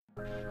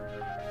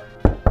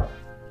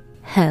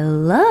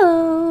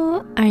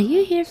Hello! Are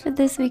you here for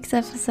this week's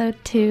episode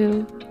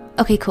too?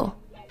 Okay, cool.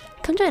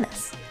 Come join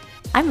us.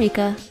 I'm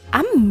Rika.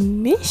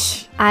 I'm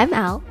Mish. I'm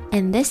Al.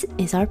 And this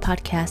is our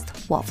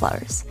podcast,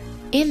 Wallflowers.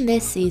 In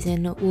this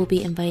season, we'll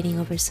be inviting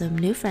over some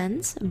new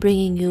friends,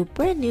 bringing you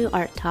brand new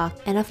art talk,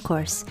 and of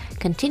course,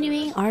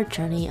 continuing our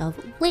journey of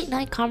late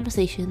night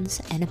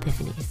conversations and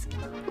epiphanies.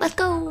 Let's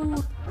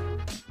go!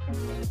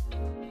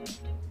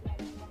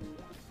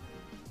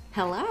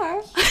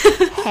 Hello!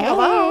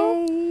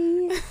 Hello.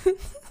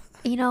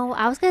 You know,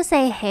 I was gonna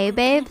say hey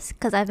babes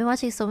because I've been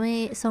watching so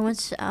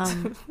much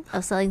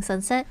of Selling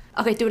Sunset.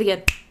 Okay, do it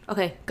again.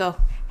 Okay, go.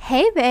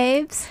 Hey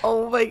babes.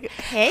 Oh my god.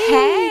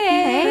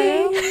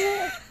 Hey.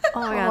 Oh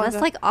my my god, that's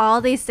God. like all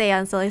they say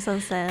on Selling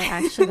Sunset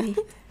actually.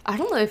 I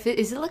don't know if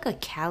is it like a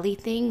Cali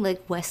thing,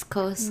 like West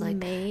Coast, like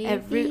Maybe.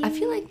 I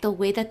feel like the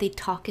way that they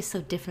talk is so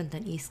different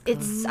than East Coast.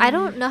 It's I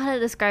don't know how to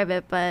describe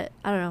it, but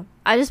I don't know.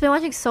 I just been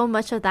watching so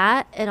much of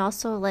that and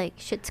also like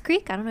Schitt's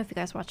Creek. I don't know if you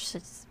guys watch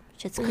Schitt's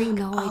Creek. Oh,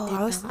 no, Oh,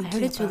 I I was did not. I heard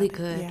thinking it's really about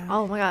it, good. yeah.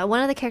 Oh my god,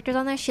 one of the characters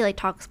on there, she like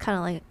talks kind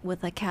of like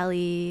with a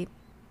Cali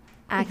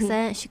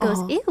accent. She goes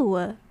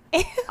ew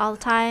all the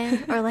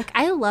time, or like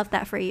I love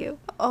that for you.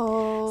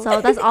 Oh. So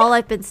that's all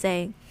I've been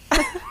saying.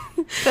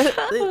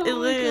 it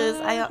really is.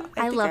 I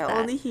think love I that.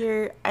 only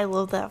hear I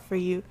love that for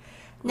you.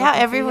 Now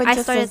everyone I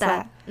just started says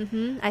that.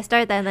 I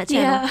started that in that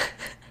channel. Yeah.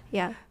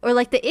 Yeah. Or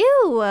like the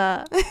ew.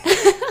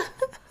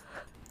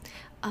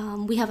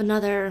 We have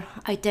another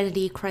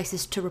identity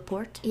crisis to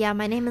report. Yeah,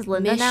 my name is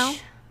Linda Mish. now.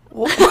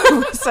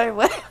 Sorry,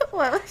 what?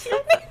 What was your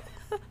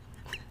name?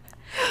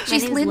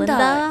 She's name's Linda.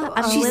 Linda.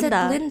 I'm she Linda.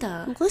 said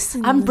Linda.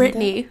 Listen, I'm Linda.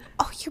 Brittany.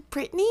 Oh, you're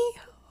Brittany?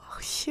 Oh,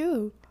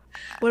 shoot.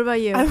 What about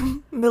you?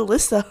 I'm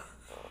Melissa.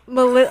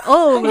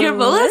 You're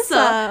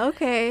Melissa.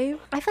 Okay.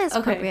 I feel that's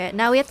Okay. appropriate.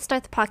 Now we have to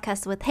start the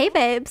podcast with hey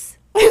babes.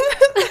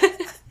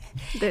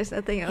 There's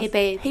nothing else. Hey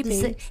babe. Hey,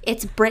 babes.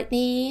 It's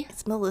Brittany.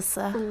 It's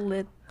Melissa.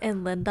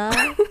 And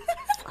Linda.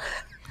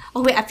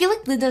 Oh wait, I feel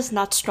like Linda's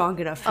not strong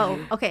enough for Oh,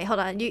 you. okay, hold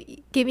on.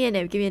 You give me a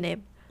name. Give me a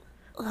name.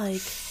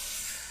 Like,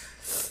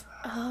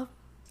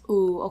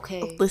 Ooh,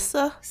 okay.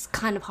 Alyssa? It's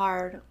kind of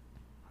hard.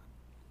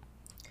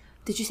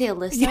 Did you say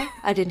Alyssa?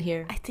 I didn't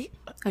hear. I think.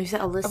 Oh, you said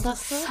Alyssa?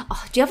 Alyssa?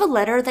 Oh, do you have a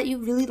letter that you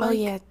really like? Oh,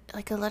 yeah.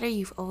 Like a letter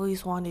you've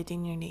always wanted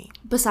in your name.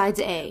 Besides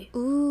A.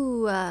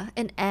 Ooh,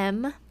 an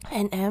M.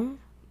 An M?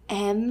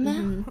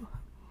 M?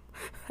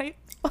 I,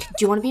 Do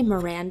you want to be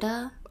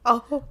Miranda?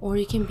 oh. Or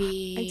you can I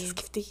be... just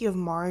keep thinking of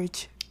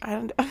Marge. I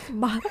don't know.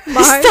 Marge.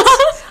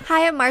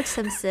 Hi, I'm Marge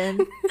Simpson.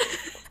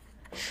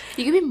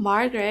 You can be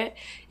Margaret.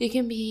 You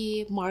can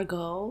be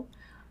Margot.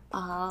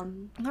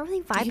 I'm not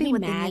really can be vibing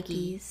with Maggie.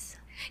 the Nickies.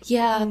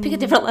 Yeah, pick a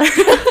different letter.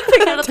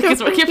 I don't think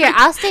it's working. Here,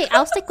 I'll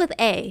stick with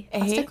A.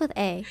 I'll A? stick with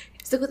A.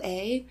 Stick with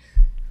A.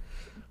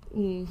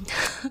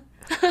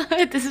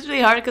 This is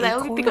really hard because I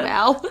only think of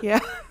Al. Yeah.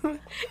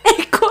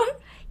 Acorn.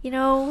 You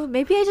know,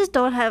 maybe I just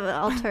don't have an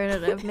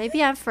alternative.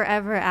 Maybe I'm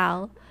forever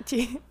Al.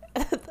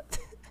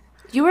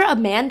 You were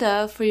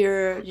Amanda for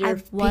your I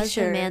was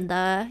picture.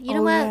 Amanda. You know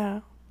Oh, what? yeah.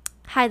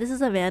 Hi, this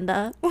is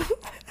Amanda. Hi,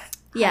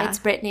 Yeah, it's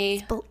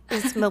Brittany.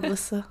 It's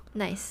Melissa.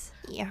 nice.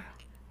 Yeah.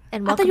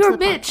 And I welcome thought you to were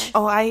the Mitch. podcast.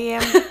 Oh, I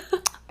am.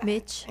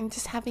 Mitch, I'm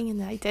just having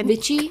an identity.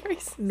 Mitchie?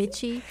 crisis.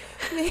 Mitchie.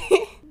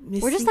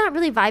 Missy? We're just not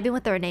really vibing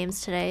with our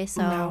names today,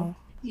 so No.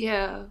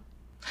 Yeah.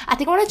 I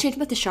think I want to change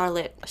mine to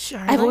Charlotte.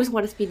 Charlotte? I've always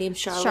wanted to be named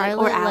Charlotte, or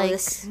Charlotte, like-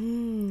 Alice.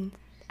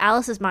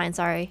 Alice is mine.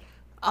 Sorry,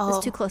 Oh.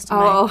 it's too close to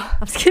Oh. mine.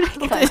 I'm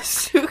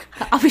just kidding.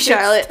 I'll be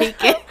Charlotte. Take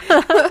it.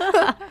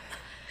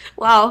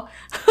 Wow.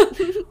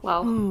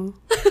 Wow. I'm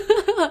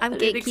I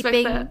didn't expect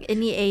gatekeeping that.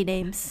 any A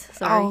names.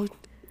 Sorry. Oh,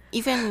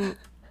 even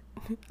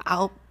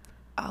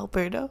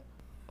Alberto.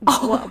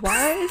 What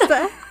is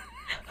that?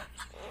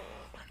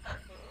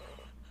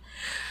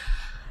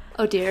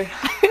 Oh dear.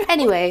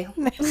 Anyway,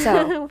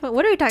 so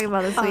What are we talking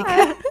about this week?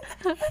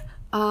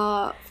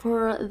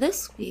 for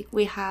this week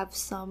we have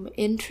some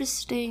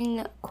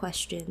interesting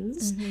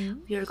questions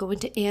we are going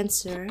to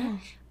answer.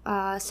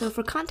 So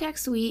for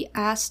context, we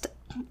asked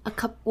a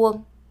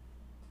couple.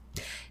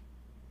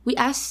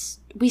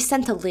 We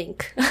sent a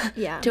link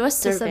Yeah, to a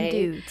some survey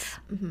dudes.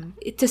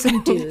 to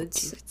some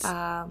dudes,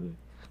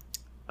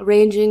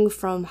 ranging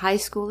from high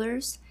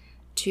schoolers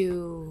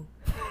to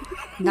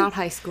not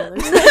high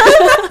schoolers,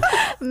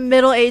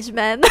 Middle-aged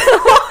men.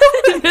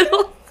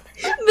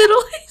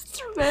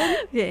 middle-aged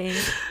men. Yeah.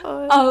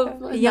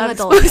 Young Young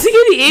adults. exposing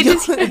any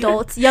ages.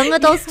 Adults, young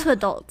adults to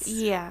adults.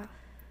 Yeah.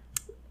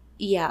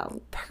 Yeah,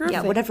 Perfect.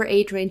 yeah, whatever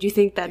age range you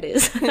think that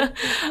is.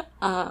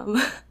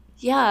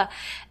 Yeah,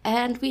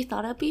 and we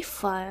thought it'd be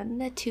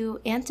fun to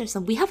answer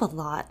some. We have a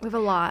lot. We have a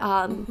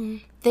lot.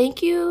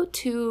 Thank you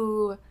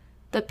to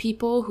the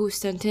people who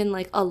sent in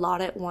like a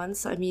lot at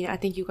once. I mean, I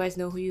think you guys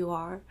know who you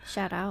are.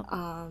 Shout out.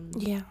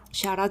 Yeah.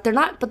 Shout out. They're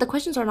not, but the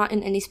questions are not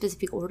in any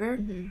specific order.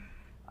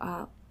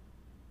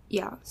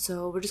 Yeah,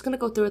 so we're just gonna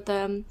go through with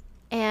them.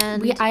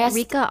 And I asked-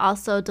 Rika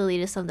also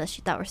deleted some that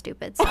she thought were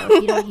stupid. So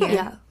if you don't hear,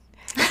 Yeah,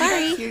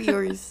 Sorry. Hear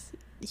yours.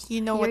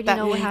 You know you what already that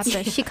know what means.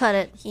 happened. She cut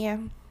it. Yeah.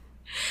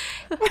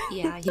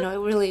 yeah. You know,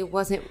 it really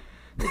wasn't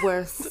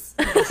worth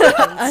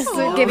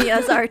Us giving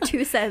us our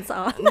 2 cents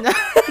on.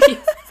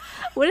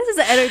 What is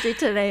this energy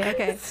today?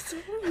 Okay.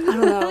 I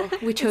don't know.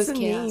 We chose It's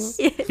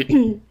a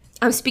chaos.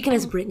 I'm speaking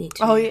as Brittany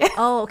too. Oh yeah.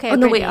 Oh, okay. Oh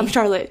no, wait, Brittany. I'm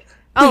Charlotte.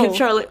 Oh. I'm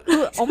Charlotte.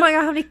 Oh my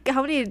god,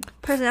 how many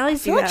personalities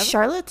I do feel you like have?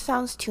 Charlotte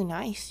sounds too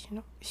nice. You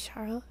know,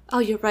 Charlotte. Oh,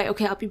 you're right.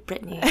 Okay, I'll be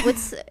Brittany.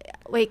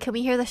 Wait, can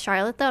we hear the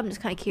Charlotte though? I'm just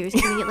kind of curious.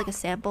 Can we get like a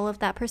sample of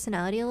that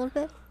personality a little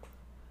bit?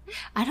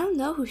 I don't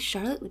know who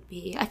Charlotte would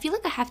be. I feel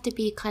like I have to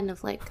be kind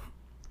of like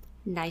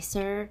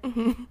nicer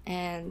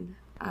and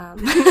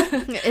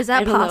Is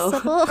that I don't know.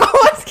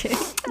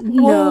 possible?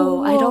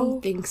 no, I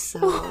don't think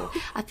so.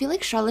 I feel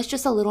like Charlotte's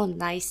just a little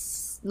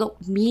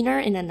meaner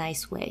in a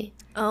nice way.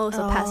 Oh,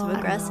 so passive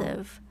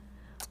aggressive.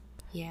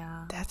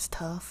 Yeah. That's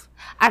tough.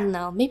 I don't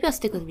know. Maybe I'll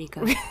stick with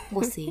Rika.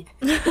 We'll see.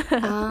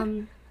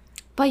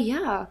 But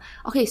yeah.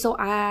 Okay, so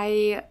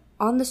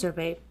on the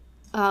survey,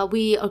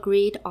 we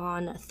agreed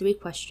on 3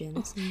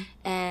 questions.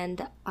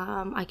 And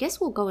I guess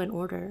we'll go in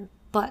order.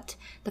 But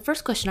the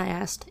first question I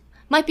asked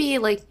might be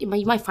like, you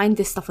might find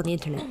this stuff on the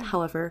internet.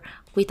 However,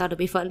 we thought it'd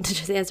be fun to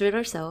just answer it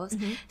ourselves.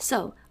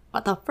 So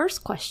the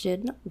first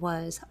question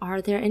was,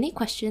 are there any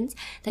questions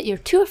that you're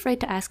too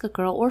afraid to ask a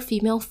girl or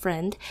female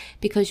friend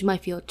because you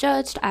might feel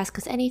judged? Ask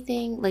us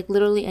anything, like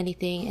literally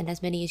anything, and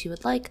as many as you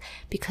would like,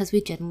 because we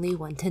genuinely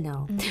want to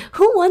know.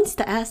 Who wants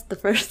to ask the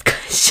first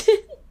question?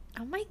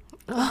 Oh my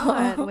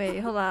god. Wait,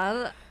 hold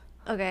on.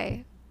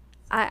 Okay.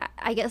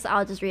 I guess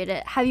I'll just read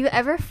it. Have you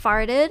ever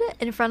farted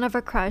in front of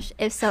a crush?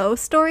 If so,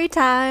 story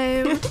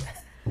time.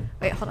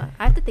 Wait, hold on.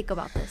 I have to think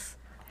about this.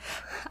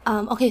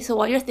 Okay, so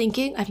while you're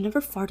thinking, I've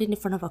never farted in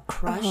front of a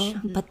crush,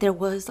 but there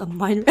was a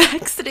minor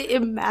accident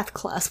in math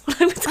class when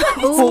I was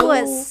in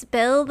Ooh,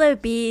 spill the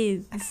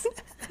beans.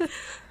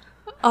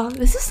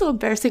 this is so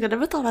embarrassing. I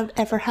never thought I'd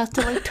ever have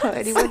to like tell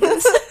anyone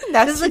this.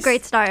 This is a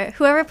great start.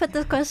 Whoever put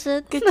this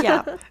question, Good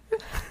job.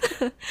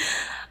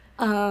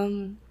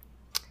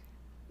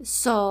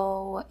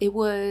 So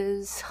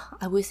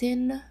I was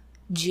in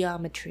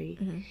geometry,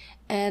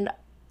 and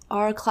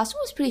our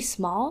classroom was pretty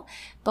small,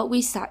 but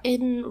we sat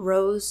in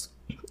rows,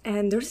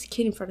 and there was this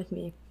kid in front of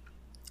me.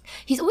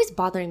 He's always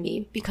bothering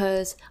me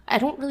because I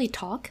don't really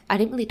talk. I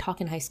didn't really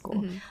talk in high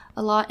school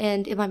a lot,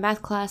 and in my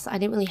math class, I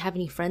didn't really have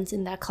any friends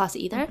in that class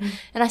either,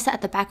 and I sat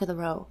at the back of the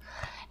row,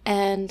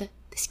 and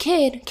this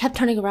kid kept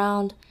turning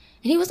around,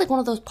 and he was like one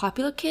of those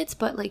popular kids,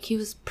 but like he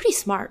was pretty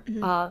smart.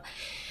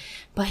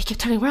 But he kept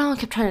turning around,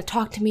 kept trying to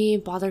talk to me,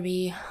 bother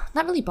me.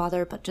 Not really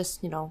bother, but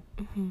just,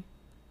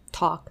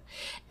 talk.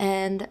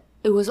 And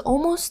it was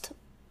almost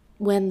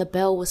when the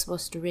bell was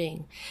supposed to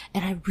ring.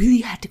 And I really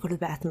had to go to the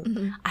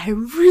bathroom. I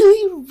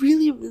really,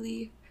 really,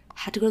 really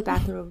had to go to the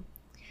bathroom.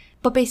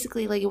 But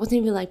basically, like, it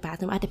wasn't even like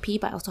bathroom. I had to pee,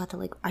 but I also had to,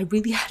 like, I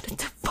really had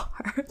to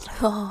fart.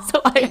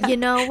 So I had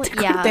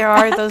yeah. There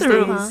are those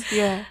bathroom. things.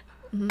 Yeah.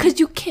 Because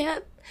you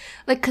can't,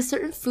 like, because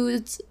certain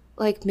foods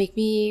like make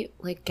me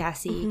like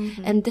gassy,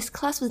 and this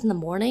class was in the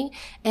morning,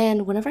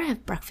 and whenever I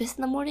have breakfast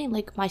in the morning,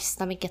 like my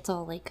stomach gets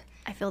all like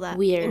I feel that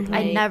weird.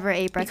 I never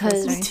ate breakfast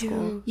during Because-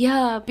 school.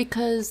 Yeah,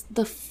 because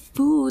the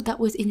food that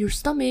was in your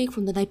stomach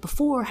from the night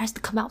before has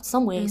to come out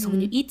some way. So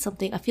when you eat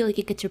something, I feel like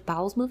it gets your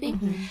bowels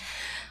moving.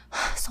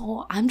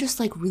 So I'm just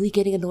like really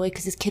getting annoyed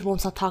because this kid won't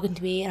stop talking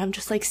to me, and I'm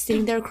just like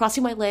sitting there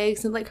crossing my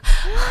legs and like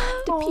I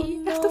have to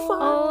pee, I have to fart.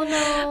 Oh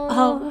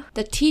no.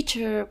 The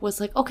teacher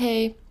was like,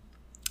 okay,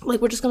 like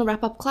we're just gonna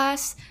wrap up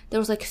class. There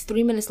was like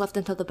 3 minutes left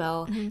until the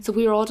bell, so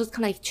we were all just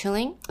kind of like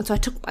chilling. And so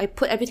I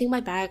put everything in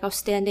my bag. I was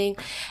standing,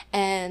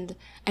 and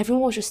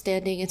everyone was just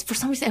standing. And for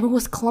some reason, everyone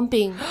was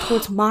clumping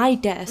towards my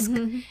desk,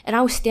 and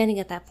I was standing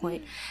at that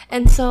point.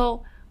 And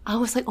so I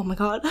was like, oh my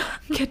god, I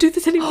can't do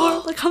this anymore.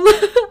 Like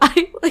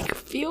I like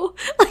feel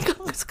like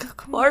I'm just gonna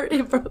fart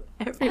in front of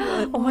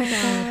everyone. Oh my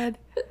god.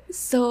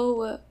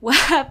 So what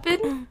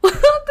happened? This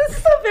is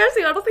so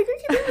embarrassing. I don't think I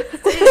can even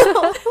say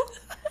it.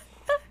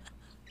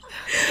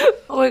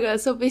 Oh my god,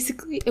 so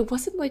basically it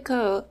wasn't like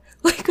a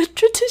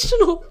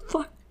traditional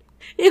fart.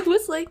 It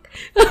was like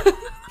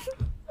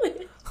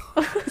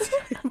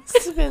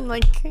This has been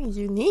like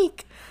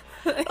unique.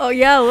 Oh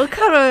yeah, what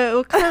kind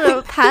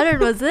of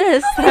pattern was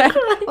this?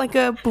 Like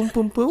a boom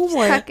boom boom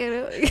or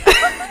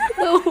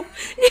no,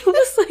 it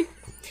was like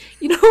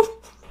you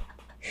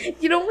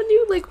know when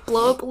you like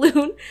blow a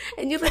balloon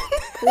and you like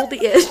pull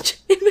the edge,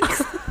 it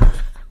makes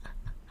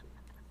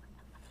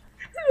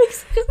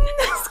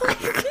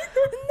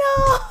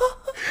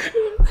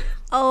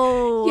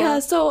Oh yeah,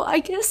 so I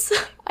guess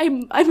I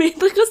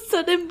made like a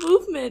sudden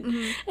movement,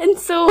 and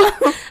so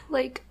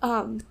like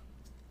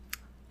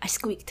I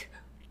squeaked,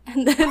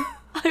 and then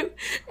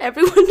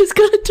everyone just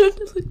kind of turned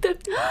and looked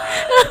at me. And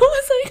I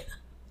was like,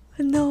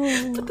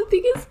 no. but the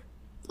thing is,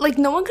 like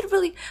no one could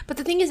really. But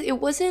the thing is, it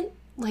wasn't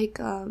like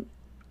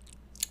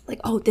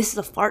oh, this is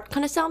a fart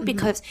kind of sound,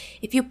 because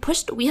if you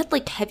pushed, we had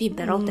like heavy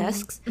metal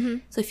desks,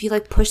 so if you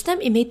like push them,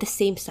 it made the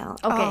same sound.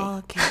 Okay. Oh,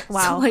 okay. So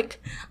Wow.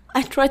 like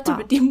I tried to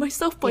redeem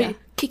myself by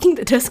kicking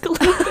the desk a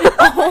little bit.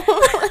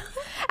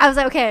 I was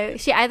like, okay,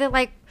 she either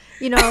like,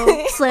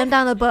 slam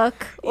down the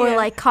book or Yeah.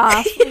 like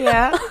cough.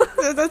 Yeah.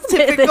 That's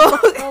typical.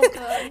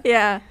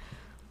 Yeah.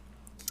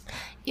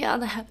 Yeah,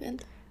 that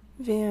happened.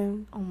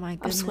 Man. Oh my I'm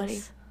goodness.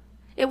 sweating.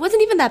 It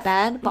wasn't even that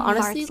bad, but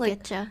honestly, Farts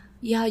like, getcha.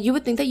 yeah, you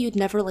would think that you'd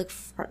never like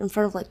fart in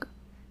front of like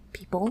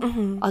people,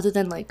 other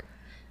than like,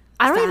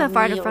 I don't even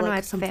fart family in or, front like, of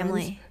my some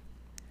family.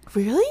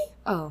 Really?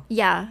 oh,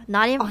 Yeah,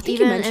 not even I think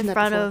you even mentioned in that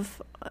front before.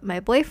 of my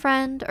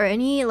boyfriend or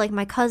any like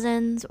my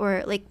cousins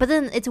or like. But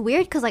then it's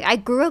weird because like I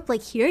grew up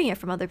like hearing it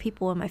from other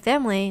people in my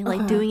family,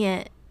 like doing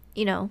it,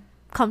 you know,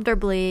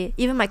 comfortably.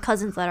 Even my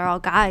cousins that are all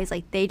guys,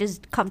 like they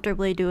just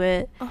comfortably do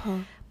it.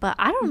 But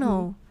I don't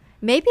know.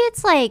 Maybe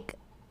it's like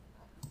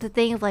the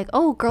thing of like,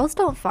 oh, girls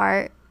don't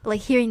fart.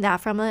 Like hearing that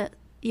from a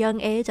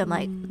young age, I'm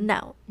like,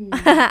 no,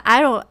 I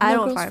don't girls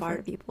fart in front fart.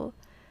 of people.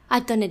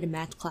 I've done it in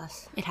math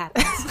class. It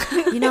happens.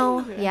 You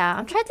know, yeah.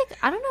 I'm trying to think.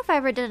 I don't know if I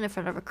ever did it in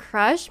front of a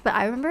crush, but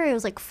I remember it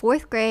was like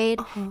fourth grade,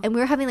 and we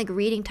were having like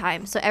reading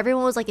time. So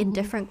everyone was like in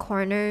different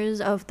corners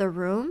of the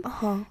room,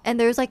 and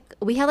there's like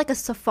we had like a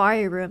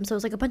safari room, so it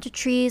was like a bunch of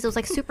trees. It was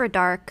like super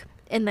dark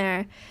in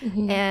there,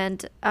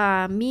 and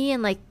me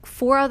and like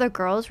 4 other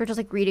girls were just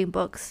like reading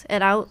books,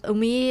 and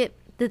we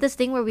did this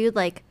thing where we would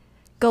like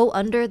go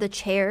under the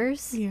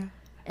chairs. Yeah.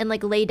 And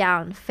like lay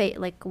down,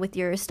 like with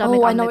your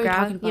stomach Oh, I on know the what you're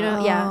ground, talking you know,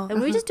 about. yeah.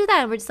 And we just do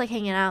that, and we're just like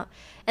hanging out.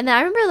 And then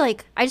I remember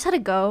like I just had to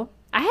go.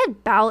 I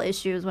had bowel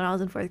issues when I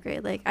was in 4th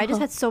grade. Like I just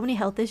had so many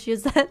health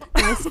issues that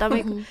my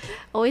stomach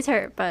always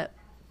hurt. But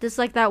just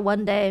like that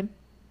one day,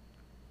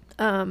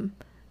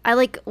 I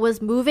like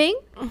was moving,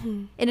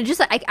 and it just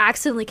like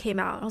accidentally came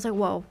out. I was like,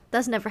 whoa,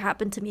 that's never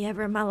happened to me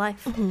ever in my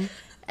life.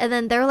 And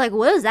then they were like,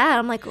 what is that?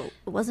 I'm like, it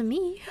wasn't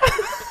me.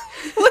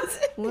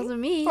 It wasn't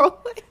me.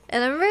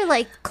 And I remember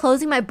like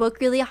closing my book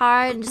really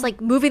hard and just like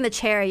moving the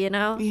chair, you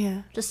know?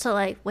 Yeah. Just to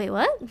like, wait,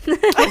 what?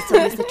 It's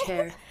always the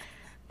chair.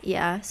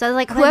 Yeah. So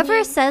like I whoever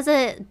mean- says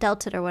it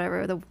dealt it or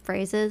whatever the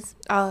phrase is.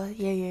 Oh,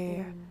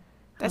 yeah.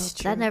 That's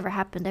true. That never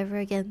happened ever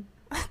again.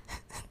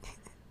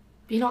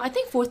 You know, I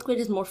think 4th grade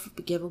is more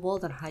forgivable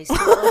than high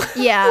school.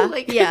 Yeah.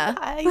 Like, yeah.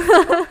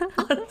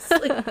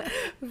 honestly.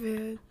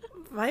 Man.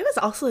 Mine was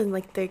also in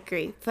like 3rd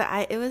grade, but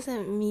it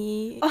wasn't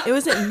me. It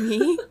wasn't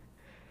me.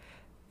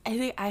 I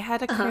think I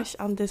had a crush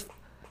on this,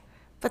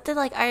 but then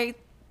like I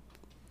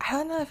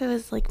don't know if it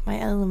was like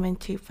my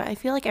elementary, but I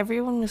feel like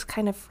everyone was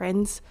kind of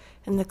friends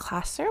in the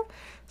classroom,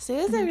 so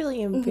it wasn't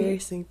really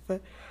embarrassing.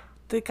 But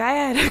the guy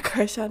I had a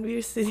crush on, we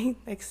were sitting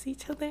next to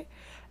each other.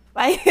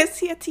 I guess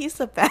he had to use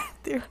the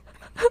bathroom.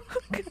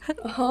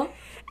 Oh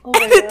And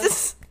my it god.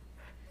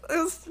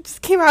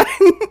 just came out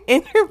in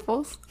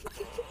intervals.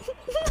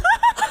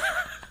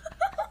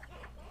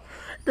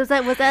 Was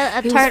that a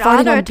He was turn farting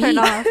on or a on turn beat.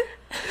 off?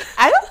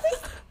 I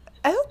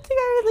don't think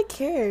I really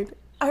cared.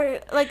 Or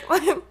like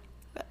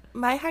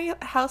my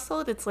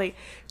household, it's like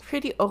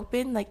pretty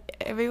open. Like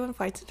everyone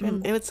fights each other.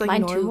 It was like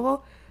Mine too.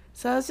 normal.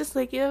 So I was just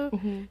like,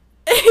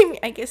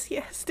 I guess he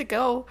has to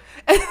go.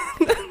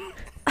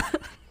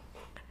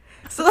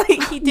 So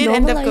like he did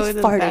end up Normalize going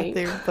to the farting.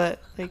 bathroom, but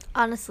like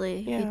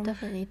Honestly, Yeah. you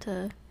definitely need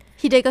to.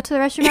 He did go to the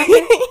restroom after?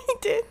 he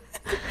did.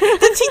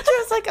 The teacher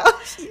was like,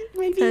 "Oh,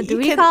 maybe you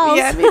Duty can, calls.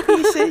 yeah, maybe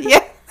you should,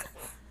 yeah."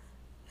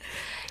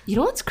 You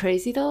know what's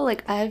crazy though?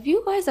 Like, have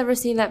you guys ever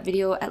seen that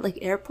video at like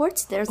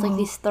airports? There's like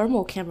these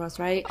thermal cameras,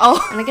 right?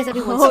 Oh. And I guess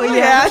every once Oh, in a while,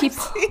 yeah.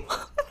 people.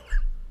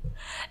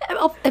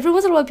 Every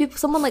once in a while,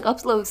 someone like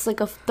uploads like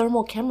a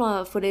thermal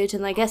camera footage,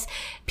 and I guess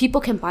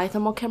people can buy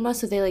thermal cameras,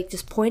 so they like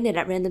just point it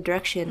at random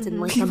directions in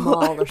like the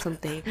mall or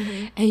something,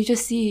 and you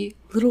just see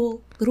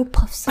little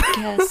puffs of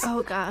gas.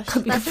 Oh gosh.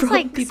 Coming That's just from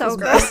like so people's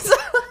gross.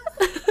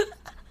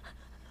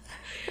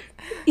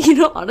 You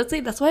know, honestly,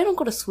 that's why I don't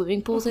go to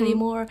swimming pools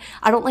anymore.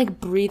 I don't like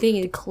breathing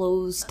in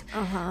closed,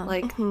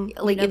 like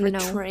like in never the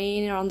know.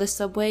 train or on the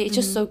subway. It's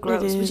just so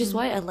gross, which is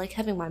why I like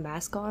having my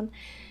mask on.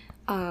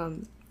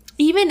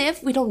 Even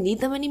if we don't need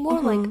them anymore,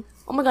 like,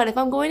 oh my god, if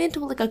I'm going into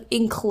like an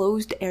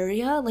enclosed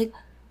area, like,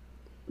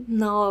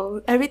 no,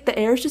 the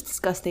air is just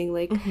disgusting.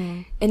 Like,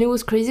 and it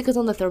was crazy because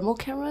on the thermal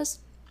cameras,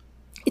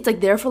 it's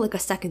like there for like a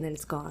second, then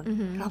it's gone.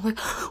 And I'm like,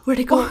 where'd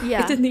it go?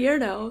 yeah. It's in the air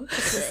now.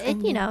 It,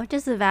 you know,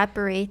 just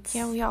evaporates.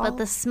 Yeah, we But all-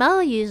 the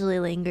smell usually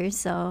lingers,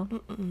 so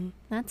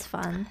that's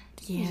fun.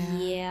 Yeah.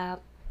 Yeah.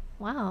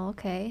 Wow,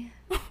 okay.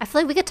 I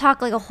feel like we could talk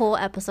like a whole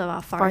episode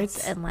about farts,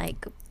 Farts. and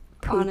like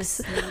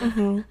poops.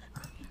 Honestly.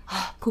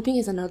 Pooping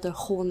is another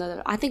whole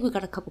nother. I think we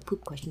got a couple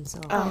poop questions.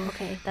 So. Oh,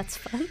 okay, that's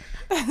fun.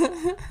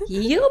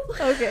 Yep.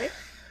 Okay.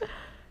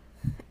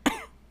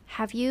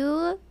 Have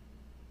you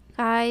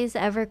guys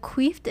ever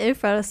queefed in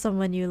front of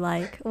someone you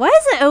like? Why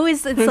is it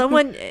always in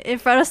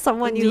front of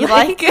someone you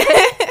like?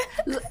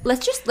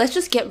 Let's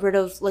just get rid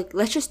of like.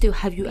 Let's just do.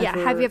 Have you Yeah,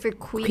 ever? have you ever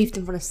queefed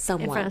in front of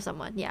someone? in front of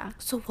someone? Yeah.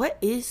 So what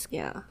is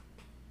Yeah.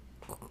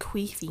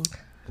 queefing?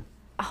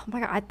 Oh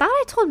my god, I thought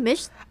I told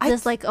Mish I-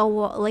 this like a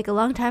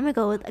long time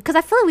ago because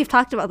I feel like we've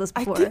talked about this I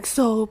before. think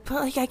so, but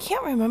like I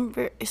can't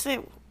remember. Is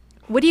it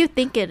What do you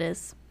think it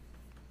is?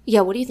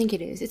 Yeah. What do you think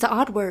it is? It's an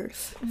odd word.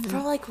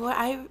 from like what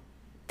I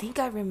think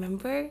I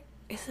remember?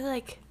 Is it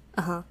like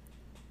Uh huh.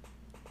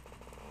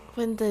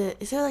 when the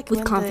is it like With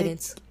when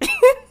confidence.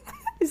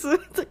 Is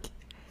it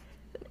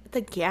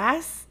the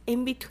gas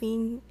in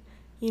between,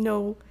 you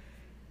know,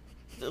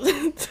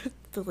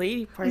 the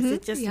lady parts.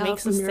 It just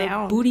makes a from your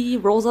sound. booty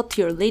rolls up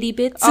to your lady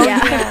bits. Oh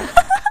Yeah. yeah,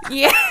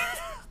 yeah.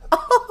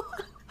 Oh.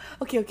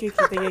 Okay.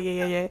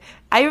 Yeah.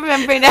 I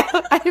remember now.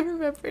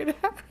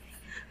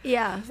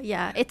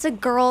 Yeah. It's a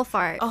girl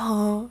fart.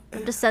 Oh,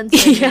 I'm just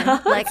censoring Yeah.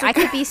 it. Like, I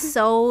could be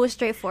so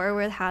straightforward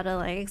with how to,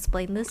 like,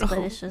 explain this, but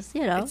it's just,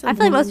 you know. It's I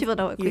feel like most annoying. people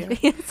know what Yeah.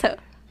 queefing is, so.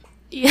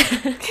 Yeah.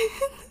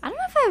 I don't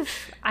know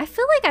if I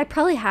feel like I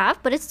probably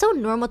have, but it's so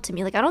normal to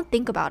me. Like, I don't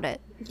think about it.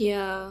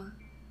 Yeah.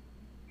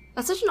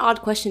 That's such an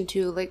odd question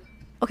too. Like,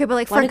 Okay, but,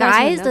 like, Why for do guys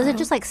wanna guys, does know? it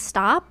just, like,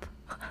 stop?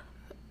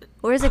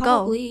 Where does it go?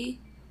 probably.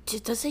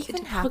 does it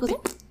even Probably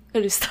happen? goes-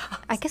 It just stops.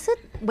 I guess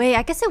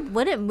it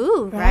wouldn't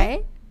move, Right?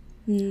 right?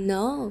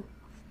 No.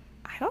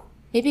 I don't.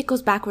 Maybe it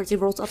goes backwards. It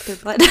rolls up their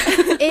butt.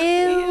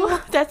 Ew.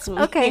 That's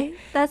weird. Okay,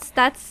 that's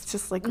It's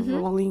just like Mm-hmm.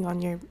 rolling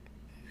on your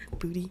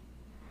booty.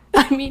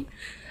 I mean,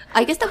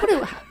 I guess that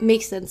wouldn't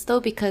make sense though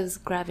because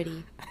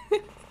gravity.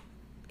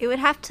 it would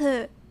have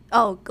to.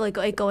 Oh,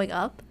 like going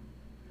up.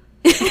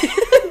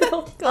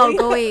 No.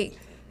 Oh,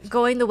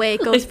 going the way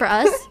it goes for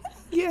us.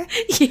 Yeah.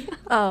 Yeah.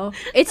 Oh,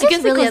 it's I just guess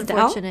it really goes down.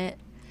 unfortunate.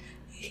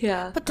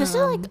 Yeah. But does it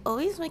like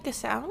always make a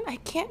sound? I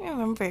can't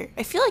remember.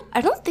 I feel like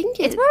I don't think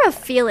It's more a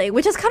feeling,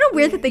 which is kind of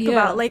weird to think Yeah.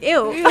 about. Like,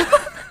 ew.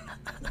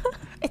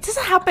 it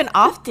doesn't happen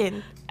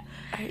often.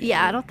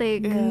 Yeah, I don't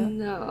think.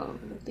 No,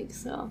 I don't think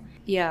so.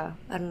 Yeah,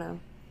 I don't know.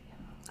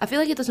 I feel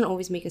like it doesn't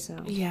always make a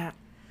sound. Yeah.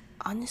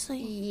 Honestly.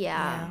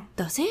 Yeah.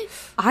 Does it?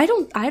 I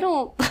don't. I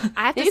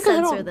have to Maybe 'cause I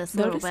censor don't this a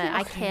little notice bit. it.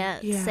 I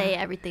can't Yeah. say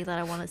everything that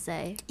I want to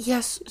say,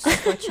 Yes.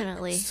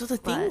 unfortunately. So the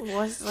but- thing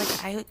was like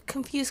I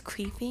confused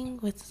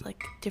queefing with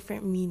like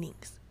different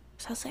meanings.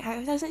 So I was like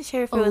I wasn't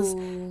sure if it was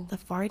Oh. the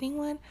farting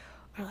one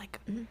or like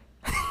or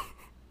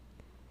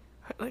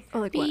like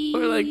Or like what?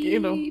 or like you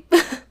know Beep.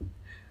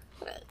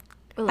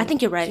 Or I like,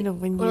 think you're right. you know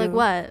when or you like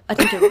what? I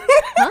think you're right.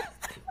 Huh?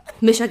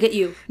 Mish, I get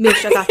you.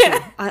 Mish, I got you.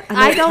 I know I what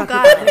you're don't talking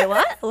got about. it.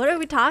 What? What are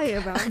we talking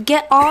about?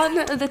 Get on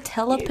the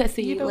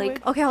telepathy. You know like,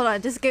 what? Okay, hold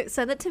on. Just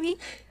send it to me.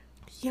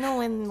 you know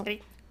when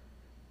like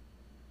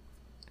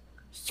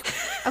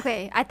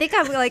Okay, I think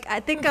I'm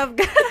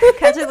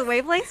catching the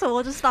wavelength, so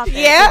we'll just stop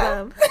there.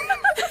 Yeah.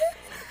 'cause,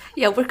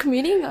 yeah, we're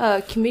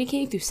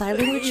communicating through sign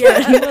language.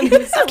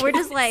 we're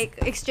just like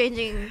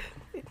exchanging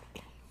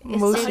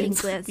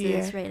Motions, glances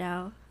yeah. right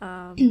now.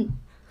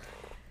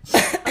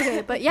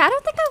 Okay, but yeah, I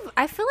don't think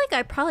I feel like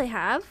I probably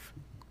have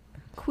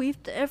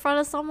queefed in front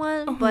of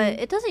someone, but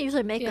it doesn't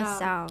usually make Yeah. a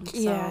sound. So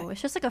Yeah.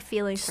 it's just like a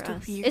feeling Just for a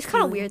us. weird It's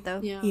kind of feeling. weird though.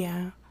 Yeah.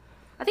 yeah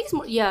I think it's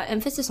more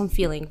emphasis on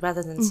feeling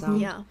rather than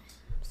sound. Yeah.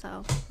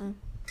 So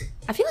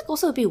I feel like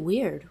also it'd be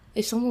weird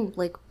if someone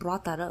like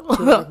brought that up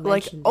to like, like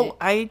mentioned oh it.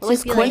 I Or, like,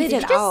 just be like, pointed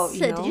did it you out. just, You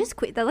did know? you just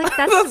quit? That like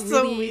that's, That's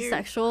so really weird.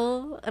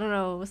 sexual. I don't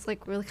know. It's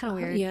like really kind of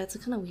weird. Yeah, it's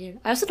kind of weird.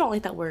 I also don't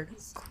like that word.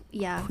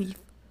 Yeah. queef.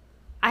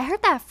 I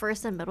heard that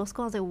first in middle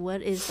school. I was like,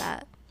 what is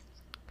that?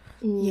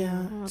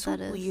 Yeah, know what it's a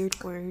that is.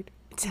 weird word.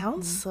 It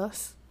sounds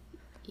sus.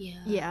 Yeah.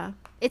 Yeah.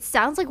 It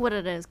sounds like what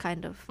it is,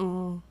 kind of.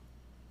 Mm.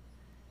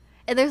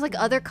 And there's like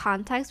other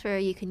contexts where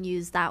you can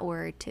use that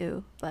word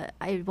too, but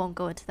I won't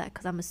go into that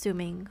because I'm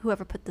assuming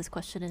whoever put this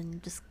question in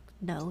just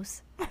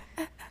knows.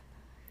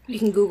 You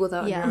can Google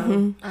that. Yeah. On your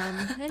own.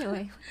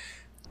 Anyway,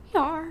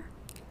 Yar.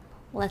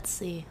 Let's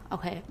see.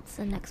 Okay. what's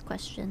the next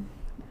question?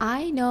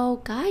 I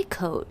know guy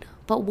code,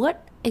 but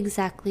what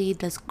exactly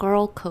does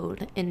girl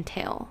code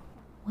entail?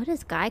 What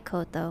is guy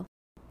code though?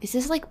 Is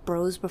this like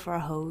bros before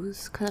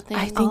hoes kind of thing?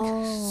 I think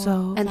Oh.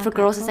 so. And that for guy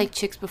girls, it's code? like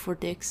chicks before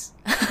dicks.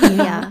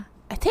 Yeah.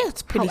 I think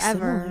it's pretty However,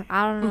 similar.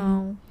 I don't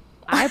know.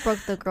 I broke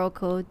the girl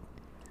code,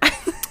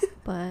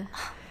 but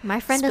my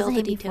friend Spill doesn't the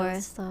hate me for it.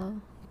 details.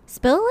 So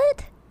spill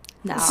it.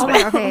 No. Hold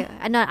on, okay.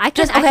 No, I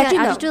can. Just okay.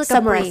 I'll just do like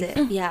summarize a brief.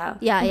 it. Yeah.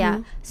 Yeah, yeah.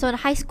 So in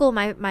high school,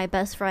 my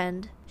best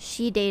friend,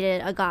 she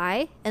dated a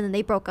guy, and then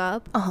they broke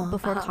up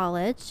before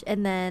college.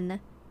 And then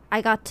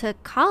I got to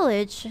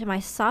college, my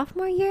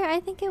sophomore year,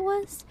 I think it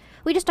was.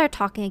 We just started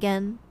talking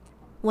again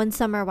one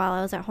summer while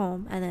I was at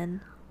home, and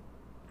then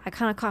I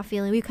kind of caught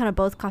feeling. We kind of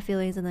both caught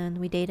feelings, and then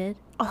we dated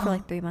for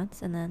like 3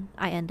 months, and then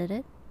I ended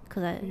it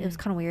because it was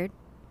kind of weird.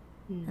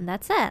 And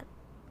that's it.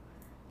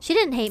 She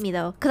didn't hate me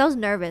though, because I was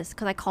nervous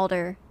because I called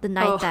her the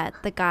night that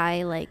the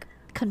guy like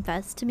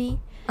confessed to me.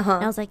 And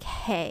I was like,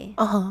 hey.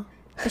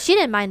 But she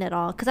didn't mind at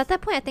all. Because at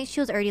that point, I think she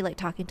was already like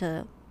talking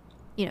to,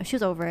 she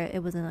was over it.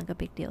 It wasn't like a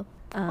big deal.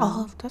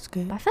 That's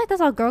good. But I feel like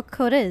that's all girl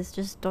code is.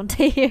 Just don't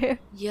date her.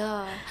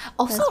 Yeah.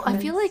 Also, Best I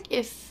feel friends.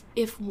 like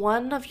if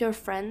one of your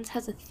friends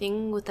has a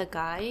thing with a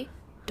guy,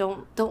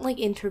 don't like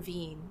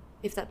intervene,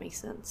 if that makes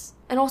sense.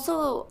 And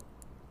also,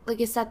 like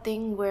it's that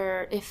thing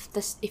where if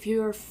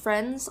your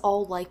friends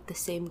all like the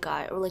same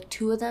guy, or like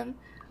two of them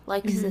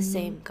likes the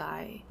same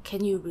guy,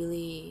 can you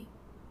really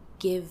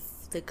give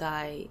the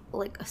guy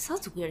like it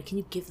sounds weird? Can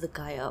you give the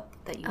guy up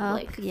that you Up,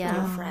 like for yeah.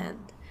 your friend?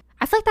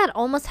 I feel like that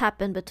almost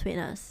happened between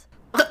us.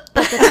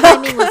 But the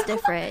timing was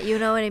different. You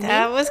know what I mean?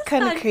 That was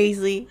kind of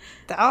crazy.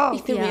 You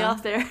threw me Yeah.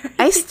 off there.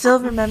 I still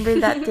remember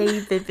that day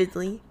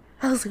vividly.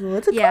 I was like,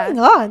 what's Yeah. going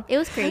on? It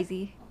was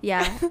crazy.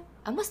 Yeah.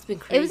 I must have been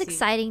crazy. It was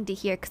exciting to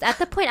hear because at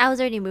the point I was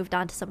already moved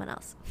on to someone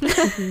else.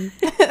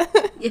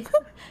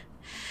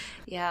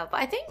 Yeah, but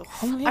I think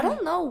Oh, yeah. I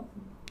don't know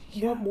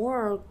what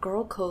more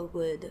girl code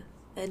would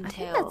I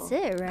entail. think that's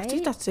it, right? I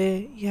think that's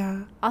it.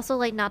 Yeah. Also,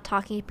 like not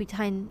talking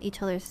behind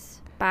each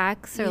other's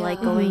backs or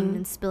like going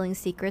and spilling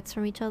secrets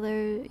from each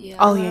other. Yeah.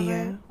 Oh yeah,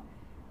 whatever. yeah.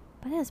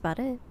 But that's about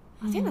it.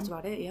 I think that's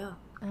about it. Yeah.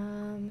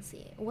 Let's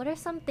see. What are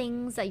some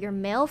things that your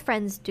male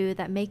friends do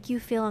that make you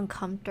feel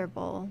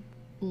uncomfortable?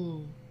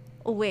 Mm.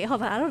 Oh, wait,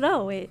 hold on. I don't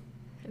know. Wait.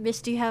 Mish,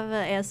 do you have an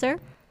answer?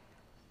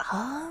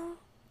 I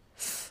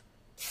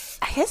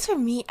guess for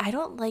me, I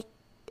don't like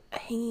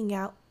hanging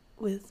out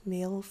with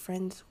male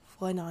friends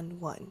one on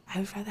one. I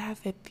would rather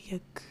have it be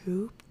a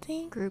group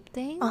thing. Group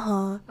thing? Uh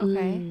huh.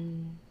 Okay.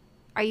 Mm.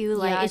 Are you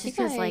like, Yeah, I is it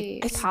think just like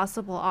It's-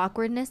 possible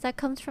awkwardness that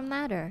comes from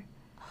that or?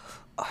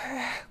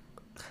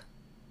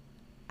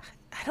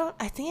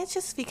 I think it's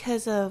just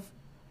because of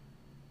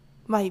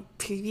my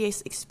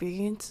previous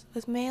experience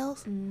with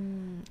males,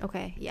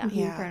 Okay. Yeah.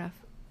 Yeah. Fair enough.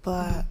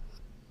 but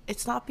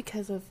it's not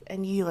because of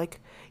any like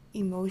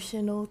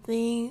emotional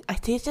thing. I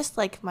think it's just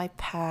like my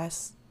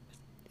past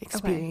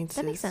experiences.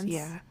 That makes sense.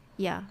 Yeah.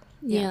 Yeah.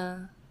 Yeah.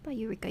 But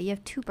Eureka, you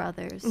have 2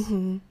 brothers.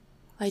 Mm-hmm.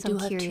 I So do I'm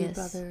have 2 curious.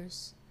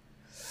 brothers.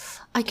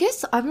 I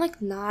guess I'm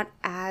like not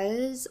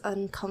as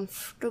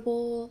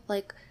uncomfortable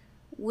like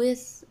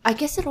with. I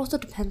guess it also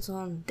depends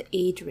on the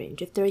age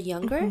range. If they're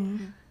younger,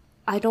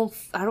 I don't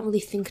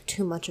really think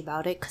too much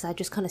about it because I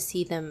just kind of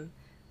see them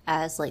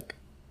as like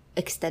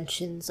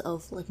extensions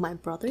of like my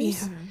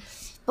brothers. Yeah.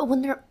 But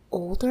when they're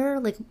older,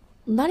 like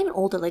not even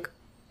older, like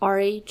our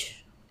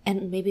age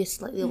and maybe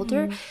slightly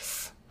older,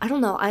 I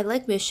don't know. I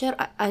like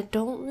Misha. I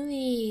don't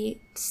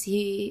really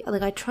see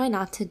like I try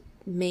not to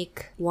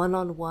make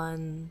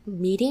one-on-one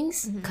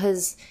meetings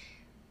because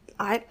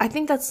I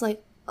think that's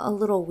like a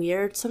little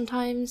weird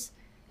sometimes,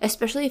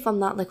 especially if I'm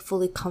not like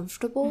fully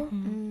comfortable.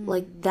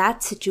 Like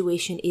that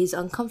situation is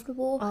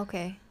uncomfortable.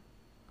 Okay.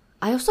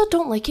 I also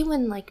don't like it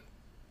when like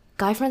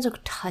guy friends are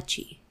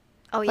touchy.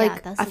 Oh yeah,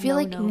 Like, that's I a feel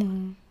like-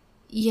 no-no.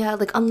 Yeah,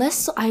 like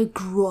unless I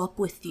grew up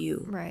with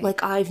you, Right.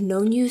 like I've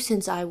known you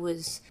since I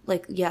was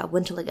like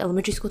went to like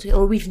elementary school together,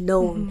 or we've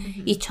known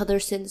each other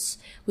since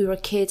we were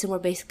kids and we're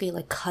basically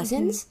like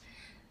cousins.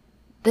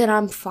 Then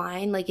I'm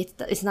fine. Like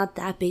it's not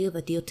that big of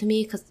a deal to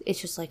me because it's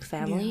just like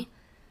family.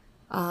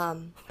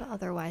 But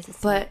otherwise,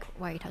 it's But like,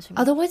 why are you touching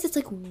me? Otherwise, it's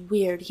like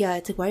weird. Yeah,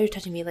 it's like why are you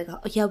touching me? Like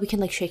yeah, we can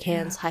like shake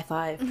hands, high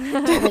five.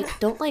 But, like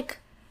don't like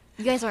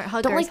You guys aren't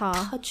huggers, don't like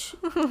huh? touch.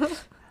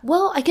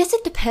 Well, I guess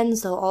it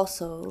depends though.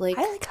 Also, like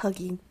I like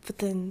hugging, but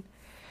then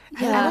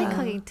I like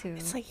hugging too.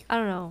 It's like- I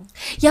don't know.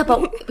 yeah,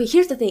 but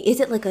here's the thing: is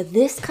it like a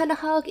this kind of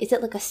hug? Is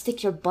it like a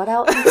stick your butt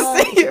out and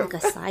hug? Is it like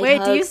a side Wait,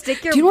 hug? do you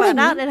stick your know what I butt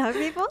out mean? and hug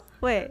people?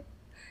 Wait,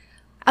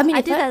 I mean, I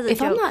if, did that as a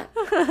if I'm joke.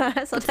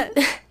 not, Sometimes.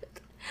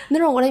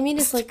 no, what I mean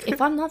is like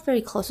if I'm not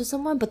very close with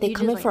someone, but they You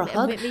come do, in for a like,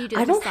 hug, maybe you do, I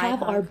like, a don't side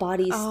have our hug.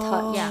 bodies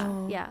touch.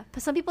 Yeah, yeah.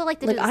 But some people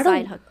like to Like, do the I side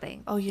don't- hug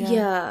thing. oh yeah.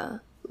 Yeah,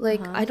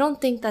 like I don't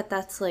think that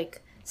that's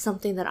like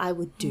something that I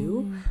would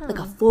do, like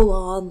a full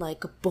on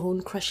like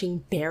bone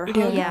crushing bear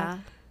hug. Yeah.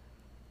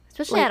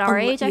 Especially Like, at our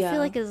unle- age, I yeah. feel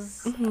like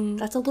is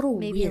That's a little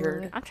maybe a little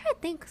weird. bit. I'm trying to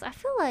think because I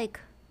feel like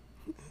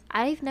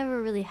I've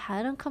never really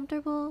had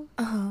uncomfortable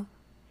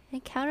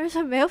encounters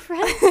with male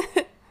friends.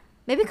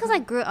 Maybe because I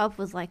grew up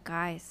with like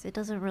guys, it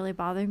doesn't really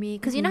bother me.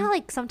 Because you know how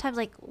like sometimes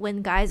like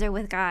when guys are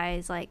with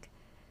guys, like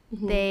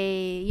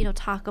they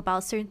talk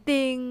about certain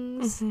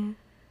things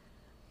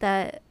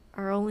that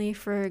are only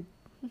for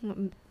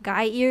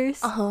guy ears.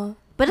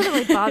 But it doesn't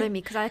really bother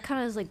me because I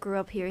kind of like grew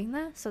up hearing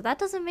that, so that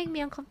doesn't make me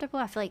uncomfortable.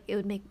 I feel like it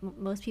would make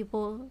most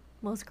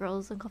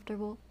girls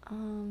uncomfortable.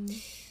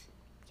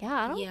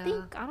 Yeah,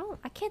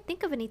 I can't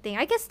think of anything.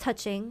 I guess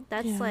touching.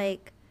 That's Yeah.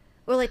 like,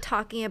 or like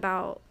talking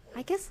about.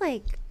 I guess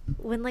like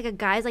when like a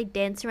guy's like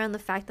dancing around the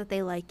fact that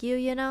they like you,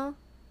 you know.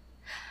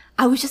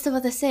 I was just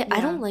about to say, I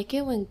Yeah. don't like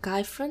it when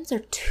guy friends are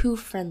too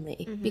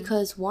friendly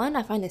because one,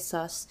 I find it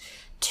sus.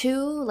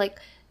 Two, like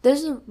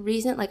there's a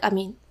reason. Like I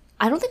mean,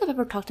 I don't think I've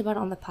ever talked about it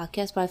on the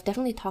podcast, but I've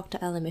definitely talked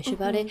to Ella Mish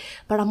about it.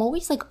 But I'm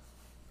always like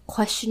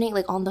questioning,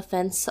 like on the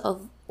fence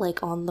of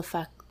like on the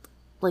fact,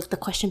 like the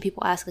question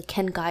people ask, like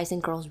can guys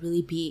and girls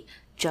really be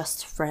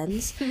just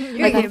friends?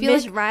 You're Like I getting feel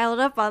Mish like riled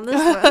up on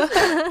this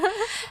one.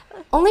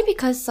 only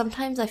because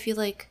sometimes I feel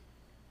like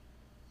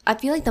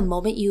the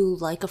moment you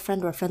like a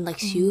friend or a friend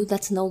likes you,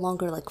 that's no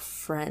longer like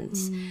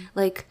friends.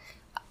 Like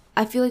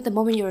I feel like the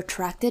moment you're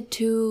attracted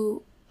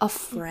to a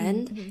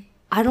friend,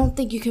 I don't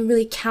think you can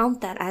really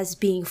count that as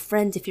being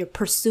friends if you're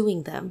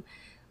pursuing them.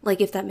 Like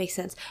if that makes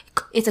sense.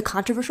 It's a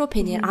controversial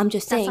opinion. I'm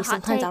just That's saying a hot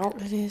sometimes I take.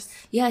 don't. It is.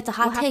 Yeah, it's a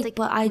hot We'll have take,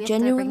 to- but I we have to bring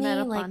genuinely that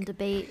up like. on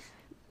debate.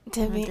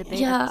 Debate. debate.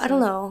 Yeah, I don't episode.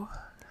 know.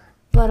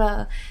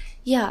 But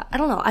yeah, I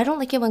don't know. I don't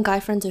like it when guy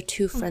friends are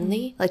too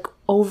friendly, like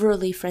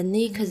overly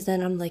friendly, because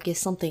then I'm like, is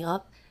something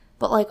up?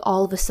 But like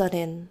all of a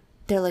sudden,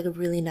 they're like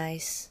really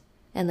nice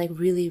and like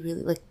really,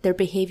 really like their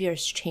behavior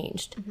has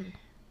changed.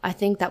 I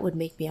think that would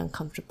make me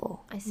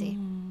uncomfortable. I see.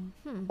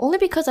 Only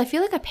because I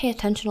feel like I pay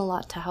attention a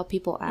lot to how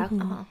people act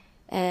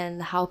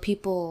and how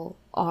people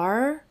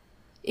are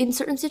in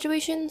certain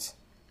situations.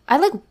 I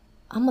like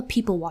I'm a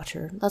people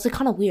watcher. That's like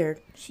kind of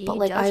weird. She But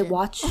like I judging.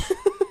 watch,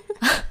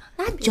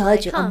 not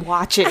judging. huh. I'm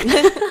watching.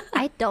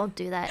 I don't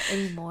do that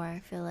anymore, I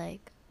feel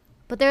like.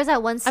 But there's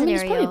that one I mean,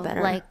 it's scenario, probably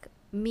better. like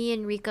me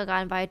and Rika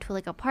got invited to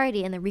like a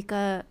party, and then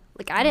Rika,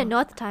 like I didn't know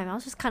at the time. I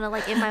was just kind of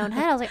like in my own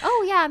head. I was like,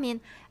 oh yeah, I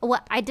mean,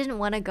 what I didn't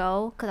want to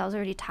go because I was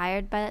already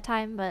tired by that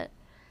time. But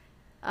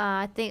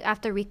I think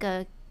after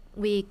Rika,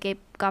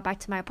 got back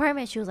to my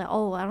apartment. She was like,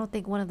 oh, I don't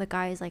think one of the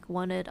guys like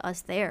wanted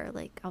us there.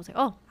 Like I was like,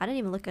 oh, I didn't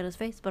even look at his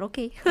face, but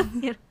okay. You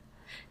know?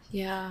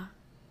 Yeah.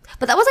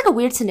 But that was like a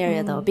weird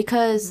scenario though,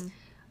 because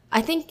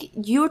I think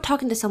you were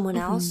talking to someone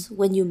else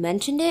when you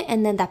mentioned it,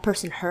 and then that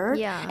person heard.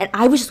 Yeah. And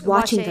I was just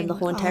watching them the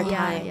whole entire Yeah,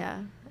 time. yeah.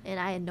 And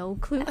I had no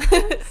clue.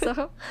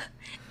 So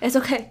It's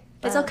okay.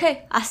 It's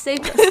okay. I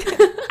saved us.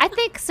 I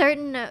think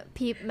certain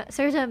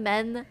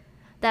men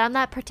that I'm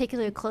not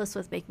particularly close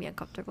with make me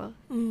uncomfortable.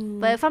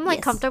 But if I'm like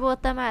Yes. comfortable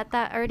with them at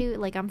that already,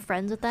 like I'm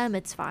friends with them,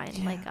 it's fine.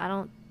 Yeah. Like I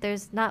don't.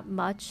 There's not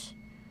much.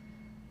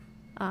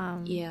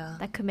 Yeah.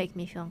 That could make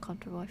me feel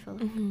uncomfortable. I feel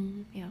like.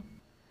 Yeah.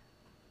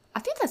 I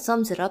think that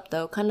sums it up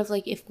though. Kind of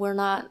like if we're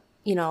not,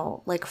 you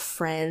know, like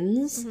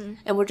friends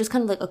and we're just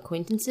kind of like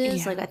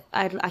acquaintances, Yeah. like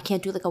I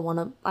can't do like a I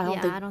don't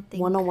Yeah, I don't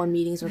think- one-on-one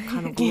meetings are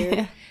kind of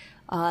weird.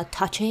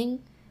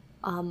 Touching,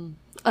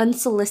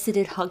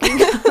 unsolicited hugging,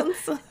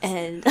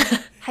 and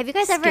Have you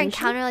guys ever Skinship?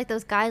 encountered like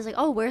those guys like,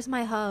 oh, where's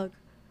my hug?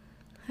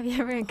 Have you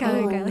ever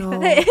encountered a guy no.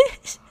 like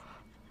that?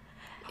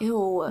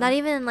 ew. Not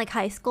even in like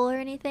high school or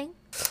anything.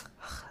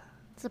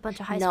 It's a bunch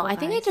of high school. No, I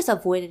think I guys. just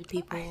avoided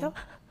people don't-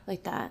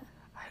 like that.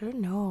 I don't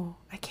know.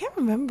 I can't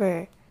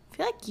remember. I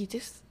feel like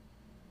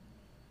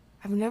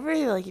I've never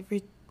like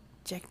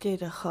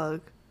rejected a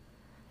hug.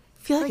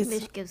 I feel I like feel like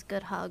it's Mish gives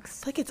good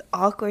hugs. like it's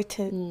awkward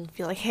to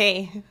feel like,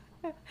 hey,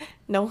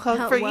 no hug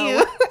Oh, for whoa.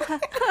 you.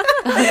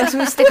 That's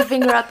when we stick a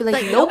finger up, be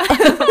like, nope.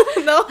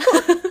 No.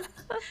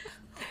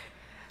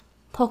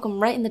 Poke them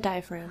right in the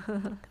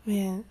diaphragm.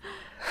 Man,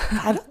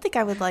 I don't think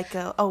I would like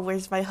a oh,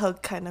 where's my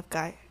hug kind of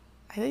guy.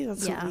 I think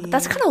that's Yeah. weird.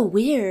 That's kind of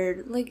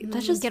weird. Like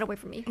that's just Get away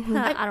from me.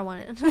 I don't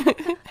want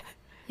it.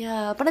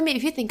 yeah. But I mean,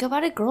 if you think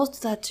about it, girls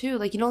do that too.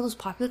 Like you know those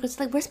popular girls,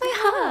 like, where's my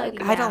hug?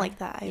 I Yeah. don't like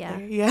that Yeah.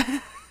 either. Yeah.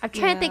 I'm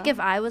trying to think Yeah. if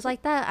I was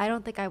like that. I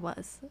don't think I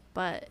was,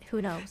 but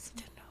who knows?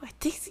 I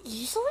think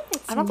usually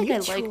it's I don't think I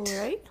mutual, liked-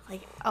 right?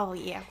 Like, oh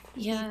yeah,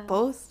 Yeah. we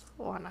both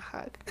want a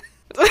hug.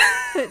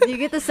 You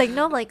get the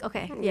signal, like,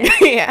 okay, yeah,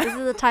 Yeah. this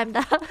is the time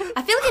now.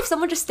 I feel like if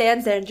someone just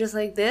stands there and just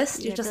like this,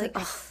 you're Yeah, just be like,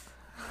 like,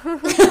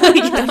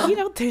 "Ugh." You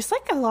know, there's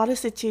like a lot of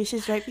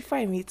situations right before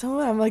I meet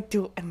someone. I'm like,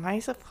 am I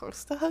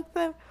supposed to hug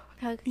them?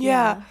 Hug-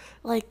 Yeah.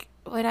 Like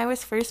when I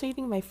was first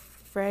meeting my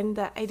friend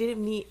that I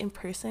didn't meet in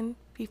person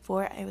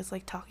before, I was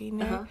like talking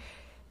to her.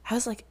 I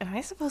was like, am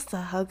I supposed to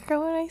hug her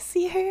when I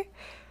see her?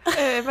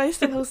 Am I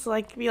supposed to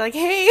like be like,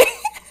 hey?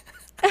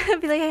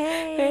 Be like,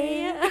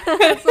 hey,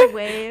 it's a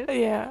wave.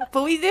 Yeah.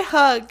 But we did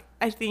hug,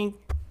 I think.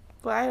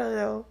 But I don't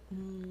know.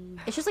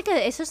 It's just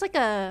like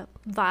a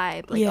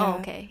vibe. Like, Yeah. oh,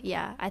 okay,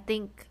 yeah. I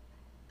think,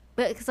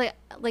 but because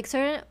like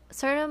certain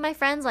of my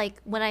friends, like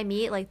when I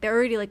meet, like they're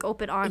already like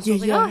open arms. So I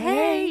was like, Yeah, oh hey,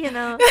 hey. you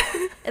know.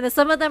 And then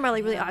some of them are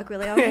like really awkward,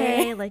 like oh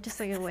hey, like just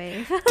like a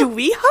wave. Do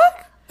we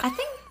hug? I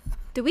think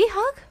Do we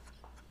hug?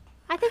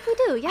 I think we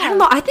do. Yeah. I don't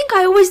know. I think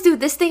I always do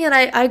this thing, and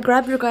I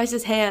grab your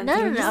guys' hand. No,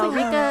 no, I'm just no, like,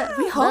 Rika.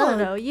 we No, hug.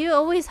 no, you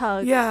always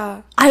hug.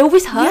 Yeah. I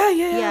always hug.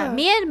 Yeah.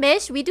 Me and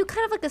Mish, we do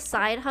kind of like a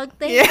side hug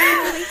thing. Yeah.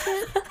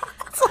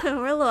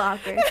 We're a little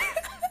awkward.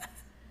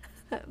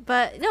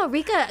 But no,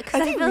 Rika,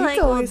 because I I, think feel Rika like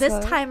well, always this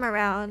hug. time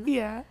around,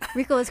 Yeah.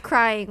 Rika was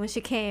crying when she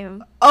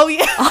came Oh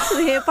yeah. to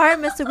the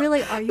apartment. So we're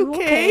like, "Are you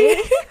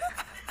okay?"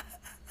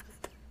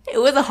 It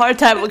was a hard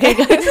time, okay,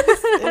 guys.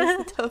 It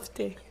was a tough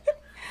day.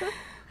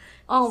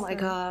 Oh my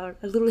god,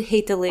 I literally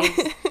hate delays.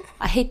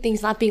 I hate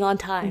things not being on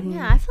time.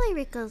 Yeah, I feel like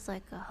Rika's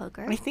like a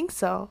hugger. I think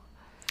so.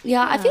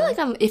 Yeah, I feel like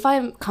if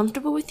I'm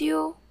comfortable with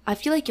you, I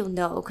feel like you'll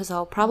know because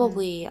I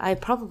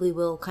probably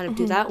will kind of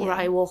do that, or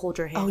I will hold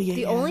your hand. Oh yeah.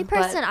 The yeah. only but-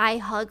 person I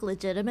hug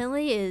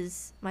legitimately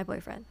is my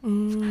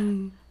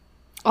boyfriend.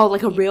 Oh,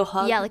 like a real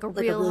hug. Yeah, like a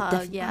real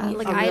hug. Yeah,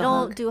 like a I real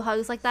don't hug. do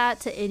hugs like that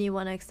to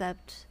anyone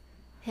except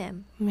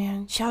him.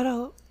 Man, shout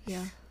out.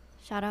 Yeah.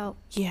 Shout out.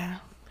 Yeah.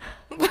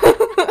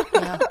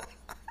 Yeah.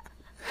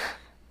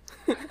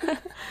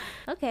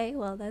 Okay,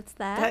 well that's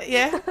that.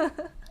 Yeah.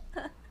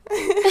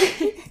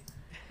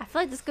 I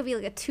feel like this could be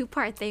like a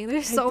 2-part thing.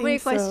 There's so many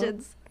think so.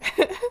 questions.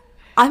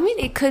 I mean,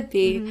 it could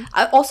be.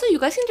 Also, you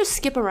guys can just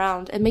skip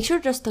around and make sure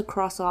just to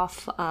cross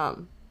off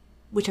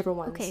whichever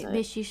one. Okay,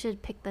 Mish, you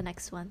should pick the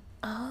next one.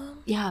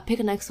 Yeah, pick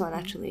a next one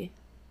actually.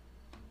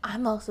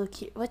 I'm also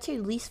cute. What's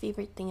your least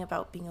favorite thing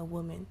about being a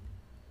woman?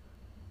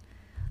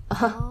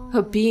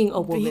 Being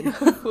a woman.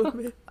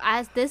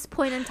 At this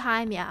point in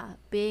time, yeah,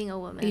 being a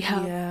woman.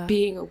 Yeah, Yeah.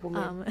 being a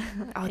woman.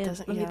 Oh, it and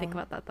doesn't- let me yeah. think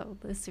about that though.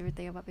 The favorite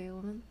thing about being a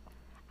woman.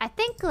 I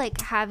think like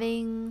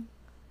having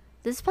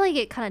this probably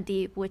get kind of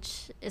deep,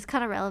 which is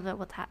kind of relevant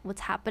with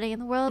what's happening in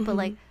the world, but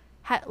like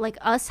like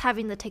us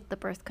having to take the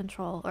birth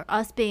control or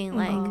us being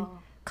like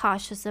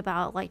cautious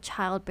about like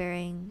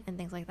childbearing and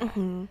things like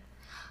that.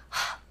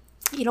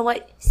 you know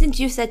what? Since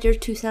you said your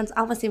 2 cents,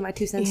 I'm gonna say my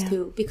 2 cents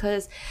too,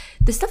 because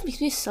this stuff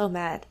makes me so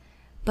mad.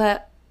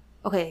 But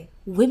okay,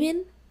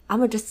 women. I'm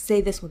gonna just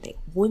say this one thing: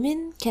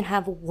 women can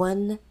have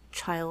one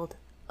child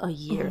a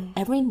year,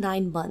 every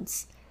 9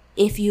 months,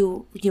 if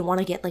you want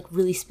to get like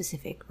really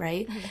specific,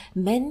 right?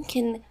 Men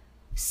can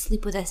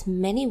sleep with as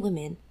many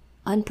women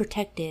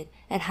unprotected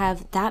and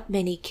have that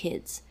many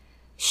kids.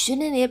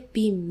 Shouldn't it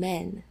be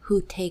men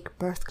who take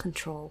birth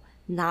control,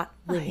 not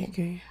women? I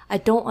agree. I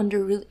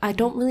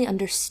don't really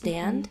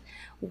understand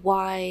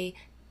why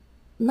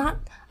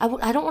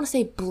I don't want to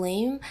say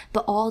blame,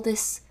 but all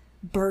this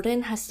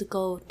burden has to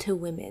go to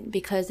women,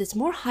 because it's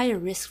more higher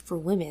risk for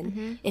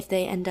women if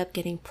they end up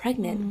getting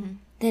pregnant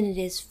than it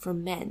is for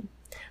men.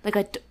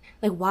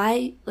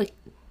 Why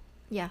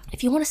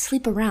if you want to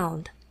sleep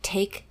around,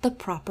 take the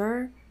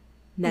proper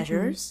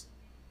measures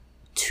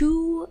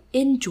to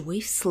enjoy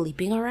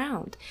sleeping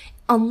around.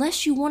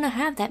 Unless you want to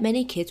have that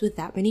many kids with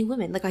that many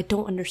women. Like, I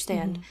don't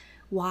understand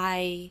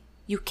why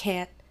you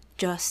can't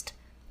just,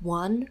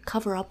 one,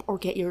 cover up or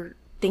get your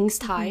things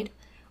tied,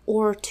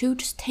 or two,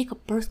 just take a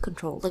birth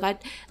control. I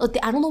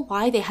don't know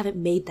why they haven't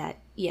made that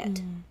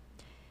yet.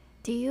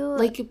 Do you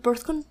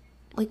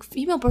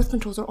female birth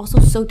controls are also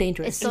so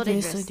dangerous. It's so It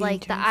is dangerous. so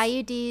Like the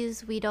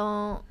dangerous. IUDs, we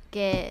don't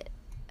get.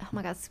 Oh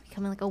my god, it's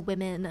becoming like a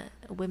women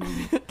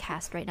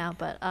cast right now.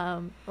 But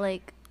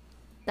like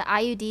the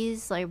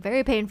IUDs, like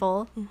very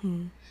painful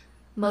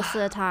most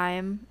of the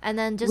time, and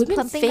then just Women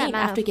pumping that faint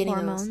amount after of getting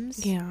those.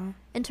 hormones Yeah.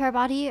 into our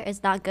body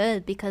is not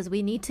good, because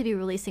we need to be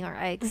releasing our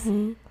eggs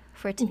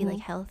for it to be like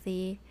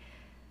healthy.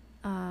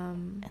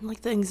 And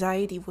like the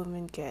anxiety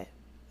women get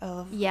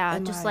of Yeah,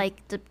 am just I-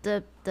 like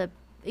the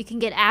you can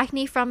get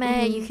acne from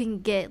it. You can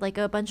get like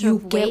a bunch You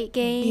of get- weight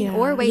gain Yeah.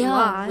 or weight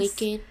loss. weight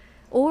gain.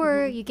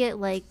 Or you get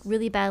like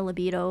really bad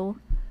libido.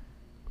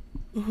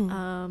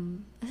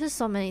 Mhm. It's just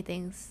so many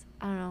things.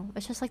 I don't know.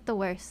 It's just like the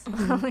worst.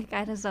 Like,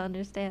 I just don't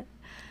understand.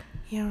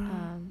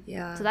 Yeah.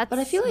 Yeah. So that's but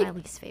I feel my like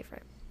least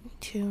favorite. Me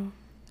too.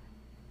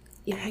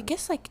 yeah. I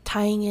guess like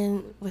tying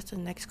in with the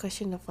next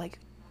question of like,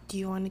 do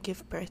you want to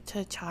give birth to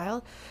a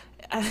child?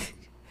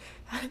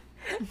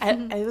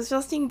 I was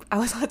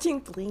watching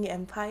Bling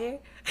Empire,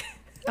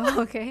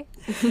 Oh, okay.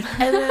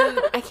 and then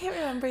I can't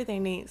remember their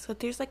names. So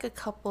there's like a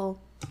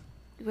couple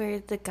where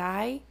the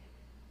guy,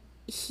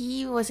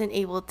 he wasn't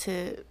able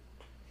to.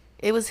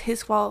 It was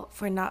his fault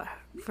for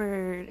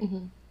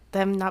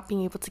them not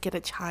being able to get a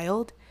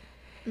child,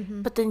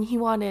 but then he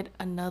wanted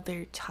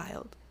another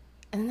child,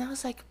 and then I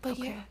was like, but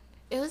yeah,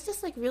 it was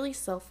just like really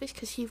selfish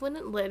because he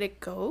wouldn't let it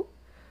go.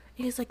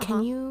 He was like, can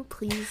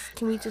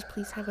we just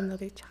please have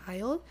another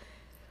child?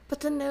 But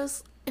then there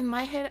was, in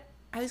my head,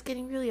 I was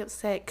getting really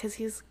upset because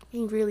he was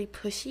being really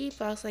pushy,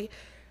 but I was like,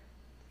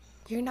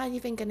 you're not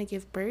even gonna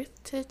give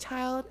birth to a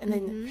child. And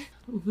then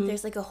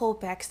there's like a whole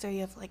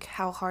backstory of like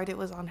how hard it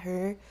was on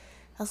her.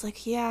 I was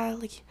like, yeah,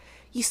 like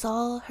you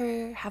saw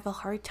her have a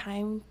hard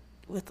time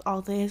with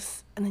all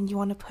this, and then you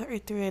want to put her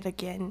through it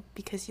again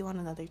because you want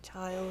another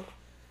child.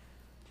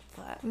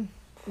 But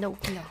Nope.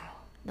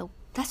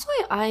 That's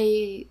why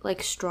I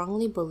like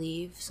strongly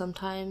believe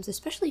sometimes,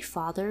 especially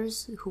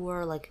fathers who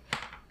are like,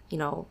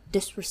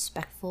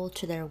 disrespectful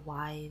to their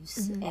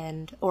wives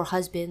and or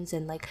husbands,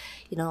 and like,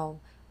 who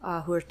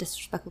are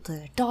disrespectful to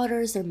their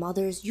daughters, their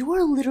mothers. You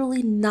are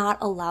literally not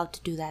allowed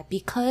to do that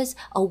because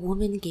a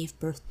woman gave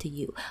birth to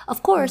you.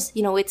 Of course,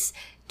 it's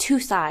two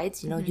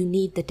sides. You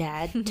need the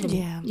dad to,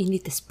 you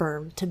need the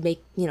sperm to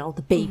make,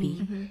 the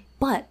baby.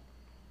 But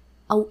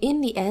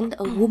in the end,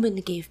 a woman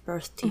gave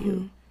birth to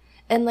you.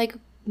 And like,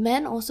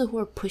 men also who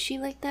are pushy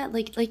like that,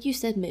 like you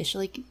said, Mish,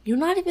 like you're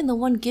not even the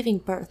one giving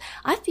birth.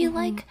 I feel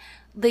like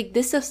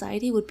this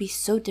society would be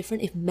so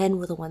different if men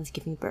were the ones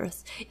giving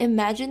birth.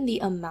 Imagine the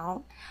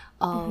amount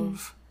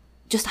of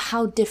just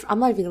how different. I'm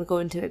not even gonna go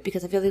into it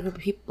because I feel like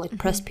people like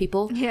press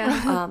people.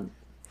 Yeah.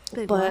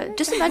 But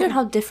just imagine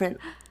how different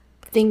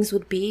things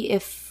would be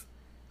if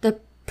the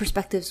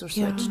perspectives were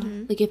switched.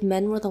 Like if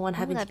men were the one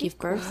having to That'd be give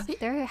birth. cool.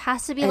 There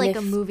has to be And like a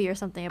if- movie or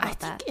something I about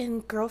think that. in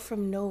Girl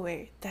from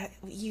Nowhere that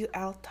you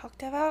Al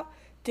talked about,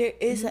 there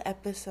is an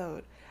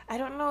episode. I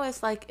don't know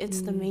if like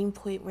it's the main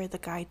point where the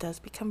guy does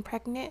become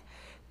pregnant,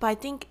 but I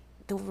think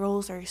the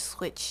roles are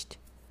switched.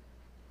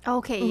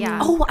 Okay, yeah.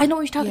 Oh, I know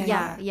what you're talking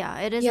Yeah, about. yeah,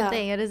 it is Yeah. a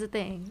thing. It is a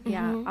thing.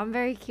 Yeah, I'm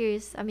very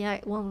curious. I mean,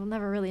 we'll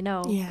never really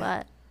know, Yeah.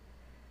 but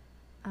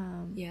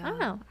Yeah. I don't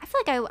know. I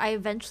feel like I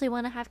eventually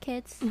want to have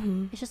kids.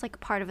 It's just like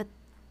part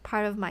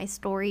of my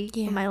story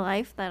Yeah. in my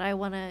life that I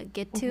want to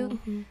get to,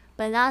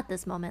 but not at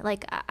this moment.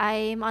 Like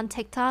I'm on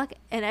TikTok,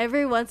 and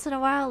every once in a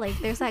while, like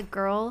there's that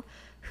girl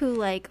who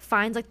like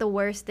finds like the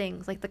worst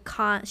things, like the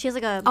con. She has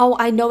like a Oh,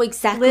 I know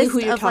exactly list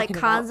who you're of like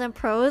talking cons about. and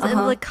pros,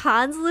 and the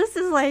cons list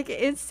is like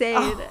insane.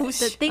 Oh,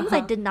 The things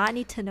I did not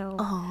need to know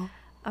Oh,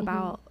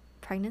 about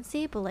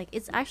pregnancy, but like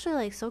it's actually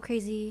like so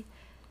crazy,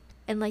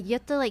 and like you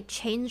have to like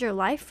change your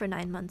life for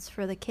 9 months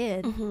for the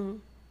kid.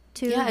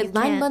 To Yeah, you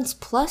 9 can't- months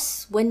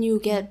plus when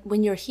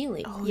you're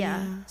healing. oh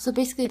Yeah. yeah. So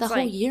basically, the it's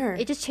whole like- year.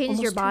 It just changes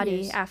your almost 2 body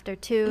years. after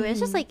two. It's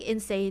just like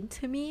insane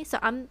to me. So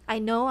I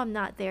know I'm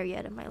not there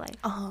yet in my life,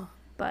 Uh-huh.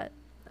 but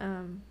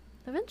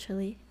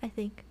Eventually, I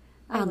think.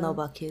 I don't know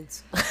will. about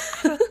kids.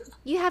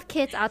 You have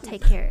kids, I'll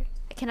take care.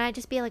 Can I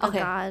just be like Okay.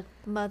 a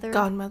godmother?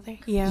 Godmother.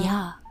 Yeah.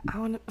 Yeah. I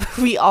want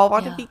to. We all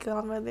want to Yeah. be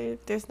godmother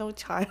if there's no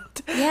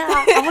child. Yeah.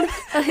 I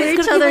want We're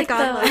each other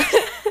godmothers.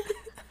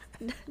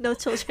 No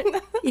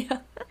children. Yeah.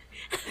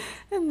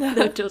 No.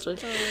 No children.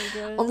 Oh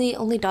my god.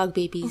 Only dog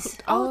babies.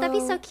 Oh, that'd be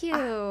so Oh,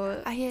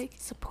 cute. I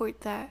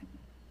support that.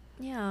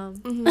 Yeah.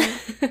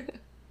 Mhm.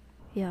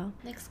 Yeah.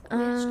 Next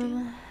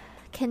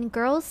Can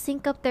girls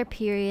sync up their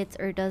periods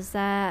or does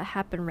that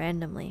happen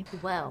randomly?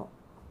 Well,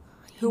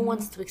 who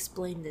wants to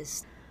explain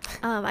this?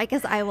 I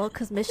guess I will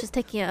because Mish is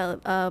taking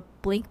a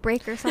blink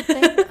break or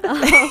something.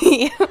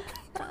 Yeah.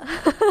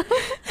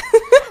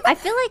 I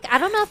feel like I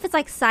don't know if it's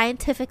like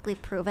scientifically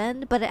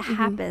proven, but it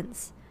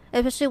happens,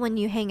 especially when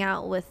you hang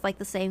out with like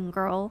the same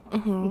girl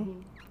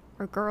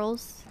or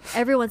girls.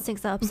 Everyone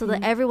syncs up, so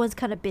that everyone's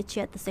kind of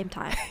bitchy at the same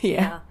time.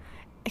 Yeah.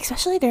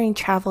 Especially during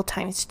travel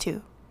times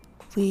too.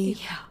 Yeah.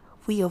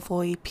 We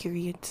avoid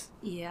periods.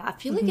 Yeah. I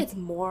feel like it's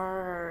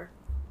more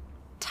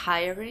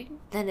tiring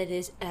than it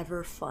is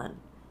ever fun.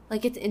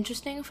 Like it's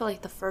interesting for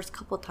like the first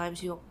couple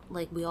times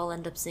we all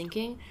end up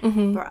syncing,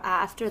 but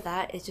after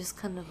that it's just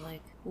kind of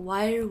like,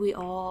 why are we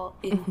all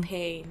in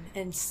pain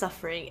and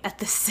suffering at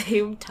the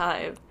same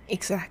time?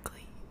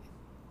 Exactly.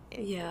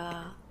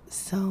 Yeah.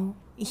 So,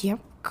 yep,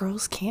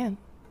 girls can.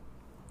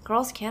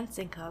 Girls can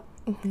sync up.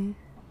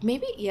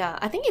 Maybe, yeah.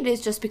 I think it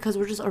is just because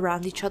we're just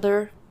around each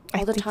other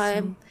all the think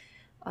time.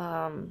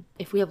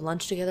 If we have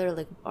lunch together,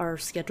 like our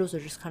schedules are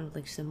just kind of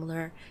like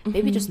similar.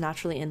 Maybe it just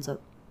naturally ends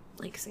up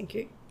like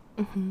syncing.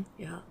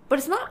 Yeah, but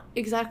it's not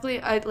exactly.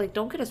 I like.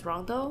 Don't get us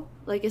wrong though.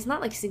 Like it's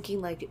not like syncing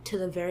like to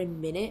the very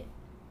minute.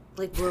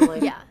 Like we're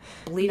like Yeah.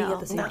 bleeding No. at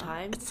the same No.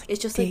 time. It's, like, It's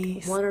just days.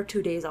 like 1 or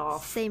 2 days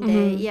off. Same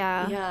day,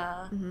 yeah.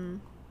 Yeah.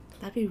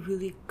 That'd be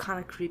really kind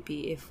of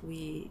creepy if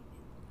we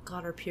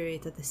got our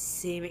periods at the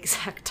same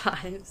exact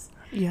times.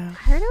 Yeah. I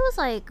heard it was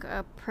like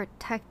a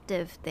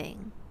protective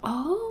thing.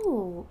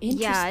 Oh,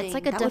 interesting. Yeah, it's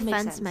like a That would make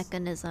defense sense.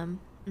 mechanism.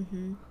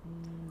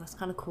 That's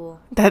kind of cool.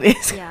 That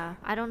is. Yeah,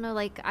 I don't know.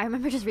 Like, I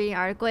remember just reading an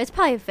article. It's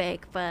probably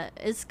fake, but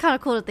it's kind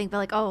of cool to think. But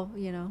like, oh,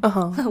 you know,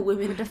 Uh-huh.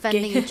 Women we're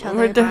defending gay- each other.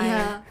 We're by,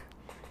 Yeah.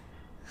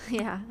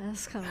 yeah,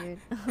 that's kind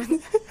of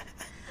weird.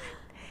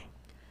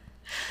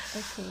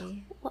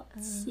 Okay,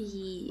 Let's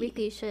see.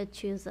 Rika, you should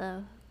choose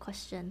a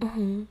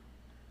question.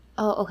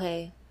 Oh,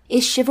 okay.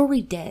 Is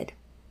chivalry dead?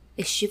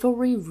 Is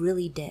chivalry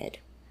really dead?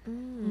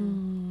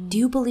 Do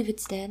you believe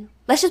it's dead?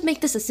 Let's just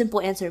make this a simple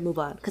answer and move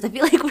on. Because I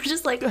feel like we're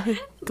just like...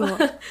 Go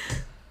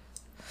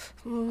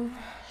on.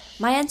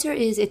 My answer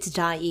is it's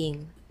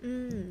dying.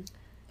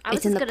 I was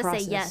It's in just the gonna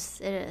process. say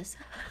yes, it is.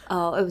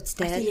 Oh, it's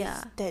dead?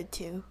 Yeah. It's dead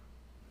too. You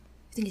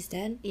think it's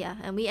dead? Yeah,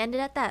 and we ended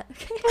at that.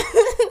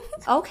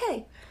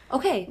 Okay.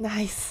 Okay.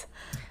 Nice.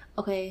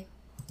 Okay.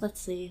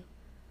 Let's see.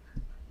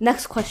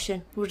 Next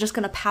question. We're just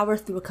gonna power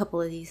through a couple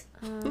of these.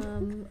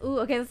 Ooh,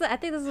 okay. I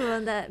think this is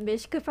one that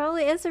Mish could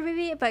probably answer,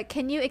 maybe. But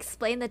can you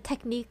explain the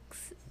technique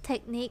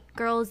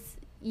girls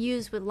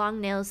use with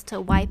long nails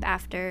to wipe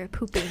after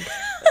pooping?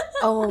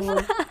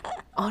 Oh,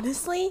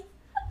 honestly,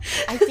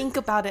 I think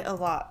about it a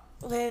lot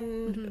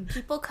when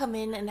people come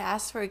in and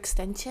ask for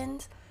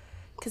extensions.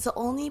 Because the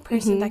only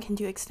person that can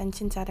do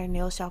extensions at our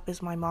nail shop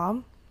is my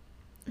mom,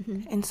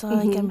 and so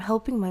like I'm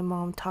helping my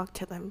mom talk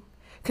to them.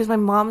 Because my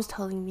mom's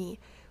telling me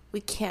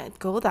we can't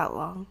go that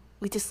long.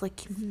 We just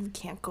like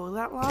can't go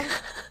that long,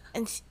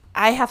 and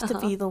I have to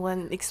be the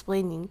one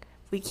explaining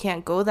we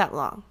can't go that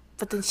long.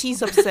 But then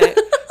she's upset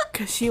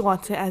because she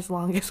wants it as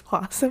long as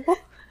possible.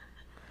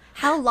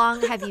 How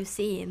long have you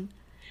seen?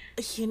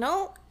 You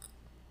know,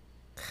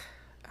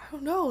 I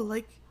don't know.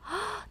 Like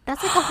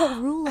That's like a whole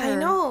ruler. I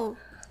know.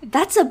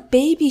 That's a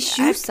baby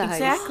shoe size.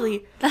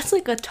 Exactly. That's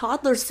like a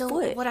toddler's So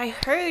foot. what I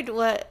heard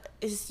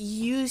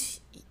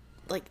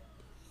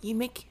you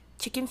make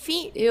chicken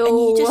feet and Ew.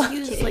 you just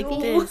use Chicken like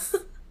feet? this.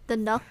 The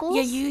knuckles?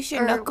 Yeah, you use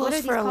your Or what knuckles are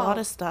these for a lot called?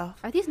 of stuff.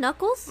 Are these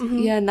knuckles?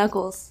 Yeah,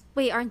 knuckles.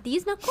 Wait, aren't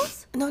these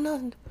knuckles?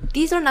 No.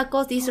 These are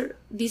knuckles. These are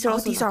Oh,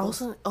 also these are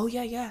knuckles. also. Oh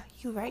yeah.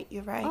 You're right.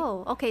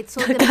 Oh, okay.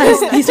 So the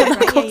Guys, middle these are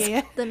knuckles, right? knuckles.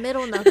 Yeah. The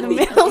middle knuckles.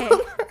 middle.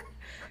 Okay.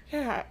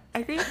 Yeah,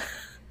 I think.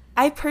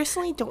 I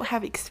personally don't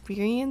have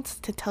experience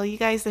to tell you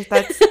guys if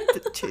that's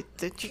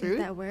the truth.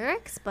 That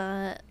works,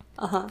 but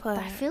Uh-huh. But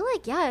I feel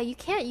like you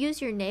can't use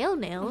your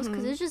nails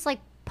because it's just like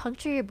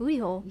puncture your booty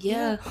hole.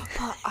 Yeah.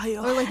 but I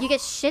Or like you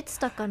get shit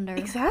stuck under.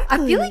 exactly.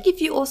 I feel like if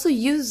you also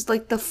use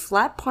like the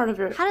flat part of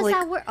your How does like,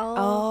 that work?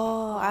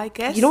 Oh, I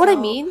guess. you know what I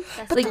so. mean?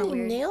 That's But like kinda the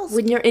weird. nails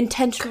when you're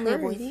intentionally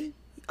curve avoiding.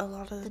 a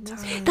lot of the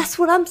nails time. That's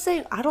what I'm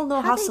saying. I don't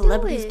know how they do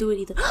celebrities it? do it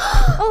either.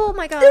 Oh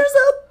my god. There's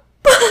a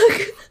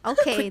bug.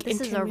 Okay, Quick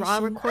this is a raw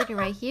intermission. recording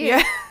right here.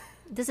 Yeah.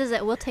 This is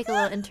it. We'll take a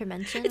little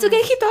intervention. It's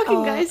okay. Keep talking,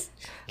 Oh. guys.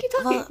 Keep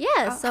talking. Well,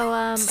 Yeah, so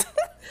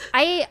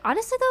I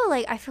honestly though,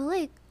 like I feel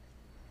like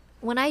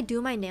when I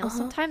do my nails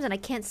sometimes and I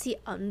can't see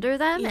under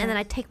them and then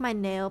I take my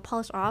nail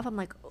polish off, I'm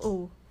like,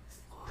 oh,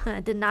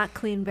 I did not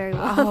clean very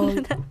well.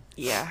 Oh,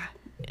 yeah.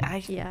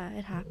 I Yeah,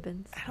 it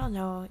happens. don't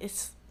know.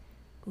 It's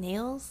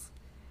nails.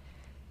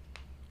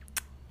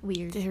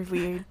 weird. They're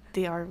weird.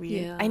 They are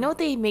weird. Yeah. I know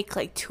they make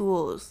like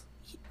tools.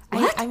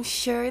 What? I'm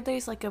sure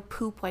there's like a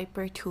poop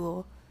wiper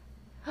tool.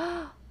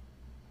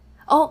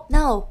 Oh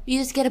no, you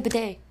just get a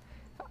bidet.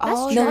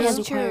 Oh, No that's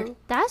hands required. true.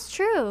 That's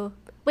true.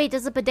 Wait,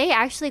 does the bidet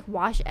actually like,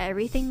 wash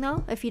everything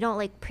though? If you don't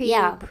like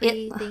Yeah,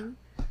 thing?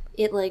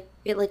 It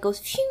like goes.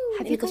 Phew,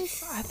 Have and you it goes.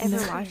 guys I've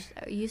ever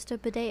never- used a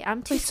bidet?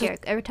 I'm too Wait, so- scared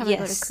every time I go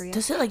to Yes. Korea.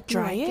 Does it like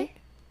dry like it? it?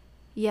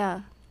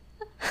 Yeah.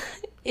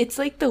 It's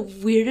like the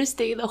weirdest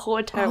thing in the whole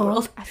entire Oh.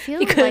 world. I feel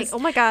Because like, oh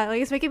my god,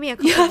 like it's making me you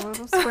have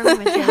uncomfortable. I'm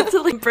squirming my You have chin.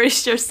 to like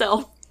brace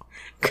yourself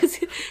because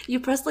you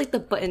press like the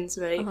buttons,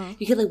 right? Uh-huh.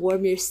 You can like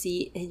warm your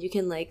seat and you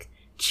can like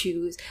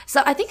choose.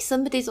 So I think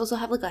some bidets also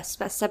have like a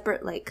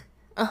separate like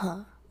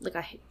like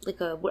a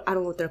I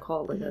don't know what they're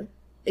called, like a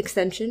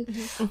extension.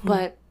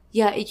 But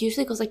yeah, it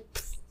usually goes like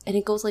pff, and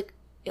it goes like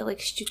it like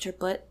shoots your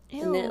butt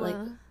and then it like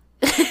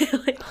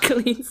it, like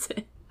cleans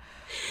it.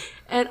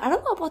 And I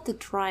don't know about the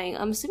drying.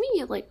 I'm assuming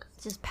you like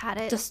Just pat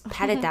it. just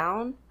pat it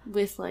down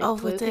with like Oh,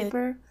 toilet with it.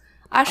 paper.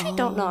 I actually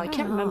don't know. I don't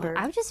can't know. remember.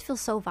 I would just feel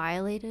so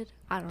violated.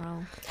 I don't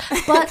know.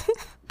 But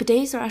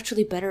bidets are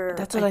actually better.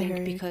 That's what I think,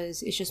 heard.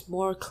 because it's just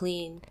more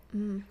clean.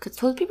 Because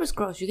toilet paper is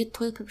gross. You get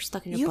toilet paper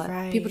stuck in your You're butt.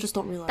 right. People just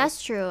don't realize.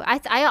 That's true.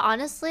 I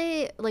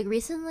honestly like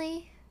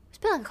recently. It's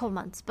been like a couple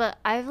months, but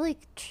I've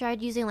like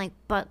tried using like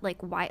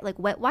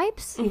wet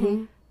wipes.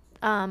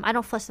 I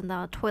don't flush them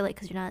down the toilet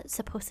because you're not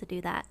supposed to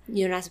do that.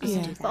 You're not supposed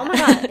Yeah. to do that. But oh my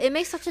god, it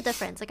makes such a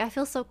difference. Like I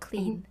feel so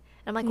clean.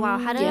 And I'm like, wow,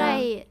 how did Yeah.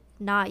 I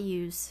not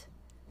use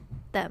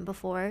them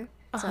before?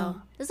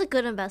 So this is a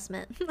good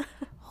investment.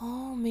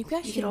 Oh, maybe I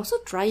You should. can also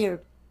dry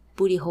your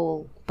booty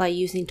hole by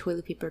using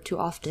toilet paper too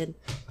often.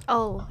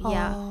 Oh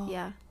yeah, Oh.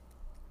 yeah.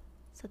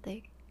 It's a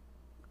thing.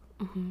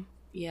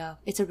 Yeah,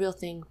 it's a real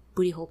thing.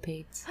 Booty hole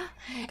pains.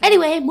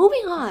 Anyway,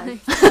 moving on.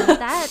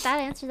 that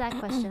answers that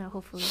question.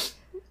 Hopefully.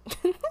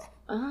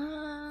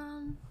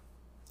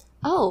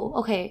 Oh,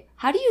 okay.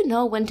 How do you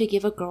know when to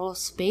give a girl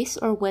space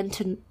or when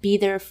to be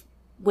there?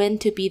 When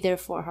to be there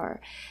for her?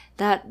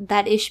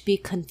 That ish be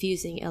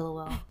confusing.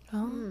 LOL.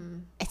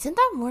 Isn't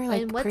that more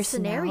like In what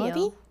personality?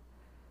 scenario?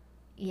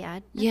 Yeah.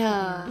 it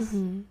Yeah.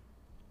 definitely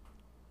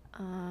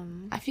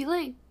is. I feel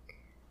like.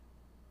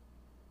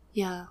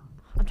 Yeah.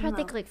 I'm trying to know.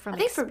 think like from I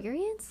think for-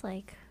 experience,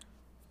 like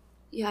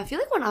Yeah, I feel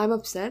like when I'm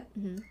upset,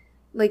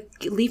 like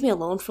leave me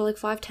alone for like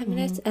 5-10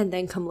 minutes and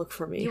then come look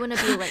for me. you want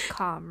to be like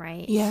calm,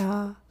 right?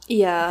 Yeah.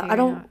 Yeah, If I you're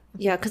don't. not-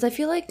 Yeah, because I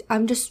feel like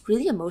I'm just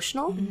really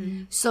emotional.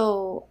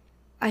 So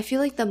I feel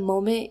like the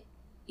moment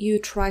you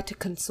try to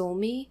console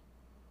me,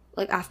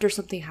 like after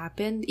something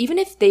happened, even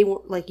if they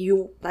were like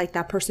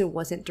that person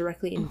wasn't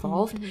directly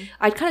involved,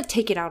 I'd kind of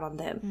take it out on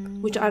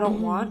them, which I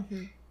don't want.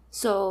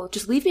 So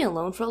just leave me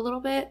alone for a little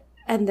bit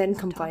and then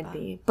come find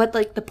me. But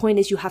like the point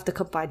is, you have to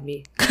come find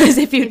me because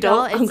if you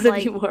don't, I'm it's gonna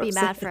like be more be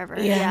upset. mad forever.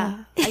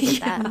 Yeah. Yeah, I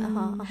get that.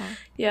 Uh-huh.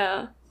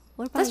 Yeah,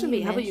 What about that's for you,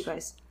 me. How about you Mish?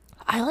 guys?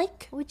 I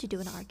like. What would you do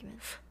in an argument?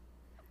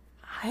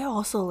 I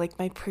also like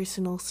my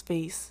personal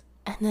space,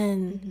 and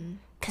then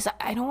because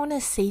I don't want to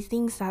say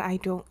things that I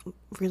don't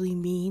really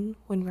mean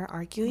when we're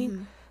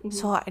arguing.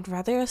 So I'd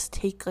rather us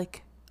take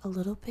like a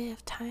little bit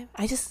of time.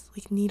 I just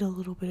like need a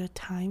little bit of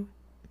time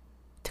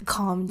to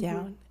calm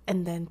down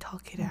and then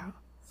talk it out.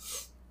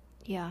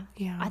 Yeah.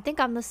 Yeah. I think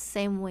I'm the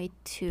same way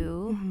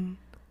too.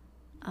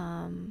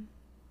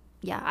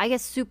 Yeah, I get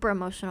super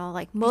emotional.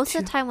 Like most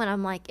of the too. time when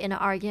I'm like in an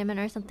argument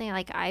or something,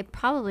 like I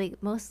probably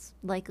most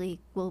likely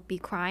will be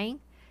crying.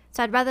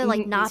 So I'd rather like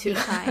Me not be too.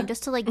 crying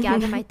just to like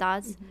gather my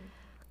thoughts.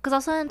 Because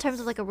also in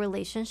terms of like a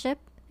relationship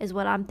is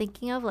what I'm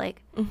thinking of.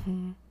 Like,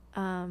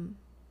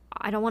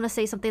 I don't want to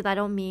say something that I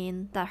don't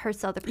mean that hurts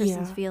the other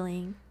person's Yeah.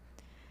 feeling,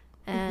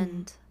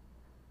 and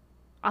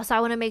also I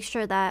want to make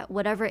sure that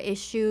whatever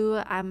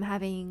issue I'm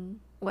having,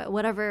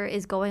 whatever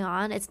is going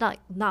on, it's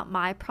not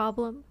my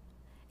problem.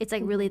 It's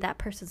like really that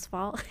person's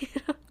fault.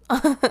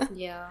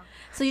 Yeah.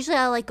 So usually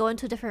I'll like go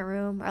into a different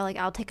room or like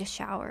I'll take a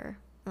shower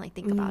and like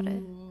think about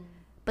it.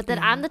 But then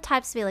I'm the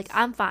type to be like,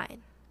 I'm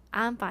fine,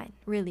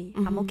 really,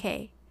 I'm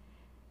okay.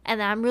 And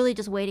then I'm really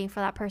just waiting for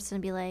that person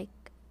to be like,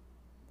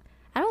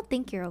 I don't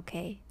think you're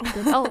okay.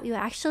 Be like, oh, you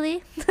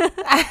actually?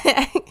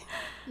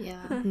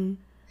 Yeah.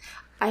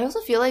 I also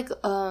feel like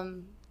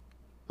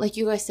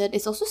you guys said,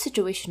 it's also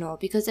situational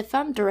because if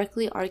I'm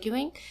directly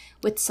arguing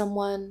with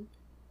someone,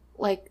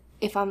 like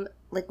if I'm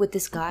like with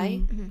this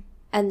guy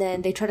and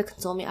then they try to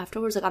console me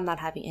afterwards, like I'm not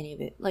having any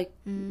of it. Like,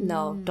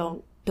 no,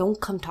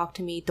 don't come talk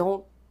to me.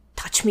 Don't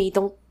touch me.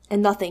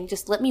 And nothing.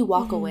 Just let me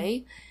walk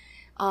away.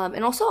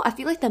 And also I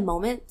feel like the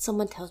moment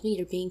someone tells me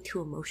you're being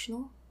too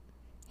emotional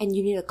and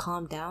you need to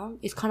calm down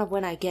is kind of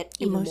when I get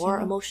even more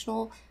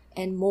emotional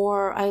and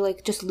more, I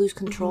like just lose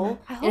control.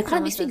 I And it hope kind no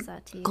of makes one me says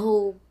that to you.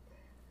 go,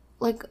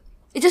 like,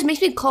 it just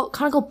makes me kind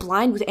of go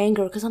blind with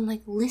anger because I'm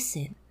like,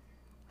 listen,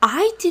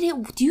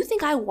 do you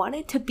think I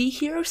wanted to be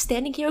here,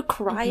 standing here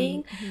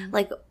crying,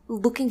 like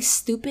looking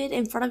stupid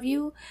in front of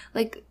you?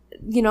 Like,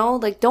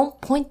 like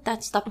don't point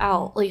that stuff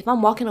out. Like if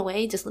I'm walking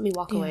away, just let me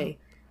walk away.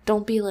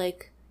 Don't be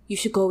like, you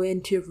should go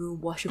into your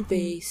room, wash your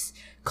face,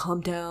 calm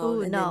down,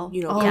 Ooh, and no. then,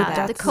 you know, Oh, come Yeah,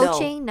 back. the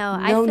coaching, no.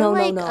 I No, feel no,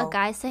 no, like no. a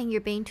guy saying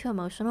you're being too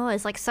emotional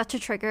is like such a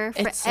trigger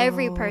for It's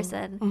every so-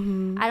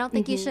 person. I don't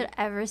think you should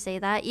ever say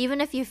that, even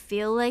if you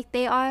feel like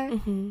they are.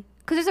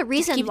 Because there's a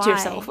reason keep it why. to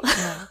yourself.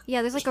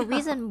 Yeah, there's like a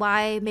reason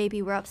why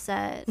maybe we're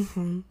upset. I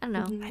don't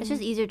know. Mm-hmm. It's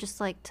just easier just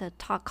like to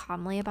talk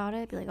calmly about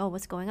it. Be like, oh,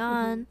 what's going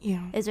on?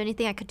 Yeah. Is there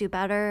anything I could do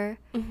better?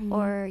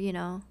 Or, you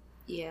know.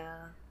 Yeah.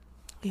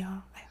 Yeah.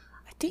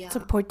 I think it's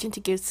Yeah. important to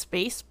give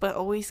space, but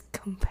always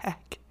come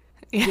back.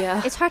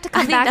 Yeah. It's hard to I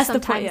come think back that's the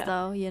sometimes, point, yeah.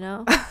 though, you know?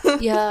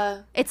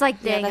 Yeah. It's like,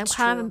 Yeah, dang, I'm that's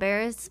kind of true.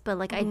 embarrassed, but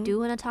like I do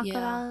want to talk Yeah.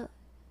 about it.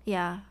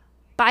 Yeah.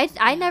 But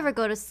I never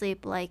go to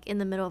sleep like in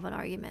the middle of an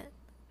argument.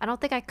 I don't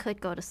think I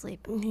could go to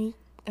sleep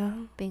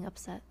being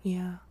upset.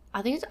 Yeah.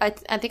 I think I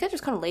think I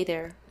just kind of lay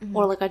there,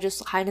 or like I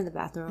just hide in the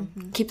bathroom,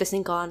 keep the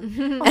sink on,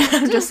 and Just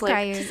I'm just like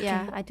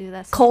yeah, I do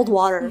that. cold sometimes.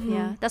 water.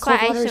 Yeah, that's Cold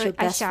why water is your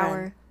I best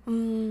shower.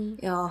 friend.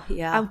 Oh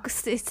yeah, I'm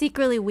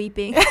secretly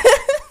weeping.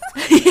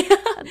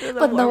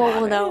 but no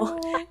one will know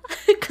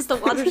because the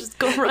water just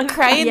go run.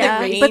 Cry in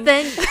Yeah, the rain. but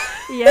then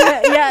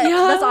yeah,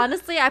 Yeah. that's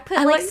honestly I put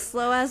I like like-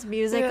 slow ass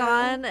music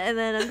on, and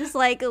then I'm just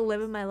like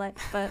living my life.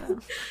 But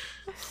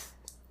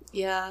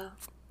Yeah,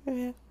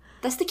 Yeah.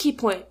 that's the key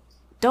point.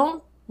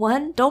 Don't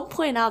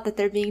point out that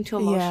they're being too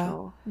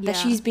emotional. That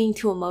Yeah. she's being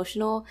too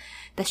emotional.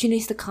 That she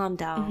needs to calm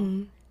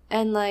down.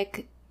 And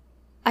like,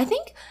 I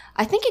think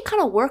it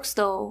kind of works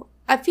though.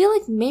 I feel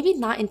like maybe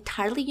not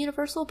entirely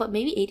universal, but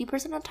maybe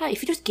 80% of the time,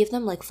 if you just give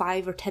them like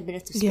 5 or 10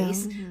 minutes of Yeah.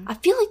 space, I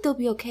feel like they'll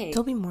be okay.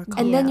 They'll be more calm.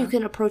 And then you Yeah.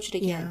 can approach it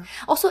again.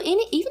 Yeah. Also,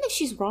 even if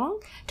she's wrong,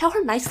 tell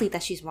her nicely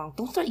that she's wrong.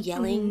 Don't start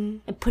yelling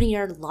and putting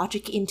your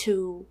logic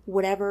into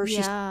whatever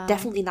she's Yeah.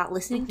 definitely not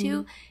listening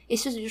to.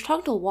 It's just, you're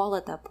talking to a wall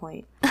at that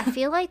point. I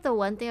feel like the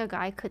one thing a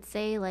guy could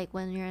say, like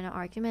when you're in an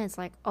argument, is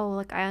like, "Oh,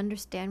 like I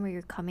understand where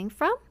you're coming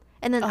from,"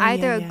 and then Oh,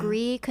 either yeah.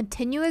 agree,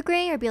 continue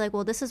agreeing, or be like,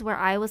 "Well, this is where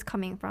I was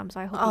coming from, so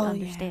I hope Oh, you yeah.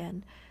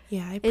 understand."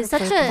 Yeah. I It's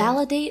prefer such a- that.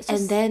 Validate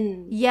and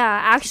then Yeah,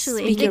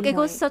 actually, Speak your it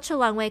goes point. such a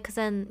long way because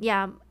then,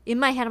 yeah, in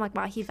my head, I'm like,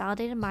 "Wow, he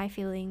validated my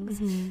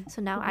feelings,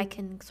 so now I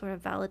can sort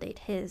of validate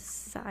his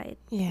side."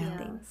 Yeah.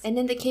 Things. And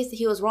in the case that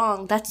he was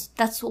wrong, that's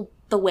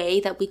the way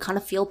that we kind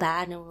of feel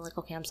bad and we're like,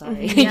 okay, I'm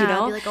sorry. Yeah, you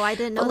know? be like, "Oh, I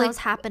didn't know But, that like,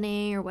 was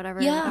happening," or whatever.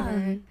 Yeah.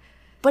 whatever.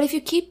 But if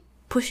you keep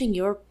pushing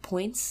your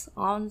points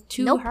on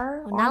to Nope,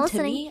 her, I'm not on to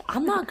listening. me,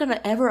 I'm not gonna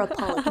ever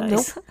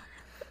apologize.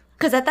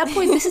 Because at that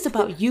point, this is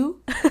about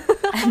you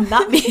and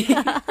not me.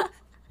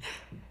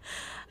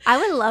 I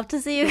would love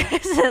to see you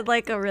guys in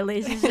like a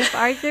relationship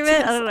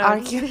argument. I don't know.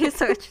 Argument. It's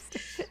so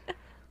interesting.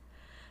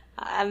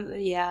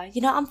 Yeah, you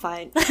know, I'm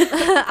fine.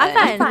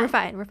 I'm fine. We're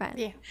fine. We're fine.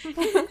 Yeah.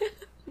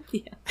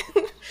 Yeah.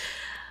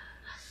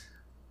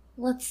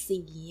 Let's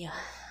see.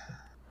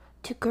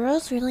 Do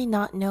girls really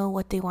not know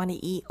what they want to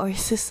eat, or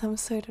is this some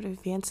sort of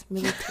advanced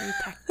military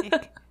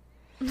tactic?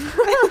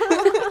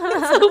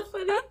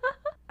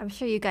 I'm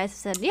sure you guys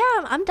said, "Yeah,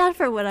 I'm down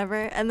for whatever,"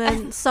 and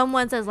then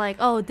someone says like,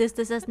 "Oh, this."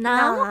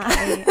 Nah, I'm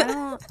okay.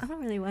 I don't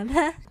really want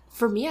that.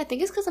 For me, I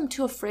think it's because I'm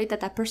too afraid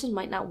that that person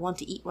might not want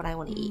to eat what I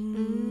want to eat.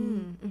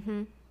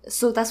 Mm-hmm.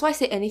 So that's why I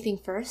say anything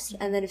first,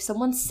 and then if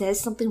someone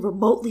says something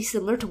remotely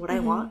similar to what I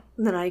want,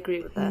 then I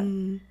agree with that.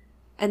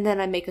 And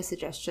then I make a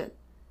suggestion.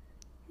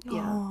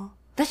 Yeah. Oh.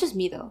 That's just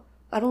me though.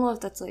 I don't know if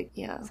that's like,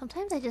 yeah.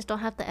 Sometimes I just don't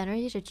have the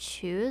energy to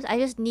choose. I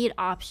just need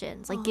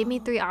options. Like, give me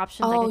 3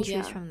 options I Oh, can choose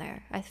yeah. from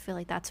there. I feel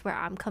like that's where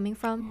I'm coming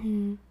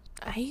from.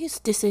 I use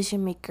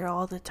Decision Maker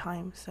all the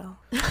time, so.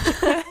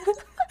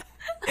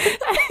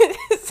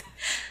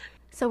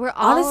 So we're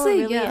all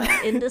Honestly, really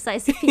yeah.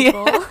 indecisive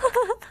people.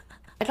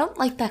 I don't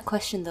like that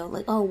question though.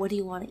 Like, oh, what do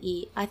you want to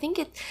eat? I think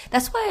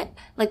that's why,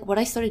 like, what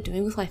I started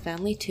doing with my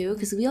family too,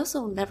 because we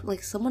also never,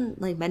 like, someone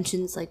like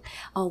mentions like,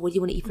 oh, what do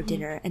you want to eat for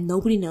dinner, and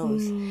nobody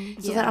knows.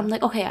 So then I'm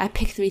like, okay, I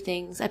pick 3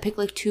 things. I pick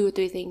like 2 or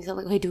 3 things. I'm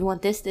like, okay, do we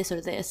want this, this,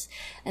 or this?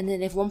 And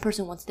then if one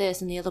person wants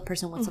this and the other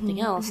person wants something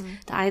else, then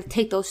I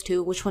take those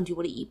 2. Which one do you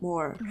want to eat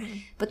more?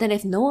 But then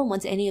if no one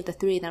wants any of the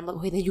 3, then I'm like,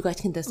 okay, then you guys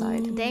can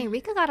decide. Dang,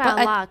 Rika got But to I-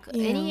 unlock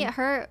yeah. any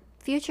her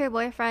future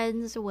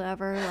boyfriends,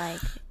 whatever.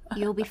 Like,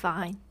 you'll be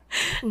fine.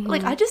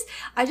 Like I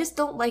just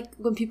don't like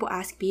when people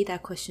ask me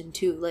that question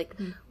too, like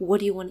what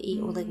do you want to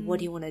eat, or like what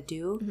do you want to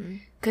do,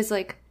 because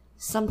like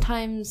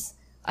sometimes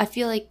I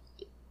feel like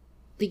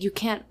you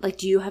can't, like,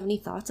 do you have any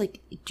thoughts, like,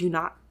 do you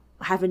not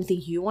have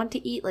anything you want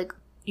to eat? Like,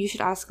 you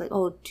should ask like,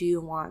 oh, do you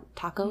want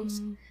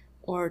tacos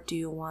or do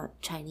you want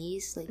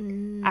Chinese? Like,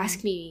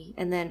 ask me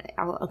and then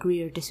I'll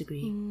agree or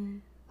disagree.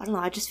 I don't know,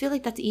 I just feel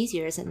like that's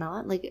easier, is it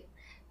not? Like,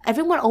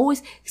 everyone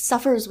always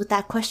suffers with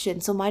that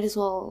question, so might as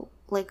well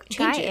like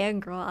change Guy it,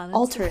 and girl, honestly.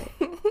 alter it.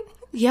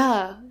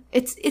 Yeah,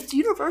 it's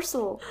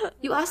universal.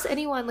 You ask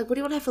anyone like, what do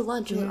you want to have for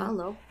lunch? You're like, I don't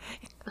know.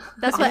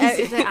 That's what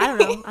Honestly. it's like, I don't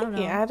know. I don't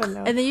know. Yeah, I don't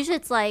know. And then usually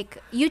it's like,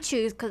 you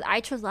choose because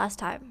I chose last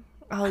time.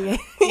 Oh, yeah.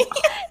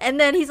 And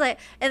then he's like,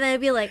 and then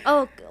it'd be like,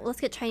 oh,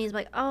 let's get Chinese. I'm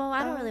like, oh,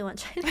 I don't really want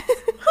Chinese.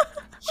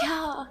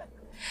 Yeah.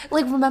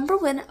 Like, remember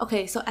when,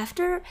 okay, so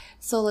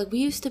like we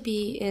used to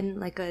be in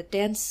like a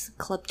dance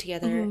club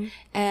together,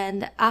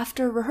 and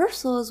after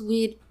rehearsals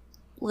we'd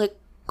like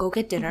go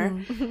get dinner.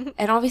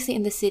 And obviously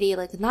in the city,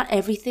 like not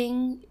everything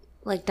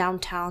like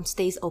downtown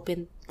stays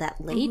open that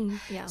late.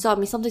 Yeah. So I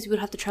mean, sometimes we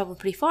would have to travel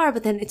pretty far,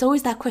 but then it's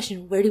always that question,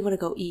 where do you want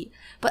to go eat?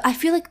 But I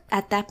feel like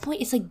at that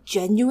point, it's like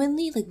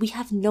genuinely, like we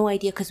have no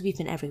idea because we've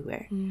been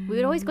everywhere. We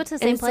would always go to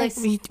the And same it's like,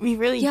 place. We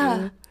really Yeah.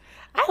 do.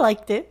 I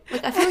liked it.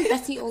 Like I feel like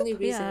that's the only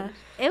reason.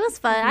 Yeah. It was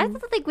fun. I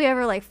don't think we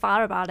ever like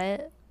fought about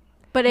it.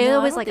 But it No,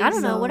 I was don't like, think I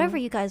don't know, so. whatever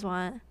you guys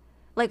want.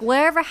 Like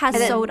wherever has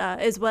And then- soda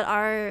is what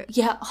our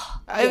Yeah.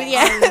 our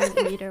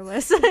meter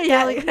was.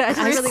 Yeah, like I Ice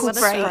really want a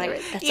Sprite.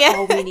 Sprite. That's Yeah.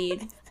 all we need.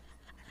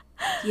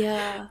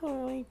 Yeah.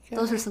 Oh my god.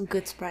 Those are some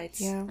good Sprites.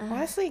 Yeah.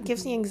 Honestly, it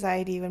gives me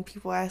anxiety when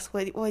people ask,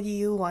 what do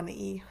you want to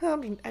eat? I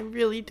mean, I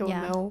really don't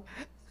Yeah. know.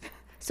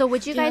 So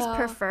would you guys Yeah.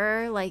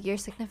 prefer like your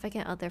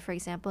significant other, for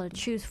example, to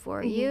choose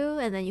for you,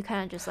 and then you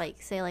kind of just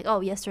like say like, oh,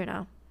 yes or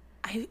no?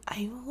 I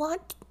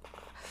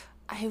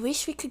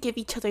wish we could give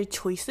each other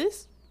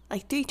choices.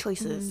 Like 3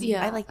 choices.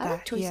 Yeah. I like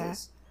that.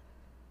 choices. Yeah.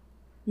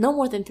 No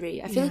more than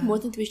 3. I feel like Yeah. more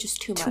than 3 is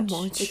just too much. much.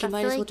 Like I you might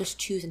feel as well like just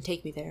choose and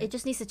take me there. It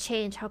just needs to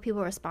change how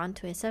people respond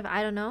to it. Instead of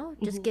I don't know,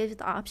 just give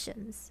the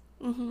options.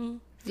 Mm-hmm.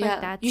 Yeah,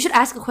 that's- you should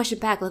ask a question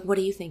back. Like, what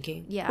are you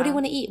thinking? Yeah. What do you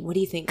want to eat? What do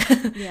you think?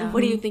 Yeah.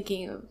 What are you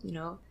thinking of? You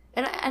know.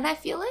 And I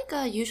feel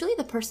like usually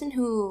the person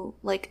who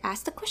like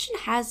asked the question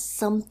has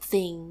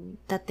something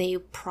that they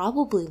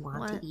probably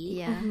want to eat.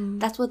 Yeah.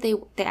 That's what they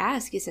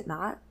ask, is it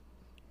not?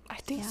 I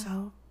think Yeah.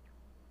 so.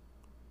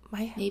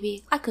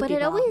 Maybe I could. But be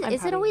it wrong. always I'm is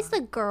it probably always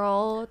wrong. the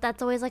girl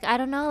that's always like I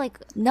don't know, like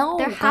No,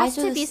 there guys has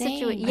are to the be a same.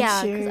 situation.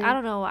 Yeah, because sure. I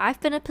don't know.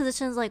 I've been in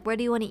positions like where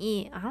do you want to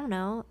eat? I don't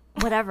know.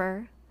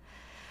 Whatever.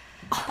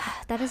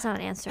 That is not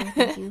an answer.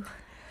 Thank you.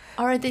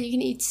 All right, then you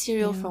can eat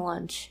cereal for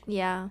lunch.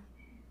 Yeah.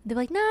 They're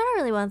like, no, I don't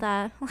really want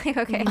that. Like,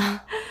 okay.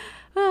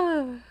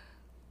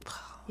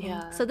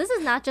 Yeah. So this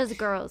is not just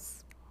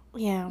girls.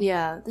 Yeah.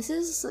 Yeah, this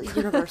is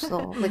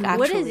universal. Like, actually,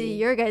 What is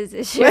your guys'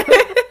 issue?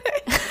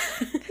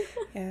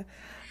 Yeah.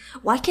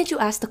 why can't you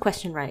ask the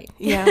question right?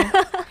 Yeah.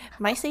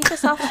 My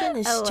safest option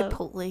is I love-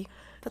 Chipotle.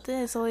 But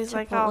then it's always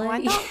like, oh, Chipotle?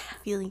 I'm not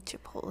feeling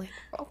Chipotle.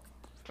 Oh,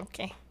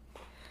 okay.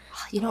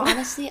 You know,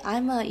 honestly,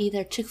 I'm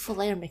either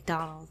Chick-fil-A or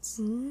McDonald's.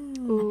 I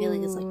feel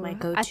like it's like my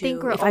go-to. I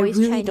think we're if always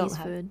I really Chinese don't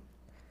have- food.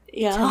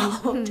 Yeah,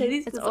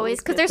 Chinese. It's food's always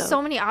because good, there's though.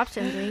 so many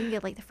options. You can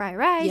get like the fried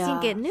rice, you can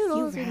Yeah, get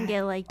noodles, you you're can right.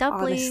 get like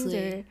dumplings,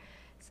 Honestly. or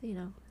so you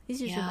know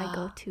these are usually my Yeah.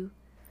 go-to.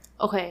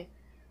 Okay.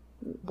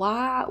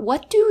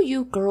 What do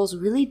you girls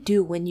really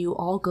do when you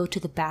all go to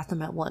the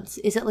bathroom at once?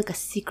 Is it like a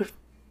secret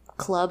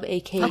club,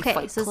 aka Okay,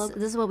 fight so club?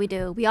 this is what we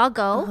do. We all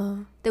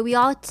go, then we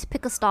all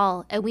pick a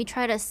stall, and we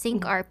try to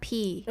sync our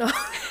peeing.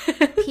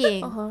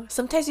 Uh-huh.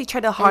 Sometimes we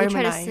try to And we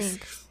try to harmonize.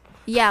 sync.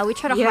 Yeah, we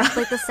try to Yeah.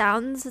 like the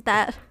sounds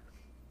that.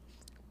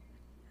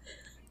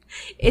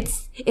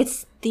 It's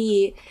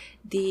the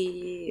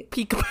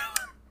Peekaboo.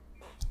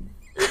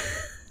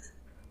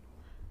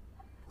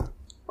 oh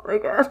my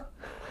god.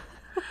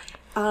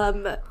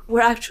 We're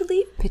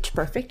actually pitch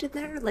perfect in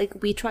there.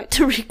 Like we tried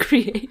to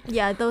recreate.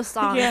 Yeah, those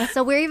songs. Yeah.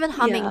 So we're even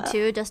humming Yeah.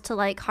 too, just to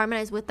like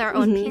harmonize with our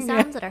own pee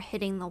sounds that are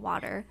hitting the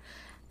water,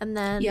 and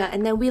then Yeah,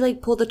 and then we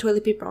like pull the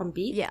toilet paper on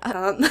beat. Yeah.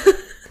 Um,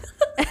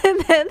 and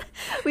then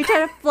we try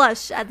to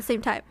flush at the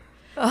same time.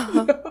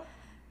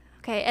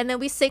 Okay, and then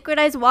we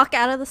synchronize walk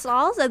out of the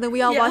stalls, and then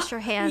we all Yeah. wash our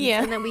hands,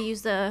 Yeah. and then we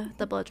use the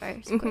blow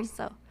dryers, of course.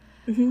 So,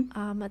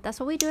 but that's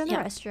what we do in the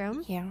Yeah.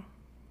 restroom. Yeah.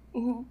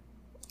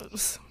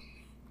 Oops.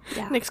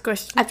 yeah. Next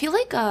question. I feel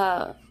like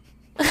yeah,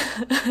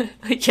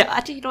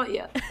 actually, you know what?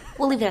 Yeah,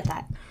 we'll leave it at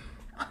that.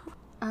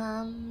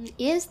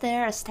 Is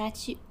there a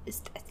statute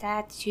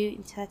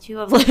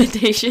of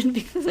limitation?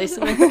 Because I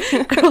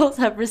swear girls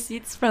have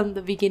receipts from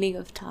the beginning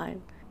of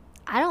time.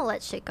 I don't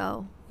let shit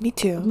go. Me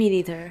too. Me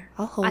neither.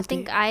 I'll hold I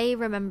think it. I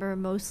remember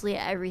mostly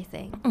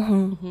everything.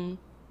 Mm-hmm.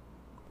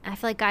 I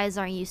feel like guys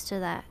aren't used to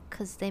that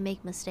because they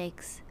make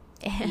mistakes.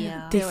 And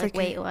Yeah. they're They like,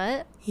 wait, forget.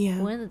 what?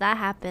 Yeah. When did that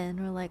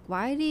happen? We're like,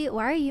 why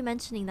are you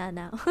mentioning that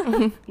now?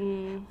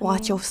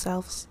 Watch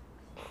yourselves.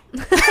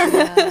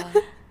 Yeah.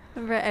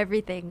 Remember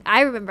everything.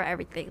 I remember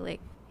everything.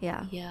 Like,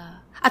 yeah. Yeah.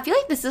 I feel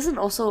like this doesn't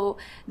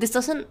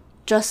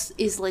just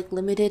is like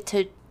limited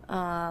to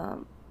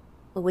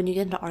when you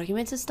get into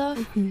arguments and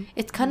stuff.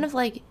 It's kind of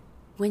like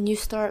when you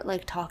start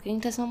like talking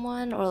to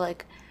someone or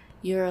like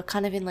you're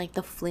kind of in like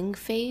the fling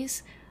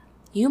phase,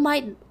 you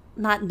might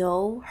not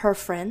know her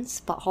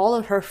friends, but all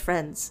of her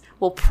friends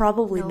will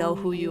probably know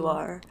who you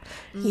are.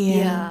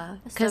 Yeah.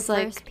 That's the Because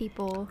like first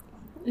people.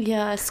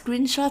 yeah,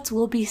 screenshots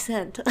will be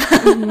sent.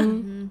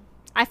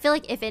 I feel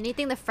like if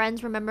anything, the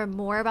friends remember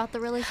more about the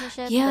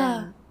relationship Yeah.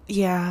 than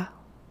Yeah.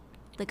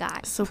 the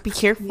guy. So be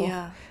careful.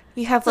 Yeah.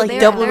 You have So like there-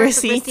 double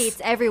there's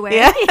receipts. everywhere.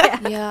 Yeah.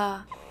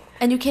 Yeah.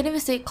 And you can't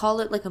even call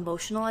it like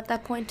emotional at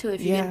that point too if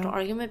you get into an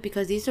argument,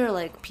 because these are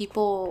like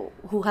people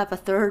who have a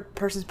third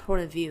person's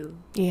point of view.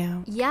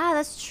 Yeah. Yeah,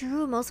 that's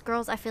true. Most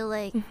girls, I feel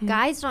like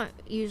guys don't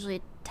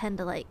usually tend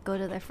to like go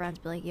to their friends,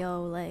 be like,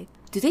 "Yo, like,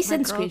 Do they my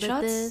send girl did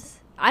screenshots? this."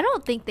 I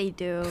don't think they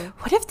do.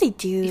 What if they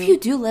do? If you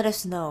do, let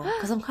us know,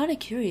 because I'm kind of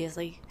curious.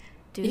 Like,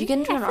 Do If you you? get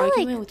into I an feel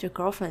argument like with your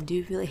girlfriend, do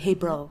you feel like, hey,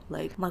 bro,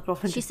 like my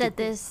girlfriend? she just said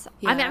did this.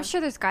 I mean, Yeah. I'm sure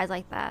there's guys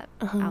like that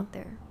out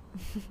there.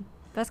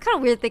 That's kind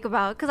of weird to think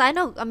about because I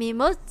know. I mean,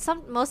 most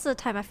of the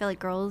time, I feel like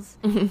girls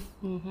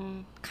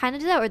Mm-hmm. kind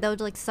of do that, or they'll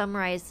like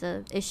summarize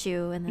the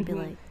issue and then be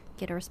like,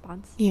 get a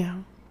response. Yeah.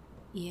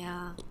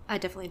 Yeah, I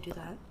definitely do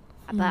that.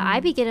 But I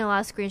be getting a lot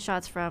of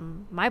screenshots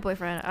from my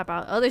boyfriend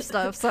about other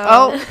stuff. So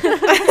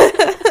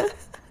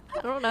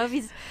I don't know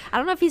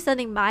if he's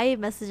sending my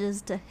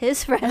messages to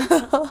his friends.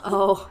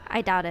 Oh,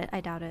 I doubt it.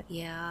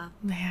 yeah.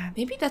 Man.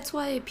 Maybe that's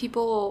why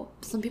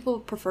some people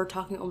prefer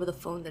talking over the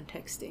phone than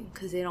texting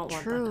because they don't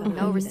want that True. kind of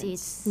No evidence.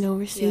 receipts. No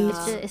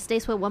receipts. Yeah. It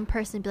stays with one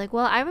person. Be like,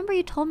 well, I remember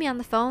you told me on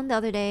the phone the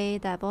other day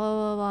that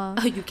blah blah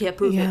blah. Oh, you can't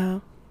prove it. Yeah.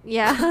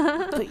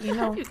 Yeah. But you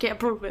know, You can't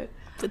prove it.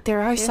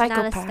 there are There's not a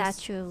psychopaths.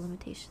 statute of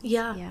limitations.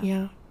 Yeah.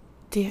 Yeah.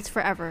 They, It's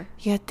forever.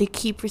 yeah, they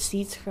keep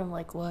receipts from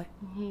like what?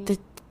 Mm-hmm.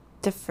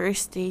 The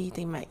first day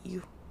they met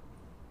you.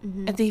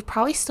 Mhm. And they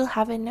probably still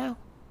have it now.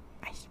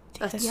 I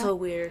think That's so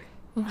weird.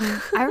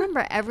 I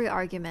remember every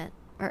argument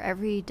or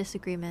every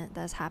disagreement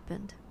that's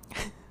happened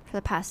for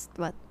the past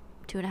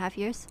 2.5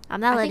 years. I'm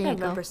not I letting think I it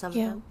go. remember some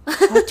Yeah. of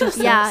them. Not just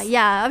Yeah, us.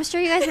 yeah. I'm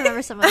sure you guys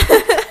remember some of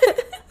them.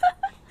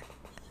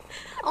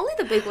 Only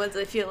the big ones,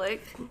 I feel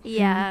like.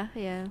 Yeah,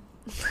 yeah.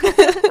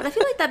 But I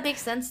feel like that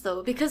makes sense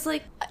though, because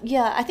like,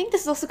 yeah, I think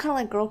this is also kind of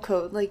like girl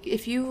code. Like,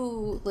 if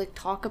you like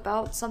talk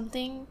about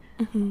something,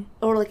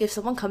 or like if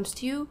someone comes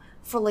to you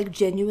for like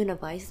genuine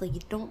advice, like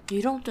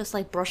you don't just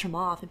like brush them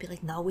off and be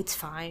like, no, it's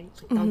fine.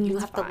 Like, no, you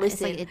have to It's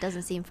listen. like it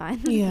doesn't seem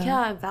fine. Yeah.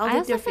 Yeah, validate I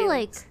also their feel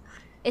like feelings.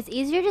 it's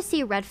easier to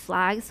see red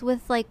flags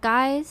with like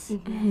guys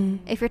Mm-hmm.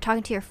 if you're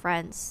talking to your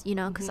friends, you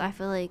know, because I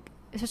feel like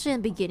especially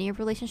in the beginning of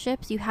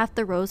relationships, you have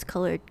the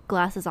rose-colored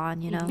glasses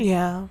on, you know,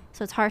 Yeah.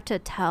 so it's hard to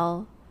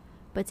tell.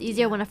 But it's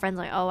easier when a friend's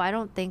like, "Oh, I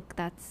don't think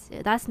that's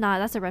a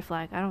red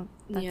flag. That's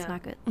Yeah.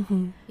 not good."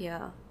 Mm-hmm.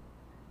 Yeah,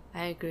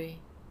 I agree.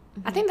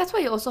 I think that's why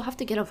you also have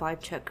to get a vibe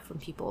check from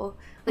people.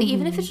 Like,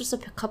 even if it's just a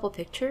couple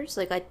pictures,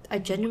 like, I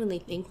genuinely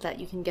think that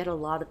you can get a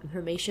lot of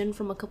information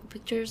from a couple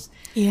pictures.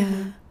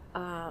 Yeah.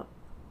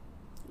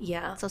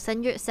 Yeah. So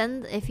send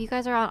if you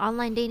guys are on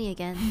online dating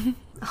again,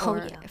 Oh, or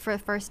yeah. for the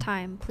first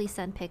time, please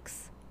send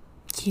pics.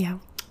 Yeah.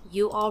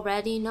 You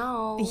already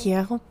know.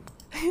 Yeah.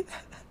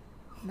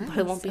 But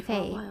it won't be for a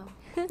Okay. while.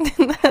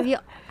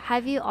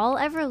 Have you all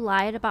ever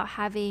lied about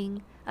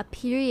having a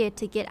period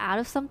to get out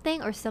of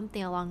something or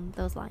something along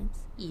those lines?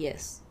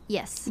 Yes.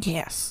 Yes.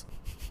 Yes.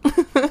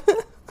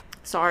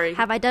 Sorry.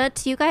 Have I done it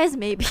to you guys?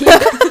 Maybe.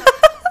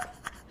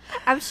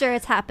 I'm sure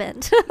it's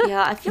happened.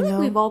 Yeah, I feel like No.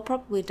 we've all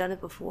probably done it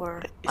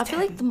before. I feel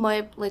like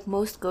my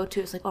most go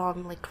to is like, oh,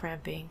 I'm like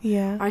cramping.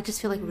 Yeah. Or I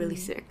just feel like really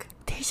sick.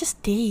 There's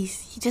just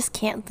days you just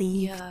can't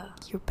leave Yeah.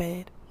 your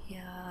bed.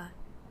 Yeah.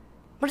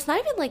 But it's not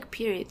even like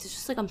periods. It's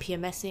just like I'm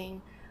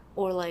PMSing,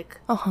 or like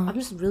Uh-huh. I'm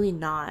just really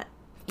not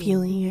in,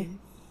 Feeling it.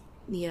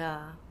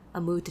 yeah, a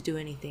mood to do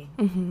anything.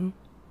 Mm-hmm.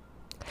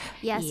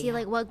 Yeah, see, Yeah.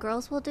 like what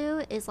girls will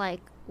do is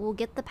like we'll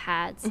get the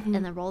pads and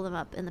then roll them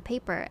up in the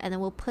paper and then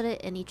we'll put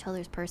it in each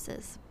other's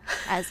purses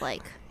as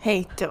like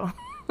Hey, don't.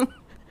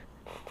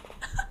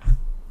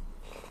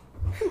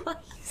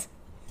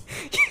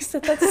 You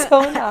said that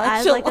so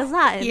as like a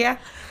sign. Yeah.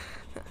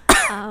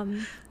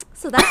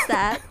 So that's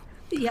that.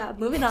 Yeah,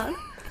 moving on.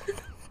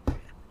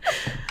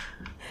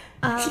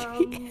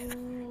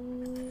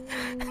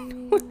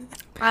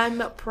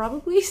 I'm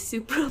probably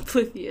super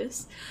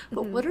oblivious,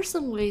 but what are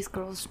some ways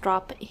girls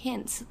drop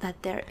hints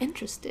that they're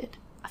interested?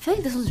 I feel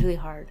like this one's really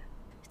hard.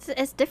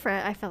 It's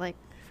different. I feel like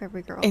for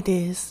every girl. It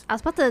is. I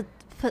was about to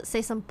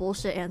say some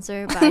bullshit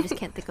answer, but I just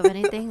can't think of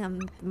anything.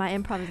 My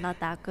improv is not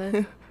that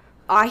good.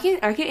 I can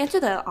answer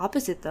the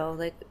opposite though.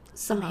 Like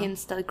some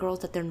hints that girls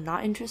that they're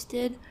not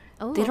interested,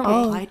 they don't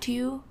Oh. reply to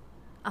you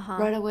Uh-huh.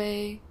 right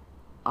away.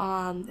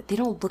 They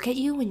don't look at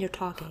you when you're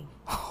talking.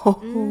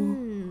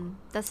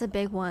 That's a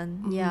big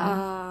one.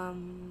 Yeah.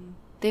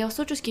 They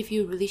also just give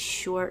you really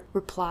short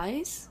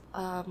replies.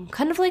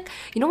 Kind of like,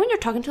 you know, when you're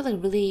talking to like a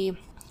really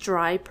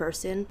dry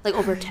person, like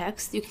over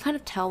text, you can kind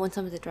of tell when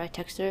someone's a dry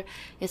texter.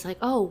 It's like,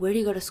 oh, where do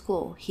you go to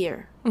school?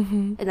 Here.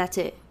 And that's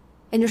it.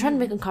 And you're trying to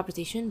make a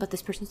conversation, but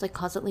this person's like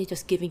constantly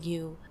just giving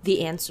you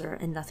the answer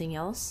and nothing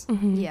else.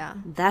 Yeah.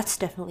 That's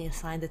definitely a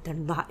sign that they're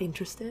not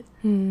interested.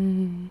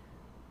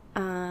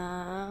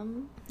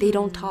 They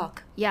don't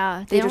talk.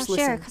 Yeah. They They don't just share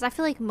listen. because I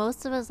feel like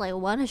most of us like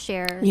want to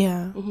share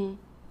Yeah.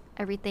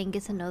 everything,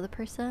 get to know the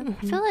person.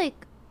 I feel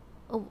like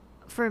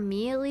for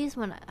me at least,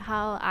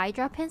 how I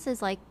drop hints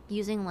is like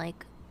using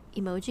like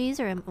emojis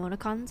or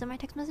emoticons in my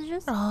text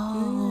messages.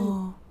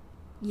 Oh.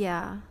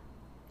 Yeah.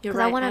 You're Because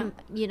right. I want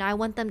them, I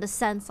want them to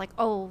sense like,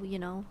 oh,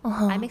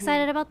 I'm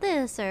excited about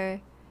this,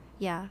 or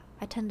yeah,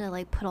 I tend to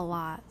like put a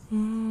lot.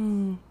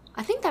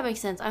 I think that makes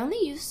sense. I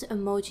only use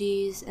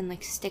emojis and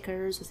like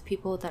stickers with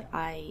people that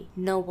I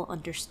know will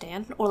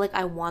understand, or like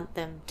I want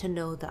them to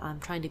know that I'm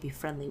trying to be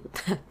friendly with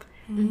them.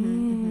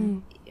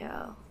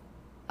 Yeah.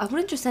 I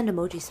wouldn't just send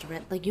emojis to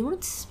like you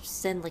wouldn't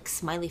send like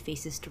smiley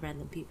faces to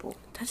random people.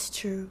 That's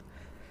true.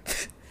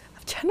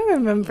 I'm trying to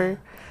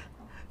remember.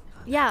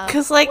 Yeah.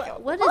 'Cause, like-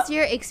 what is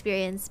your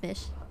experience,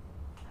 Mish?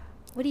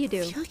 What do you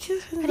do? I feel like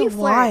it's How been do you a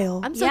flirt?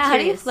 while. I'm so Yeah, how do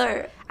you curious.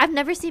 flirt? I've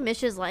never seen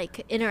Mish's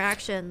like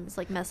interactions,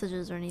 like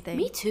messages or anything.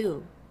 Me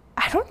too.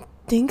 I don't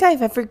think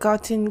I've ever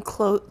gotten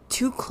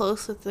too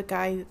close with the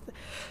guy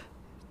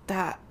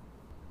that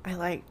I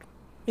liked.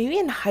 Maybe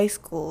in high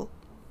school.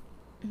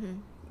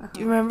 Mm-hmm. Do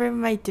you remember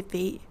my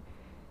debate?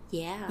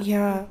 Yeah.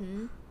 Yeah.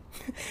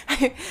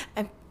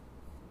 Mm-hmm.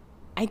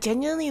 I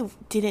genuinely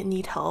didn't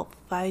need help,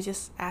 but I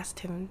just asked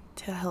him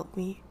to help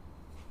me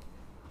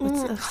with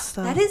stuff.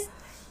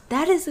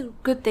 That is a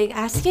good thing.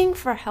 Asking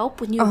for help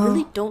when you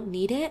really don't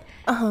need it,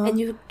 and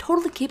you're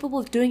totally capable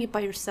of doing it by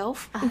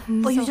yourself,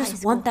 but you So just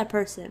high want that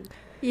person.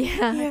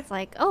 Yeah. Yeah. It's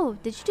like, oh,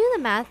 did you do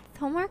the math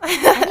homework?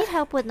 I need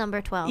help with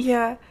number 12.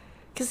 Yeah,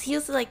 because he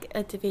was like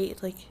a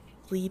debate like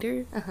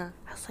leader. Uh-huh.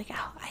 I was like,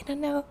 oh, I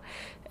don't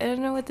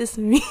know what this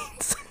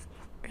means.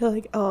 We're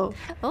like, oh,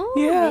 Oh,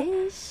 Yeah.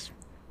 Mish.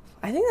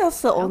 I think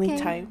that's the only Okay.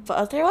 time. But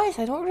otherwise,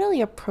 I don't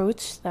really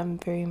approach them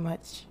very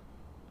much.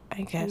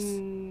 I guess.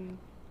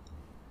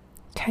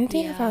 Kind of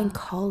think about in Yeah.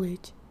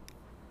 college.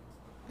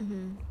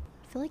 Mm-hmm.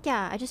 I feel like,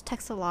 yeah, I just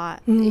text a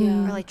lot.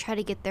 Yeah. Or like try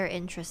to get their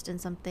interest in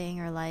something,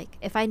 or like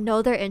if I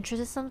know their interest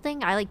in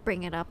something, I like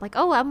bring it up. Like,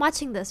 oh, I'm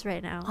watching this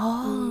right now.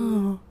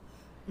 Oh.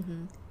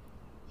 Mm-hmm.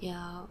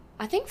 Yeah.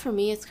 I think for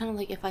me, it's kind of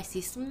like if I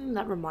see something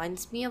that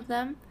reminds me of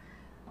them,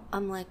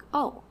 I'm like,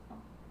 oh,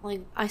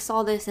 like I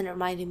saw this and it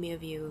reminded me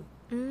of you,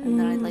 and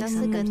then I like That's a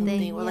send them good something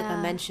thing. or like I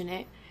Yeah. mention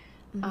it.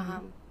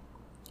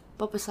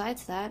 But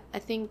besides that, I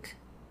think,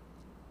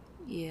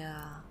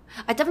 yeah,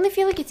 I definitely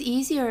feel like it's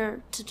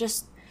easier to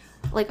just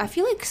like I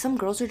feel like some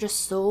girls are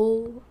just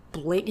so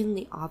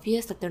blatantly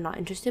obvious that they're not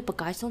interested, but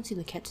guys don't seem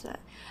to catch that.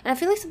 And I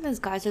feel like sometimes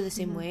guys are the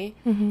same way,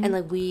 and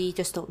like we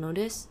just don't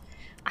notice.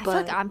 I feel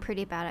like But- I'm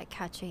pretty bad at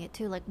catching it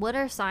too. Like, what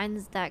are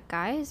signs that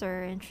guys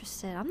are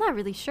interested? I'm not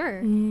really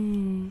sure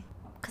Mm.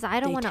 because I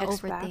don't They want to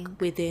text back overthink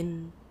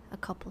within a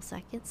couple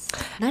seconds.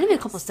 not even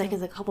a couple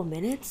seconds, like a couple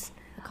minutes.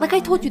 Like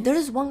I told you, there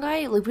was one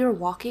guy, like we were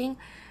walking,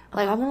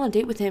 like I went on a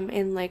date with him,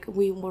 and like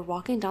we were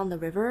walking down the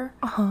river,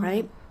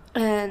 right?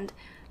 And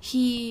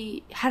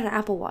he had an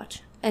Apple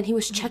Watch, and he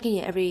was checking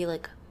it every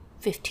like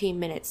 15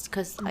 minutes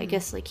because I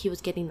guess like he was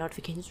getting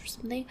notifications or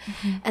something.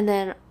 And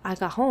then I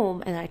got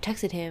home and I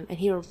texted him, and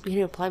he didn't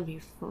reply to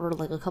me for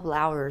like a couple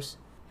hours.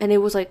 And it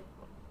was like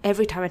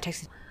every time I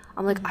texted,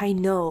 I'm like, I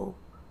know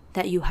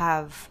that you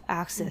have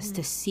access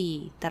to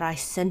see that I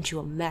sent you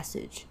a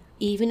message.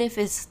 Even if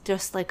it's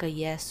just like a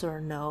yes or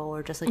a no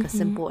or just like a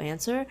simple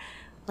answer,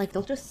 like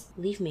don't just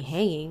leave me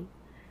hanging.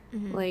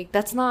 Like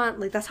that's not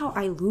like that's how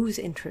I lose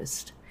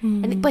interest.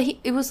 And but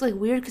it was like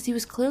weird because he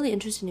was clearly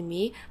interested in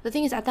me. The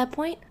thing is, at that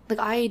point, like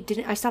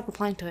I stopped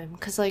replying to him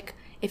because like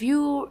if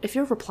your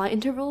reply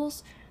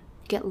intervals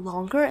get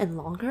longer and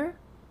longer,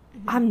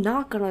 I'm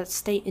not gonna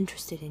stay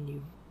interested in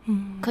you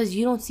because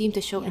you don't seem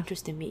to show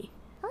interest in me.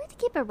 I like to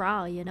keep it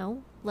raw, you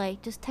know.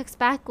 Like just text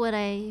back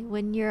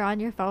when you're on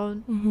your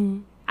phone. Mm-hmm.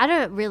 I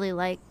don't really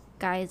like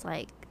guys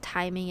like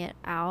timing it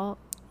out.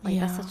 Like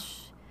that's Yeah. such.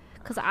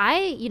 Because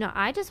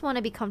I just want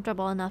to be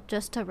comfortable enough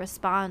just to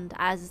respond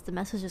as the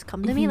messages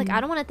come to me. Like I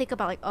don't want to think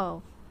about like,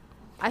 oh,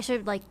 I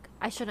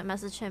shouldn't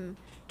message him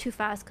too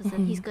fast because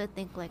then he's gonna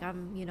think like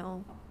I'm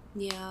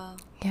Yeah.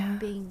 Yeah.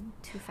 being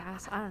too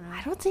fast. I don't know.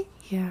 I don't think.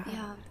 Yeah.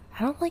 Yeah.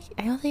 I don't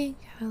think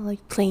I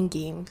like playing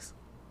games.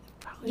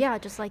 Probably Yeah,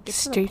 just like get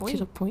straight to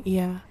the point.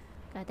 Yeah.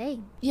 God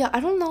dang. Yeah, I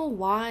don't know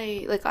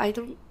why. Like, I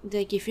don't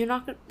like if you're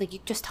not gonna like, you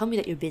just tell me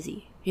that you're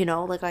busy. You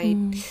know, like I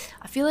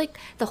feel like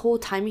the whole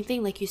timing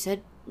thing, like you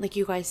said, like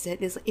you guys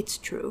said, is it's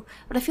true.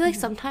 But I feel like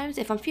sometimes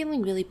if I'm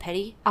feeling really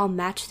petty, I'll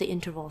match the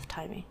interval of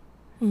timing.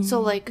 So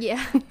like,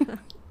 Yeah.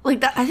 like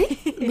that. I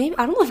think maybe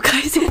I don't know if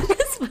guys do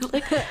this, but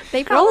like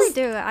They probably girls-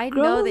 do it. I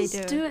know they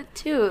girls do. it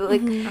too.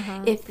 Like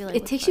if feel like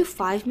it with takes you guys.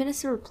 5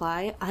 minutes to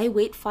reply, I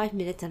wait 5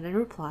 minutes and then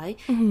reply.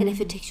 And if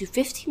it takes you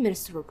 15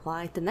 minutes to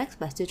reply the next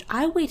message,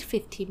 I wait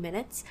 15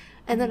 minutes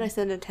and then I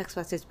send a text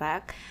message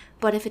back.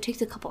 But if it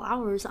takes a couple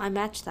hours, I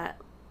match that.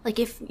 Like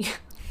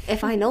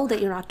if I know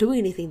that you're not doing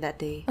anything that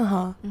day,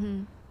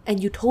 and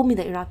you told me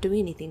that you're not doing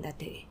anything that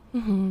day,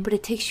 but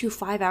it takes you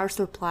 5 hours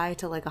to reply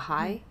to like a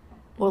hi.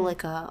 Or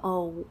like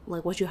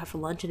like what you have for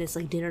lunch, and it's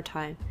like dinner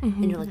time,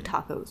 and you're like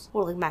tacos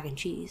or like mac and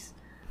cheese.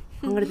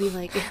 I'm gonna be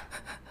like,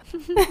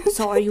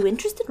 so are you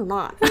interested or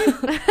not?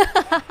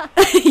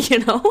 You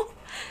know?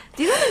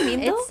 Do you know what I mean?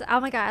 Though? It's oh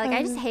my god! Like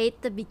I just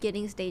hate the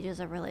beginning stages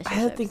of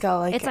relationships. think I'll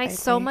like It's it like right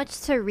so away.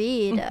 much to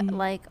read.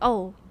 Like,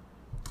 oh,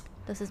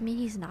 does this mean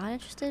he's not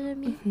interested in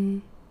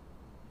me?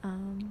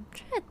 I'm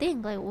trying to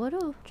think. Like,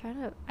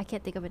 I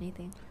can't think of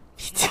anything.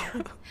 Me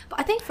too. But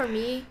I think for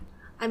me,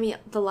 I mean,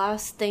 the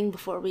last thing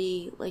before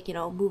we like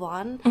move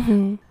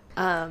on,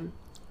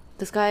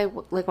 this guy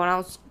like when I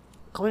was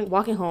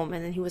walking home,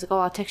 and then he was like, "Oh,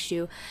 I'll text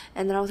you,"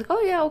 and then I was like,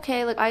 "Oh yeah,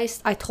 okay." Like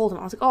I told him,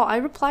 I was like, "Oh, I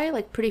reply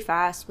like pretty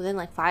fast within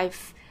like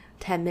 5-10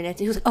 minutes."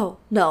 And he was like, "Oh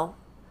no,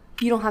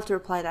 you don't have to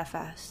reply that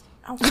fast."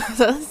 I was like,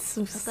 That's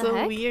the so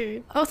heck?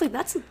 weird. I was like,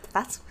 that's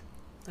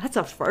that's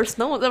a first.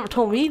 No one's ever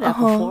told me that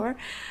before.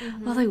 I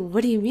was like,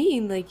 what do you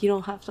mean? Like, you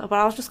don't have to. But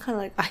I was just kind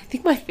of like, I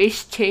think my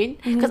face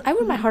changed. Because I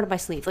wear my heart on my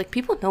sleeve. Like,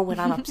 people know when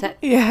I'm upset.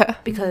 Yeah.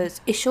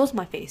 Because it shows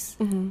my face.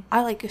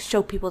 I like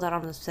show people that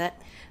I'm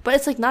upset. But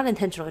it's like not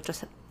intentional. It's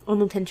just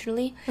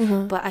unintentionally.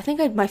 But I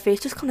think my face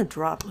just kind of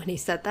dropped when he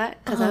said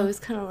that. Because I was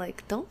kind of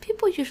like, don't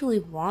people usually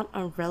want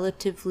a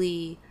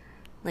relatively,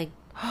 like,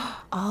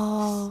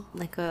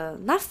 like a,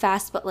 not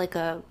fast, but like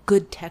a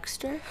good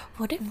texture?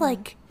 What if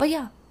like, But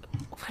yeah.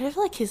 what if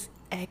like his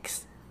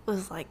ex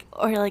was like,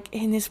 or like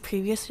in his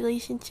previous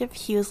relationship,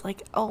 he was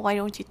like, oh, why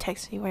don't you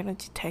text me? Why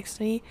don't you text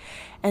me?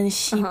 And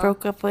she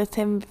broke up with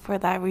him for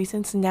that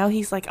reason. So now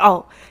he's like,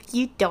 oh,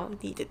 you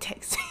don't need to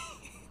text me.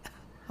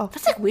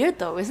 That's like weird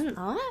though, isn't it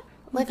not?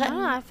 Like, I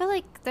don't know. I feel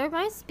like there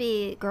must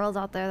be girls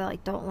out there that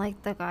like don't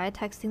like the guy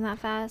texting that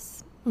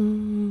fast. I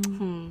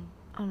don't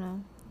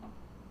know. I'm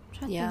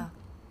trying to Yeah. think.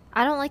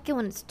 I don't like it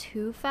when it's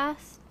too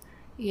fast.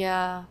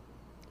 Yeah.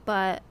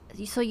 But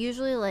so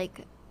usually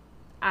like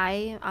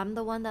I'm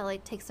the one that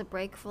like takes a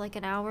break for like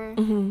an hour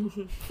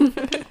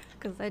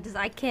because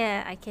I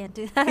can't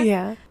do that.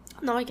 Yeah.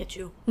 No, I get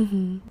you.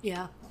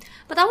 Yeah.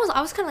 But I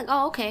was kind of like,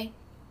 oh, okay.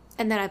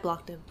 And then I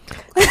blocked him.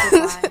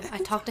 I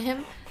talked to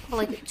him for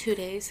like 2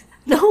 days.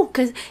 No,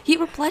 because he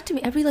replied to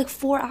me every like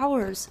 4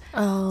 hours.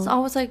 Oh. So I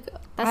was like,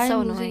 That's so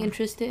I'm losing annoying.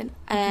 interest in.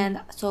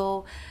 And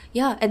so,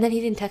 yeah. And then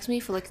he didn't text me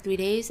for like 3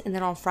 days. And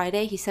then on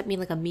Friday, he sent me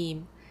like a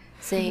meme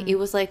saying, it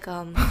was like,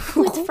 oh,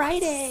 it's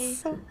Friday.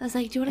 I was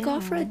like, do you want to go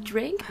out for a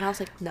drink? And I was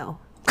like, no.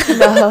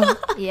 No.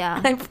 Yeah.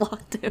 And I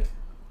blocked him.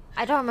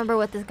 I don't remember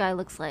what this guy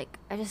looks like.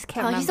 I just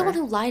can't remember. He's the one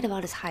who lied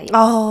about his height.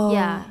 Oh.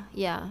 Yeah,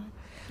 yeah.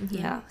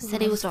 Yeah.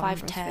 Said he was Don't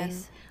remember his 5'10".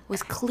 face.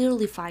 Was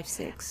clearly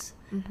 5'6".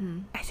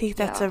 I think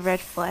that's a red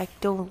flag.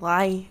 Don't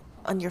lie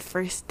on your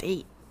first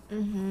date.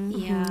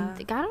 Yeah.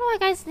 Like, I don't know why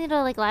guys need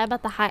to like lie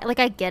about the height. Like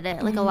I get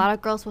it. Like a lot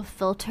of girls will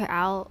filter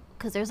out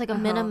because there's like a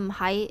minimum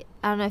height.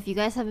 I don't know if you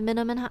guys have a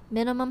minimum height.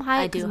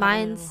 I do 'cause have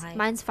a minimum height.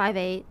 mine's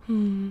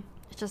 5'8".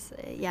 It's just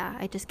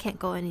I just can't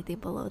go anything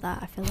below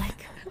that. I feel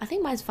like. I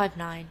think mine's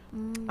 5'9".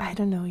 I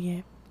don't know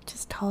yet.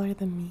 Just taller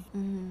than me.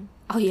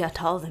 Oh yeah,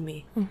 taller than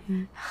me.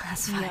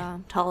 That's fine. Yeah.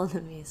 Taller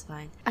than me is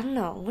fine. I don't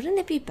know. Wouldn't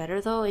it be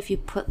better though if you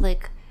put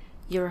like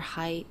your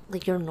height,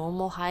 like your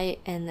normal height,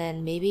 and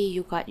then maybe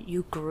you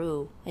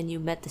grew and you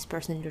met this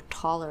person, you're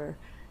taller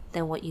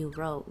than what you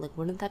wrote. Like,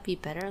 wouldn't that be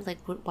better? Like,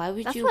 why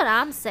would That's you? what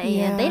I'm saying.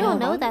 Yeah. They don't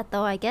know Why- that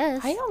though. I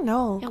guess. I don't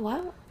know. Yeah,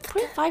 why?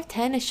 Putting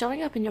 5'10" is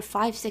showing up and you're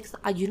 5'6".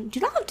 Do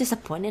you know how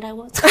disappointed I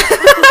was?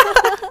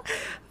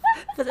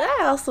 But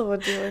I also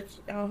would do it.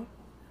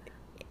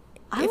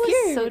 I If was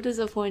you're- so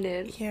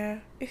disappointed. Yeah.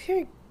 If you're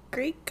a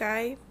great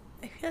guy,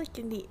 I feel like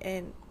in the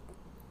end,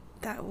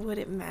 that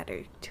wouldn't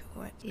matter too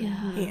much.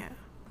 Yeah. Yeah.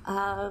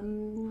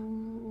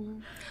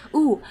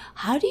 Ooh,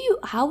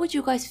 how would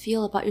you guys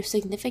feel about your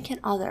significant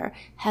other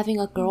having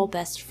a girl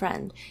best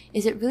friend?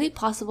 Is it really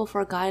possible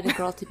for a guy and a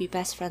girl to be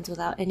best friends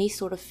without any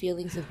sort of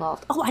feelings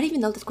involved? Oh, I didn't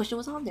even know this question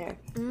was on there.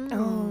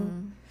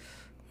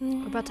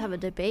 We're about to have a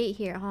debate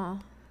here, huh?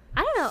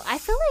 I don't know. I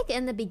feel like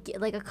in the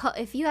beginning,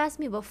 if you asked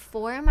me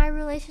before my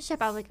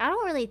relationship, I was like, I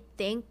don't really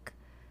think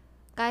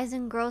guys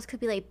and girls could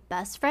be like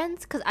best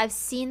friends because I've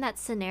seen that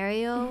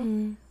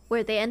scenario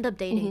where they end up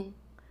dating.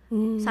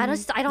 So I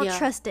don't Yeah.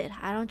 trust it.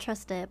 I don't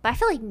trust it. But I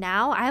feel like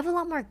now I have a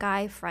lot more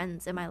guy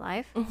friends in my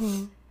life,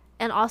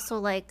 and also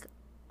like,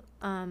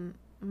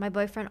 my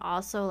boyfriend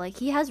also like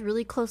he has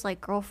really close like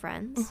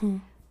girlfriends,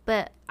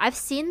 but I've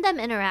seen them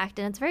interact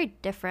and it's very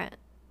different.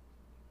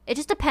 It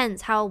just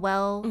depends how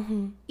well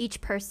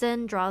each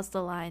person draws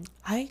the line.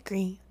 I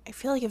agree. I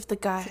feel like if the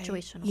guy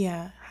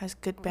Situational. has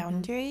good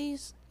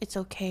boundaries, it's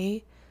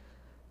okay.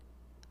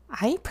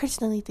 I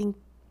personally think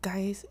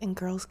guys and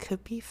girls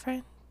could be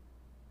friends.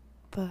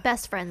 But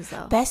Best friends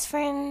though. best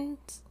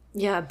friends,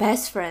 Yeah,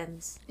 best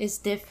friends is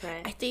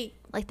different. I think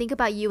Like think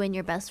about you and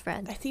your best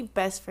friend.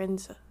 best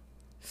friends.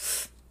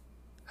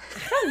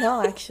 I don't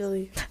know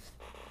actually.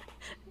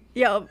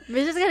 Yo,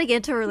 we're just gonna get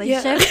into a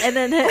relationship and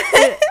then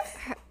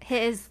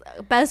his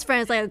best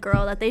friend is like a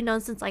girl that they've known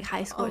since like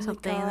high school Oh or my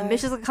something. And then God.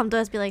 bitch just gonna come to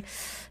us and be like,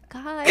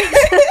 guys.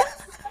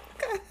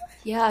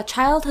 Yeah,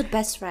 childhood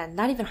best friend.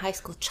 Not even high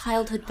school.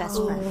 Childhood best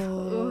friend.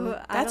 Ooh,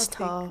 That's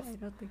tough.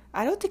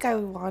 I don't think I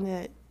would want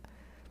to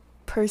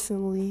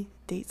personally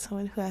date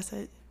someone who has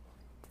a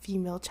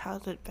female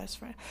childhood best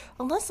friend,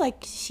 unless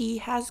like she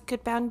has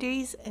good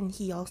boundaries and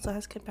he also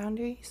has good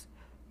boundaries.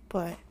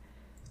 But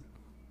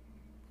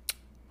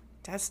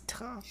that's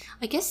tough.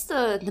 I guess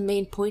the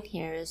main point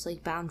here is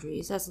like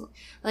boundaries. As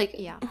like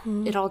Yeah.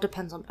 it all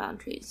depends on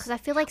boundaries. Because I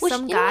feel like Which,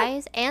 some you know what?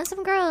 guys and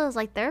some girls,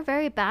 like, they're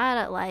very bad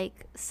at,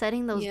 like,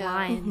 setting those Yeah.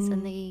 lines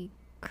and they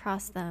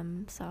cross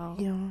them. So,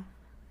 Yeah.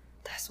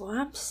 That's what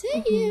I'm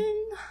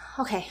saying.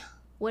 Okay.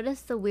 what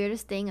is the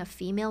weirdest thing a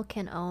female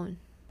can own?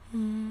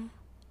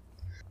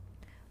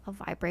 A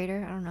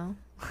vibrator? I don't know.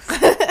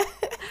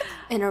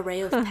 An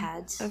array of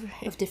pads Array.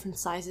 of different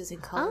sizes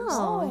and colors.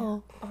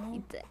 Oh.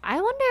 Oh.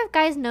 I wonder if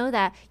guys know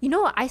that. You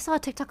know, I saw a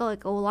TikTok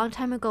like a long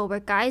time ago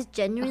where guys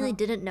genuinely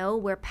didn't know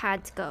where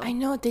pads go. I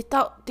know, they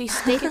thought they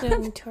stick it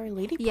into our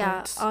lady Yeah,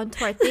 parts.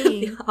 onto our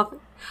thing.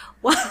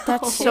 Wow.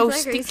 That's so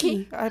Isn't that crazy?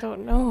 sticky. I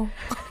don't know.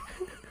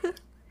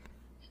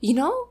 You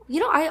know,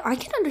 I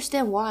can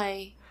understand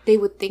why they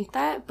would think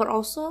that, but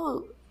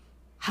also,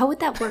 how would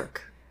that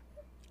work?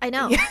 I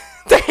know.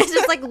 It's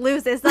just like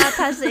loose. It's not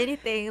attached to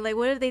anything. Like,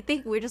 what do they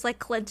think? We're just like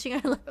clenching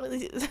our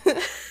lips.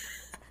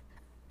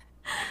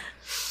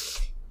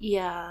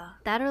 Yeah.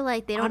 That or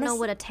like they don't know Honest-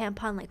 what a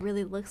tampon like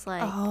really looks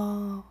like.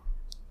 Oh.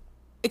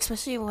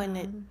 Especially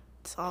when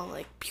it's all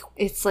like, pew.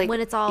 It's like When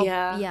it's all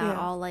Yeah.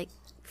 all like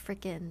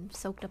freaking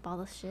soaked up all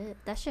the shit.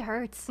 That shit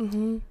hurts.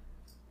 Mm-hmm.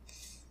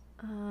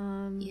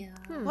 Yeah.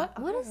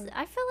 What is?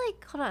 I feel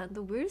like hold on.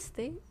 The weirdest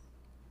thing.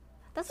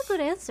 That's a good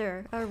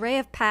answer. An array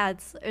of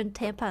pads and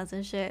tampons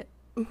and shit.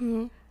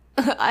 Mm-hmm.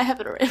 I have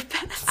an array of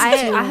pads.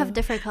 I too. have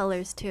different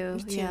colors too.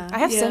 Me too. Yeah. I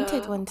have Yeah.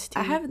 scented ones too.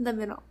 I have them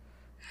in.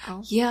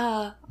 Oh.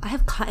 Yeah, I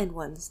have cotton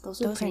ones.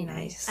 Those are Those are pretty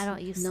nice. nice. I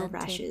don't use no scented.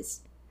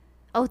 rashes.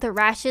 Oh, the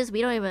rashes. We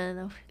don't even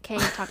know.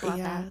 Can't even talk about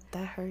Yeah, that.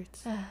 that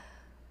hurts.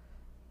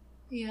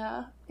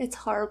 Yeah, it's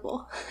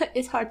horrible.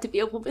 It's hard to be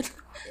a woman.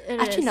 It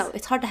Actually, is. no,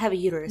 it's hard to have a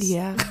uterus.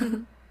 Yeah.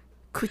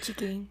 Coochie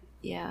gang.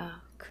 Yeah.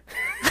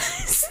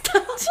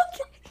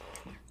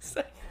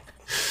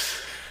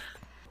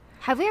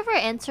 Have we ever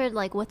answered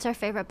like what's our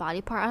favorite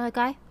body part on a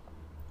guy?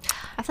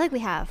 I feel like we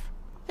have.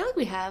 I feel like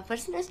we have,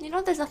 but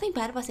there's nothing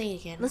bad about saying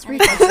it again. Let's I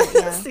read think-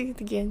 it. Yeah. Say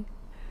it again.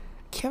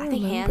 Can't I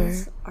think remember.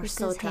 hands are Who's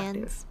so those attractive.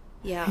 hands?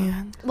 Yeah.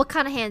 Hand. What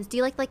kind of hands? Do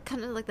you like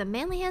kind of like the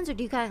manly hands, or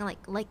do you kind of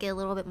like it a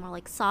little bit more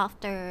like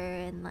softer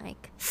and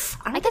like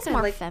I I don't guess think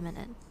more I like.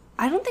 feminine?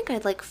 I don't think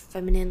I'd like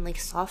feminine, like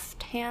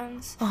soft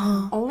hands.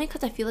 Uh-huh. Only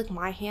because I feel like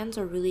my hands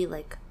are really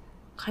like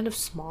kind of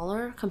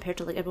smaller compared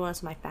to like everyone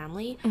else in my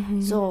family.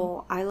 Mhm.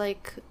 So I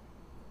like,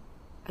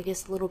 I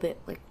guess, a little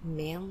bit like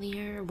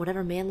manlier,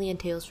 whatever manly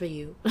entails for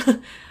you.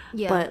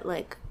 Yeah. But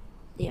like,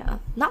 yeah,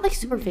 not like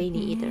super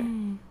veiny either.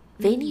 Mm.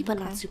 Veiny, but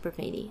okay. not super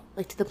veiny.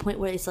 Like to the point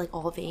where it's like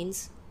all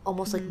veins,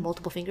 almost like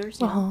multiple fingers.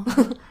 You know?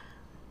 Uh-huh.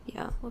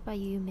 Yeah. What about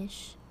you,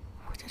 Mish?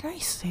 What did I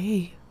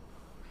say?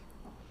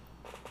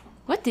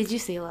 What did you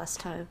say last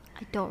time?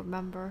 I don't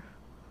remember.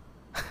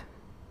 I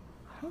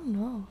don't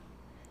know.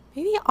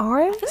 Maybe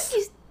arms? I feel like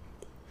you.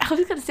 I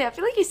was gonna say. I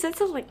feel like you said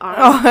something like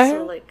arms. So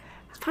Arm? like,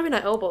 it's probably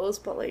not elbows,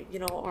 but like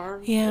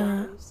arms. Yeah.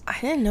 arms. I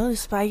didn't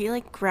notice, but I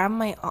like grab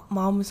my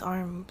mom's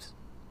arms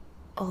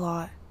a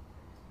lot.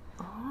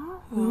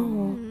 Oh.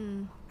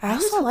 Hmm. I I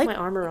just also like like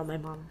my arm around my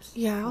mom's.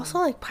 yeah, I also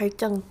like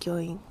팔짱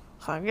껴ing.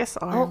 So I guess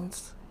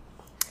arms.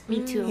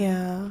 Me too.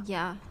 Yeah.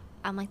 Yeah,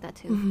 I'm like that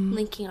too. Mhm.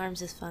 Linking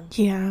arms is fun.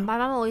 Yeah. My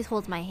mom always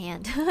holds my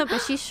hand, but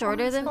she's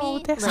shorter than Oh,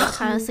 me, that's like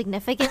kind of cute.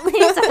 significantly.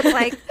 So it's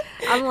like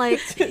I'm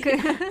like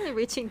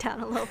reaching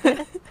down a little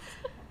bit.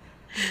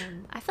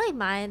 I feel like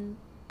mine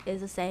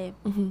is the same: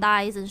 Mhm.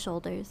 thighs and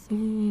shoulders.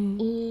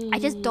 Mm. I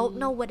just don't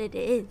know what it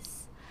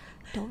is.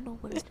 Don't know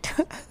what it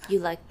is. You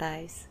like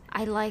thighs.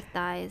 I like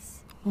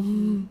thighs.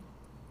 Mm.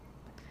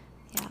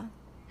 Yeah.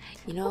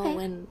 You know Okay.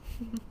 when,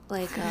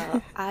 like,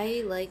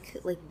 I like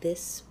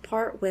this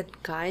part when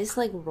guys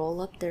like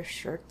roll up their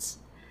shirts.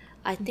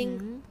 I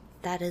think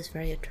that is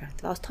very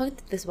attractive. I was talking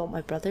to this about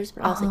my brothers,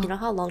 but I was like, you know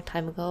how a long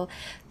time ago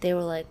they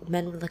were like,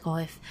 men were like,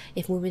 oh,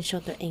 if women show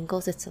their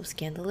ankles, it's so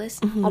scandalous.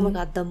 Oh my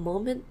god, the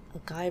moment a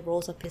guy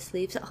rolls up his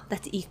sleeves, oh,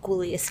 that's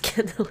equally as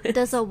scandalous.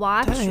 Does a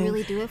watch Dang.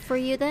 really do it for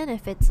you then?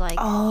 If it's like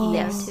Oh.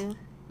 there Yes. too.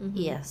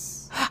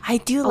 Yes. I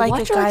do A like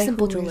watch a or, like, guy who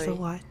simple wears a jewelry?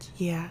 watch.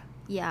 Yeah.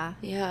 Yeah.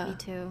 Yeah. Me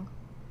too.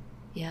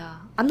 Yeah.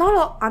 I'm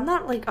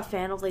not like a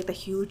fan of like the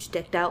huge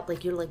decked out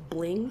like you're like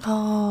bling.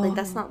 Oh. Like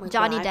that's not like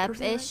Johnny what I Depp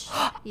personally ish.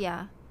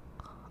 Yeah.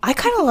 I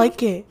kind of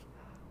like it.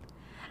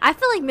 I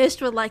feel like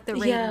Mish would like the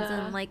rings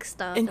Yeah. and like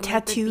stuff And like, the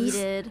tattoos.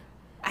 beaded.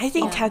 I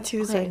think Yeah.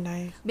 tattoos Okay. are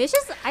nice. Mish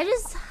is. I'm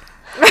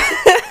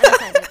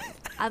excited.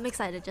 I'm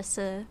excited just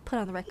to put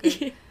on the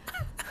record.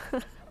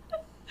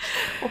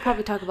 We'll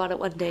probably talk about it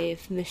one day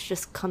if Mish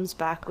just comes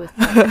back with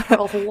like, her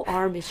whole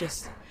arm is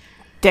just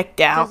Decked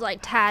out. Just like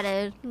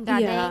tatted.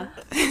 God Yeah.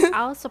 dang.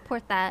 I'll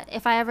support that.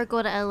 If I ever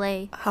go to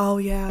LA, Oh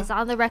yeah. it's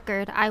on the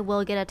record. I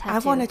will get a tattoo. I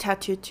want a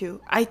tattoo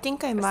too. I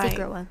think I a might.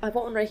 secret one. I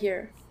want one right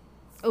here.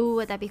 Ooh,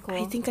 would that be cool?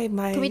 I think I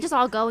might. Can we just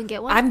all go and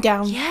get one? I'm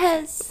down.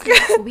 Yes.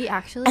 Will we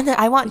actually? And then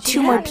I want should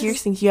 2 more yes.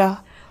 piercings. Yeah.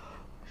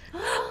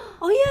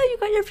 Oh yeah, you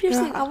got your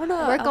piercing. Yeah. I wanna.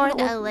 We're I going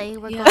to wanna- LA.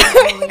 We're Yeah.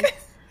 going to LA.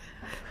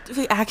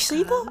 Wait,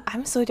 actually though,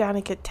 I'm so down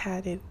to get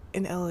tatted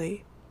in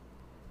LA.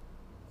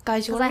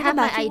 Guys, you Because want I have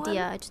my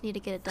idea. I just need to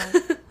get it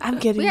done. I'm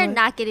getting. We are one.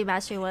 not getting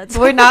matching ones.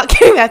 We're not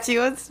getting matching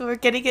ones. We're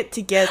getting it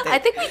together. I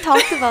think we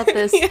talked about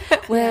this Yeah.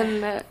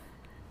 when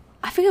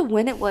I forget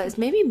when it was.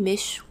 Maybe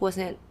Mish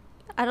wasn't.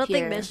 I don't Here.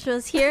 think Mish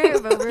was here,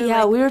 but we're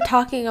Yeah, like, we were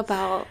talking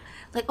about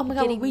like, oh my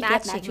god, Getting will we get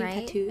matching, matching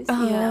right? tattoos?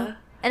 Uh-huh. Yeah.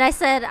 and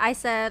I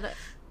said,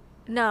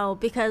 no,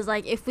 because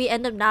like if we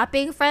end up not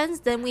being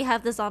friends, then we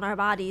have this on our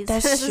bodies.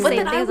 That's It's the true. But same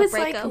then thing I as a was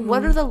like, breakup.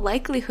 what are the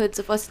likelihoods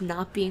of us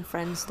not being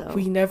friends though?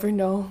 we never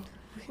know.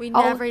 We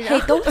Oh, never hey,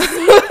 know. don't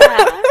say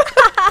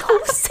that.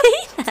 Don't say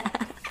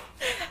that.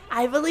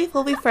 I believe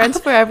we'll be friends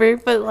forever,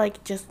 but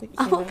like just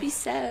I won't be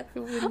sad.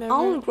 we would I never-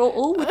 want to grow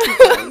old with you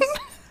guys.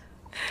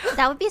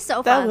 That would be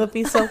so That fun. would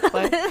be so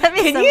fun. That'd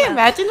be Can so you fun.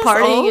 imagine us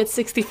Partying all? at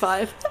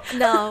 65.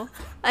 No,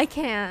 I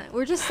can't.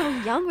 We're just so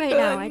young right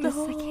now. I No.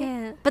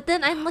 can't. But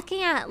then I'm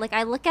looking at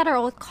I look at our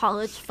old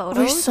college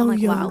photos. so I'm like,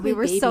 young. wow, we We're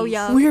were so babies.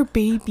 young. We're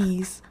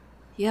babies.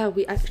 Yeah,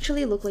 we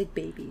actually look like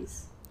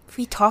babies.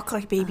 We talk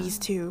like babies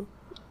too.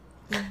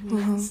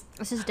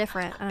 It's just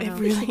different. I don't It know.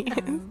 really I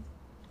don't is. know.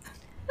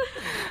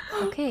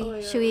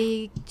 Okay,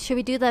 should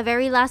we do the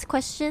very last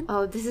question?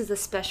 Oh, this is a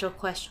special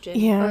question.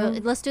 Yeah. Or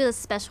let's do the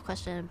special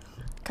question.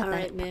 Cut All that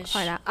right, Mish.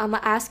 part out. I'm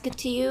gonna ask it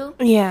to you,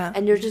 Yeah.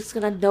 and you're just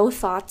gonna no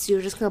thoughts.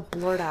 You're just gonna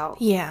blurt out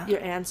Yeah. your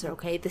answer.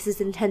 Okay, this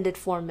is intended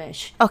for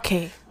Mish.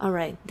 Okay. All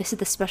right, this is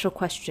the special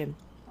question.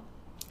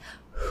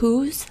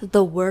 Who's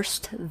the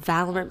worst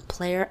Valorant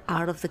player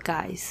out of the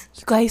guys?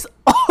 You guys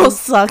all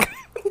suck.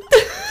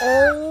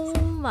 Oh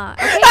my.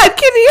 Okay, I'm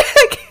kidding.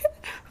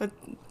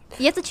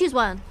 you have to choose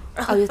one.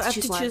 Oh, you have I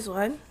to choose one.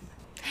 one.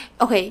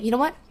 Okay, you know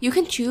what? You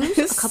can choose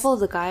a couple of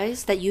the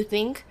guys that you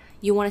think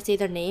you want to say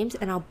their names,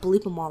 and I'll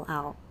bleep them all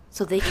out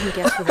so they can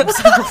guess for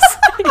themselves.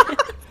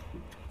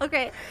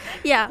 Okay,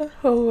 yeah,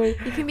 Oh my.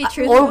 you can be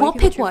truthful. Or you we'll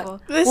can be pick one.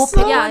 truthful. This We'll is pick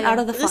so- one Yeah, out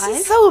of the This five.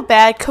 is so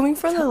bad coming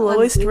from the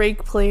lowest bleep.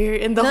 ranked player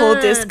in the No, whole no,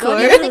 no, Discord.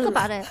 Don't even think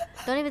about it.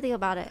 Don't even think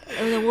about it.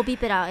 And then we'll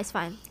beep it out. It's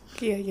fine.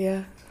 Yeah,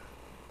 yeah.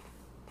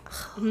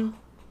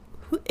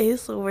 Who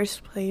is the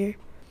worst player?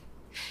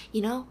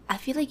 You know, I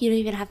feel like you don't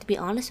even have to be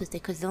honest with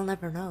it because they'll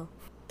never know.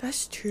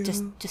 That's true.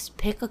 Just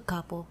pick a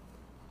couple.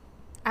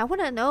 I want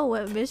to know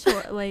what Mish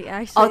like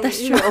actually. Oh, that's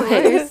is true, the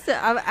okay. worst.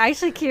 I'm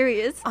actually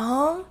curious.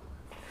 I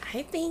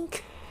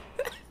think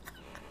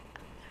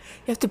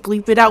you have to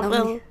bleep it out. No,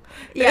 Well,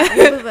 Yeah, a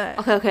little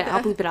bit. Okay,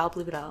 I'll bleep it out.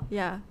 Bleep it out.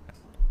 Yeah.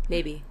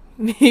 Maybe.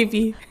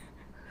 maybe.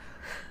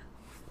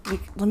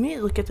 Like, let me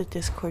look at the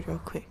Discord real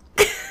quick.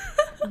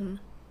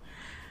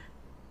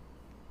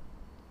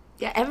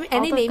 Yeah, All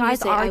any the name you guys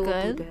say, are I will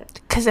good. bleep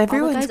it. Because All the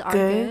everyone's guys are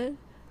good. good,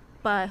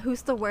 but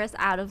who's the worst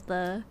out of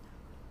the?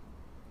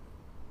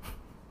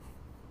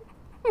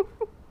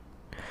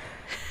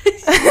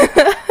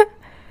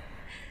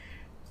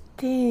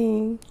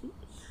 Dang.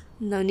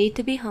 No need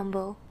to be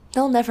humble.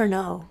 They'll never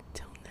know.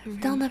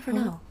 They'll never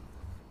know.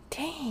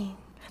 Dang.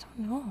 I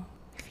don't know.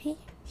 Maybe,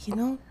 you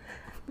know?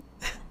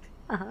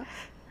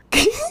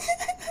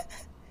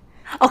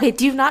 Okay,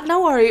 do you not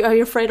know, or are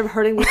you afraid of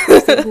hurting the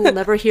person who will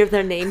never hear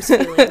their name's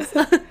feelings?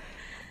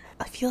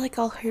 I feel like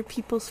I'll hurt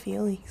people's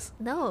feelings.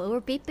 No,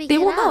 we're beeping. They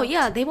it won't know. out.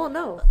 Yeah, they won't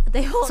know.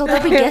 They won't. So know.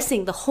 they'll be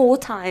guessing the whole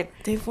time.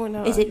 They won't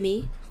know. Is it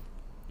me?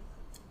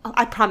 Oh,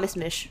 I promise,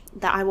 Mish,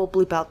 that I will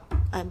bleep out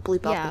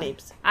the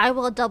names. I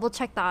will double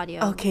check the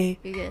audio. Okay.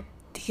 You're good.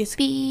 These-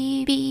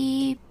 Beep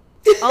beep.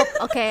 Oh,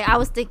 okay. I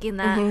was thinking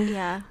that.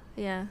 Yeah,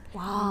 yeah.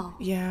 Wow.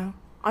 Yeah.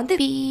 Aren't they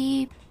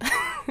beep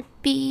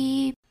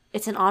beep?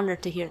 It's an honor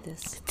to hear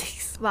this.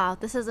 These- Wow,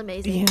 this is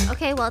amazing. Yeah.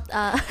 Okay, well,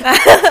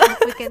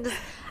 we can just.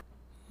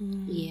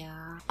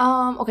 Yeah.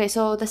 Okay,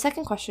 so the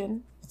second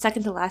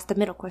to last, the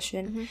middle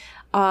question,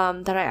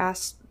 that I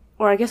asked,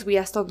 or I guess we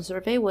asked on the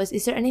survey was,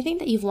 is there anything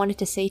that you've wanted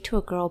to say to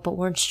a girl but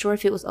weren't sure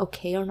if it was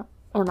okay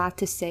or not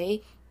to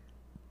say?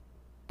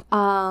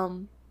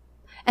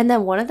 And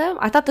then one of them,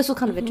 I thought this was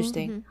kind of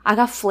interesting. I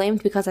got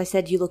flamed because I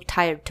said you look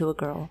tired to a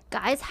girl.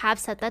 Guys have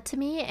said that to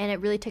me, and it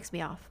really ticks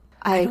me off.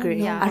 I agree.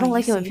 know I why don't you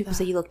like it when say people that.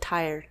 say you look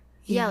tired.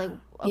 Yeah, like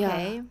Yeah.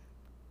 okay,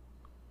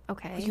 What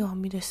do okay. you want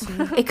me to say?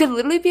 It could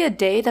literally be a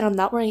day that I'm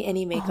not wearing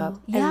any makeup.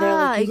 and they're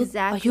Yeah, like,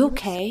 exactly. Are you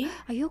okay?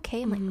 Are you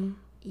okay? I'm like,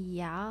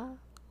 yeah.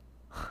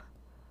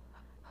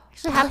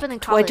 Actually, happened in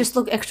Do I college. just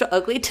look extra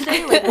ugly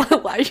today?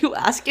 Like, why are you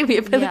asking me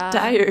if I Yeah. look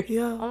tired?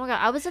 Yeah. Oh my god,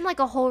 I was in like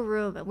a whole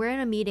room. We're in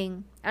a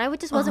meeting, and I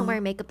just wasn't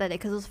wearing makeup that day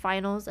because it was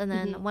finals. And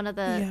then one of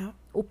the Yeah.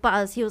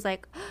 oppas, he was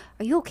like,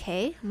 "Are you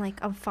okay?" I'm like,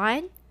 "I'm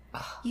fine."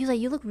 He was like,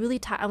 "You look really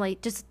tired." I'm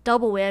like, just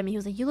double whammy. He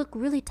was like, "You look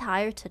really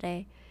tired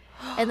today."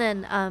 And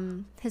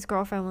then his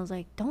girlfriend was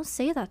like, "Don't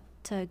say that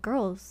to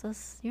girls.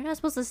 You're not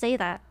supposed to say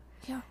that."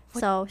 Yeah.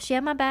 So she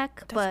had my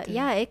back, but good.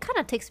 yeah, it kind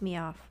of takes me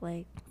off.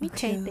 Like,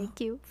 okay, too. thank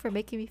you for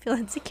making me feel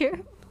insecure.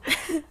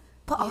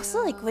 But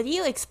also, like, what do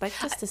you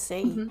expect us to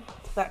say to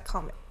that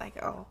comment?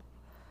 Like, oh.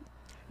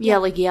 Yeah,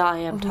 like, yeah, I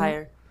am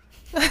tired.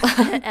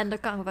 End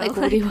of convo. Like,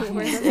 what do you want me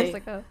we're to just say?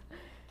 like, oh.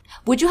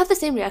 Would you have the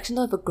same reaction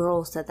though if a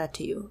girl said that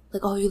to you?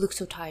 Like, oh, you look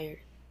so tired.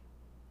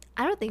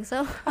 I don't think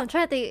so. I'm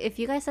trying to think. If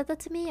you guys said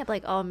that to me, I'd be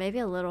like, oh, maybe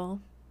a little.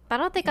 But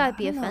I don't think I'd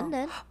be I don't know.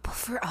 offended. But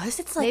for us,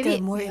 it's like Maybe-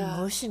 a more yeah.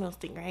 emotional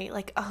thing, right?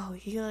 Like, oh,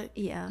 you look.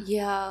 Yeah.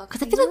 Yeah,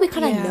 because I feel like we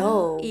kind of Yeah.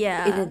 know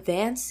Yeah. in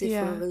advance if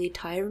Yeah. we're really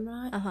tired or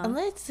not. Uh-huh.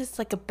 Unless it's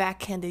like a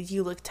backhanded,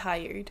 you look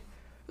tired.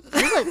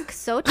 You look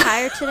so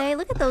tired today.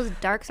 Look at those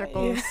dark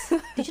circles.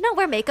 Did you not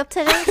wear makeup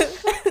today?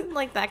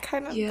 Like that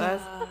kind of Yeah.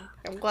 stuff.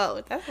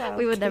 Whoa, that's not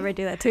We would okay. never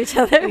do that to each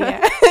other.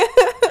 Yeah.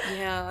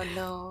 Yeah,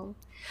 no.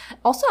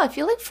 Also, I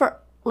feel like for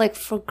like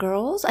for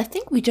girls, I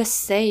think we just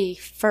say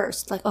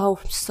first, like, "Oh,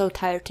 I'm so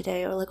tired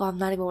today," or like, "Oh, I'm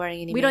not even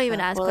wearing any." We don't even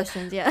ask or, like,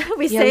 questions. Yeah,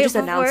 we yeah, say we it just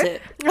announce before.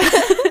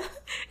 it.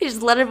 You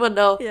just let everyone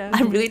know. Yeah.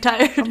 I'm really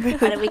tired. I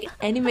didn't make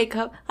any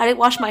makeup. I didn't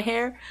wash my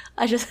hair.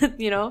 I just,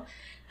 you know.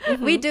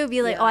 We do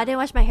be like, Yeah. "Oh, I didn't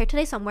wash my hair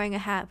today, so I'm wearing a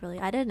hat." Really,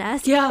 I didn't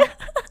ask. Yeah.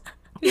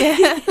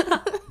 Yeah.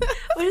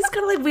 But it's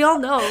kind of like we all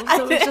know,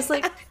 so it's just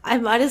like I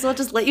might as well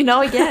just let you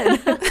know again.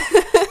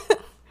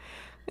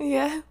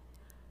 Yeah.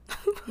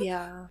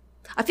 Yeah.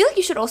 I feel like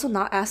you should also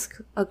not ask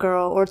a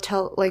girl or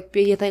tell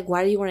be like,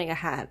 why are you wearing a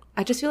hat?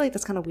 I just feel like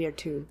that's kind of weird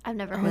too. I've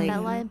never heard Like-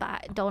 that line,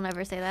 but don't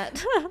ever say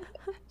that.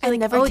 I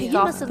never Oh, take you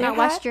off must have their not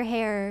washed hat. your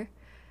hair.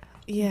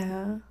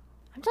 Yeah.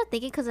 I'm just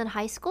thinking because in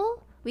high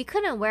school we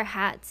couldn't wear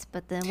hats,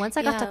 but then once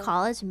I got to Yeah.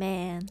 college,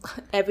 man,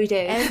 Every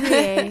day. every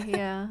day,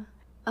 yeah.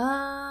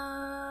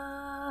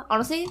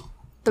 Honestly,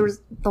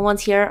 the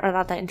ones here are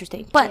not that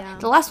interesting. But Yeah.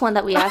 the last one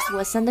that we asked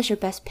was send us your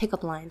best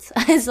pickup lines.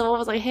 And someone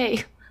was like,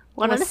 hey,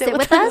 want to Wanna sit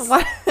with us?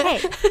 Hey,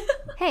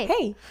 hey,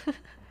 Hey.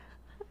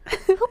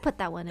 who put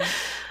that one in?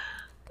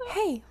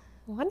 Hey.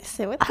 Want to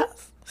sit with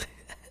us?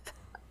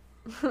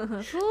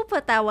 Who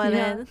put that one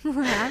Yeah. in?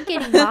 I'm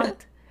getting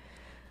mocked.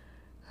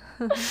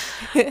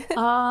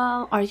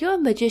 Are you a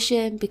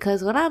magician?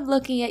 Because when I'm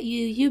looking at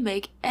you, you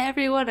make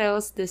everyone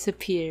else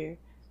disappear.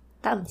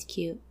 That one's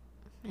cute.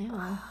 Ew.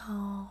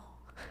 Oh.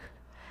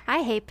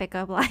 I hate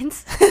pickup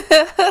lines.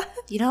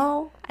 You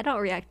know, I don't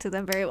react to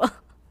them very well.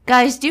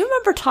 guys, do you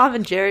remember Tom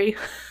and Jerry?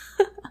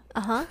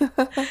 Uh huh.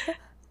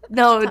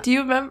 No, do you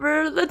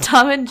remember the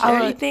Tom and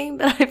Jerry Oh. thing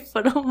that I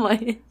put on my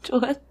hinge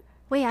one?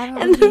 Wait, I don't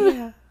And know. then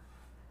Yeah.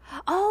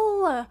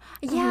 Oh,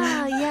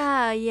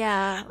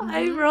 yeah.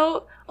 I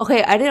wrote,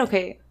 okay, I did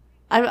okay.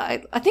 I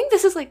think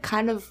this is like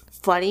kind of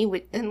funny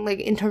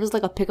in terms of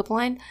like a pickup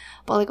line,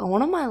 but like on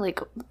one of my like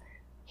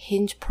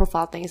Hinge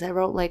profile things, I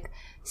wrote like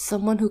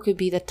someone who could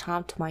be the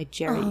Tom to my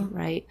Jerry,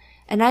 right?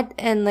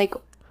 And like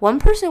one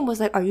person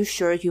was like, "Are you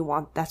sure you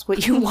want? That's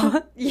what you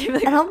want?"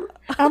 and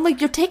I'm like,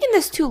 "You're taking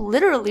this too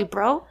literally,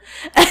 bro."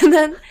 And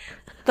then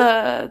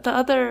the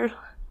other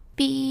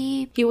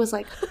beep, he was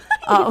like,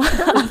 "Oh."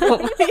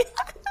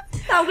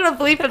 I'm gonna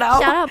bleep it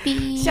out. Shout out,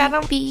 beep. Shout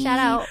out. Beep, Shout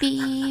out.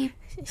 beep.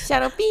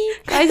 Shout out,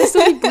 beep. Guys, there's so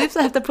many bleeps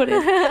I have to put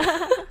in.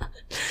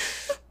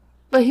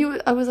 But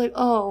I was like,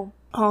 oh,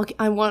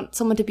 I want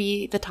someone to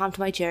be the Tom to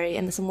my Jerry,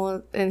 and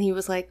he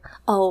was like,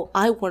 oh,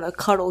 I want to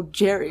cuddle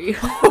Jerry.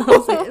 I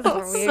was like, It's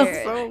 "That's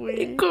weird. So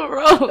weird.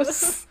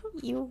 gross.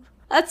 You.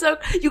 That's so.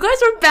 You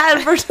guys are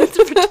bad persons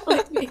for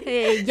telling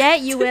me. Yeah,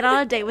 you went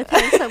on a date with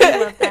him, so we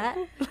love that.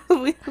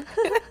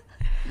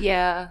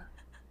 Yeah.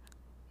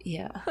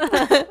 Yeah.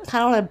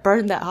 Kind of want to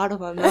burn that out of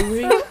my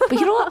memory. But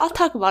you know what? I'll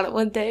talk about it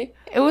one day.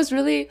 It was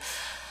really.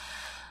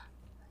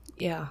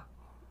 Yeah.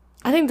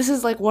 I think this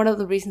is like one of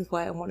the reasons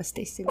why I want to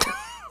stay single.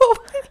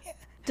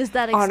 Just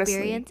that Honestly.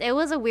 experience. It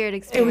was a weird It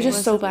experience. was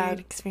just so a weird bad.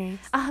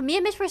 experience. Me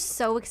and Mitch were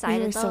so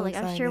excited were though. so Like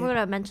I'm sure excited. we would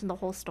have mentioned the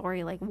whole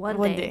story like one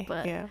One day, day.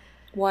 but Yeah.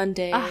 One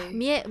day.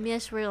 me and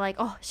Mitch were like,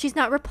 oh, she's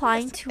not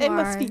replying to It our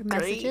must be great.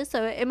 messages,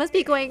 so it must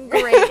be going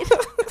great.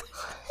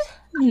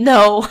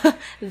 No,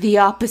 the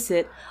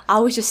opposite. I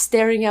was just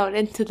staring out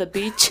into the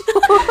beach,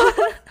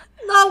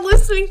 not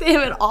listening to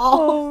him at all.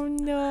 Oh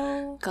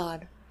no.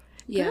 God,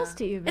 yeah, Kudos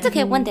to you, it's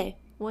okay. man. One day,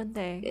 One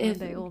day If-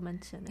 we'll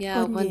mention it.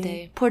 yeah, One one day.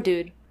 day. Poor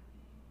dude.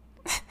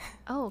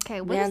 Oh, okay.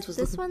 Vance was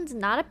This looking- one's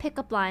not a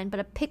pickup line, but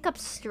a pickup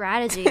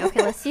strategy.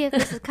 Okay, let's see if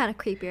this is kind of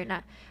creepy or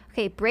not.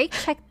 Okay, break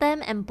check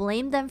them and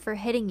blame them for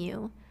hitting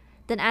you.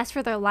 Then ask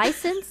for their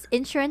license,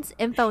 insurance,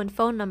 info, and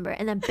phone number,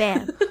 and then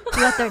bam, you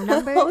got their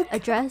number,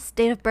 address,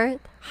 date of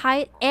birth,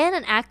 height, and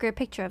an accurate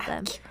picture of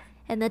them.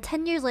 And then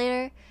 10 years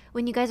later,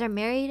 when you guys are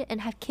married and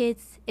have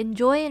kids,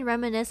 enjoy and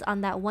reminisce on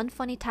that one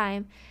funny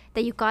time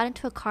that you got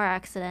into a car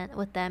accident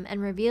with them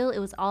and reveal it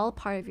was all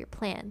part of your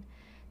plan.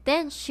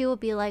 Then she will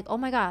be like, oh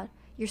my god,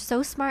 you're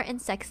so smart and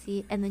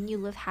sexy, and then you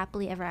live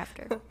happily ever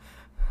after.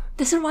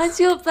 This reminds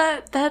me of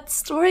that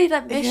story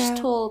that Mish Yeah.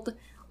 told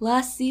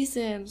last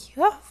season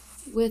Yeah.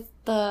 with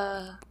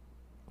the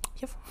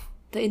You have,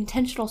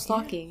 intentional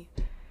stalking,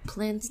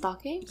 planned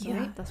stalking. Yeah.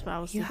 Right? That's what I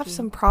was you have thinking.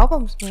 some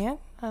problems, man.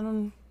 I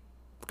don't.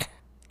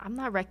 I'm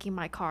not wrecking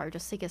my car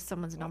just to get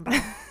someone's number.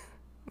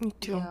 Me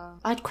too. Yeah,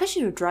 I'd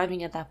question your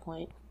driving at that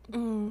point.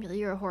 Mm. Really,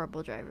 you're a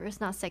horrible driver.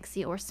 It's not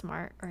sexy or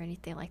smart or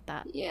anything like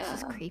that. Yeah. It's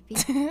just creepy.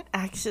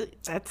 Actually,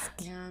 that's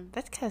Yeah.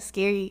 kind of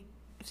scary.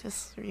 It's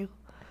just real.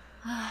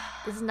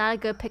 This is not a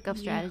good pickup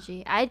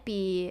strategy. I'd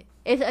be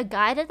if a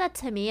guy did that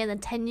to me, and then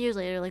 10 years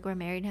later, like we're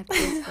married and have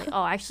kids, like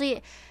oh,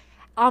 actually,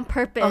 on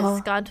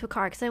purpose, got into a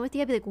car accident with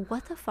you. I'd be like,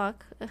 what the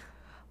fuck?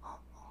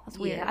 That's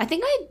weird. Yeah, I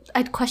think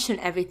I'd question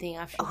everything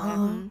after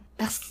that.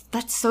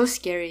 That's so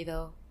scary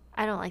though.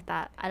 I don't like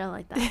that. I don't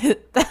like that.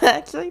 That's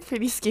actually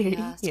pretty scary.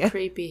 Yeah, it's Yeah.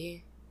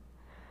 creepy.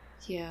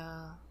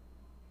 Yeah.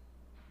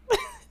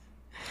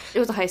 It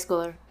was a high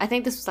schooler. I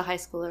think this was a high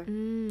schooler.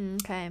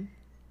 Okay.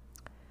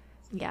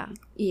 Yeah.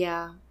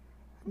 Yeah.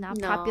 Not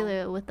No.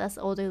 popular with us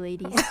older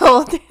ladies.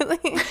 Oh, really?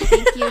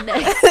 Thank you,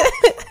 next.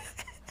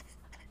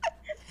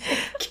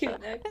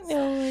 X.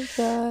 Oh my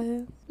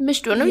god.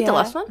 Mish, do you want to read the Yeah.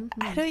 last one?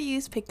 I don't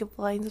use pickup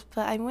lines,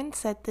 but I once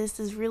said this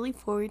is really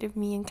forward of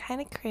me and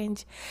kind of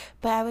cringe,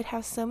 but I would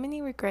have so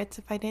many regrets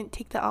if I didn't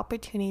take the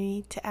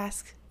opportunity to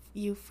ask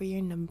you for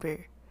your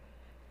number.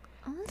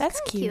 Oh, That's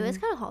kinda cute. It's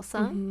cute. kind of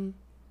wholesome.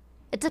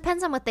 It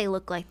depends on what they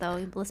look like,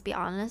 though. Let's be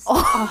honest.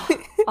 Oh,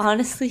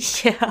 honestly,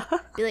 yeah.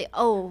 Be like,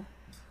 oh,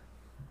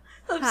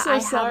 I'm I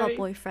have a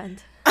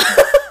boyfriend.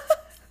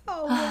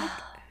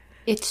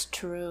 It's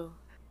true.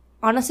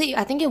 Honestly,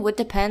 I think it would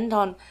depend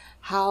on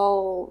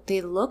how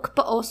they look,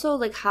 but also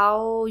like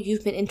how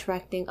you've been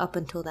interacting up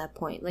until that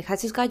point. Like,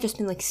 has this guy just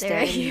been like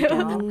Staring staring you. you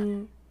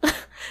down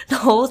the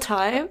whole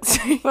time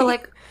for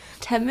like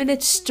 10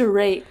 minutes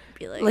straight?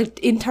 Be Like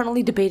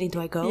internally debating, do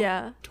I go?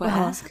 Yeah. Do I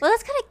ask? Well,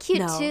 that's kind of cute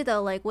No. too,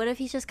 though. Like, what if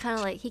he's just kind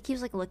of like he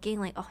keeps like looking,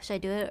 like, oh, should I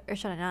do it or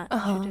should I not?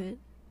 Uh-huh. Should I do it?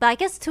 But I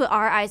guess to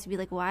our eyes, we'd be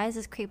like, why is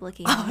this creep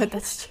looking at Oh, me?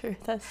 that's true.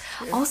 That's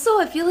true. Also,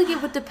 I feel like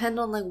it would depend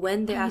on like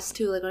when they ask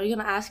too. Like, are you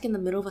gonna ask in the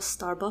middle of a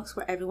Starbucks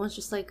where everyone's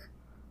just like,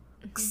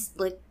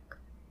 like,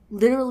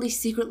 literally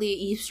secretly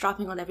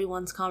eavesdropping on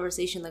everyone's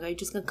conversation? Like, are you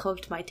just gonna come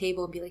up to my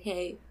table and be like,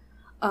 "Hey,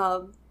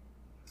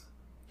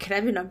 can I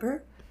have your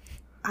number?"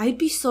 I'd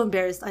be so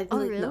embarrassed. I'd be Oh,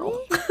 like, really?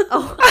 "No,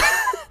 Oh,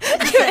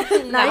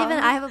 not even.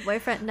 I have a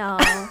boyfriend. No.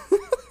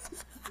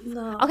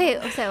 no."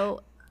 Okay,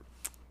 so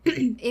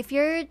if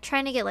you're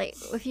trying to get like,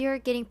 if you're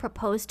getting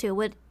proposed to,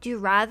 would you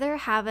rather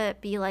have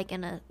it be like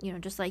in a, you know,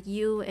 just like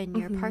you and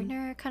your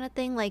partner kind of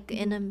thing, like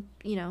in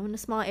a, you know, in a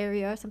small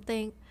area or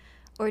something,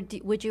 or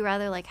would you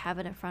rather like have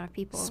it in front of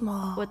people?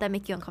 Small. Would that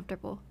make you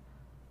uncomfortable?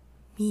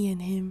 Me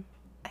and him,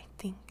 I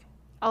think.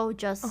 Oh,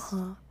 just.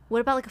 Uh-huh. What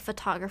about like a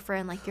photographer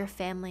and like your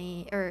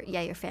family, or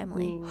your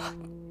family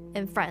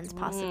and friends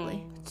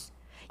possibly?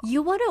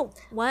 You wouldn't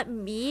want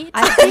me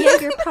to be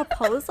at your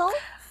proposal?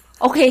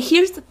 Okay,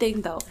 here's the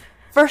thing though.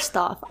 First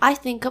off, I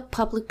think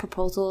public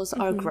proposals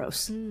are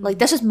gross. Like,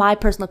 that's just my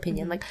personal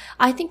opinion. Like,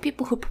 I think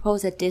people who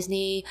propose at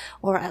Disney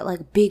or at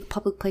like big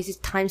public places,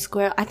 Times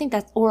Square, I think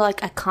that's, or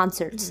like at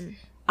concerts,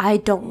 I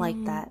don't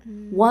like that.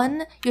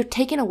 One, you're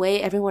taking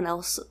away everyone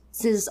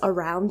else's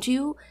around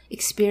you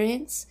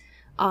experience.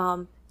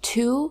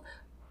 Two,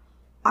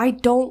 I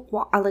don't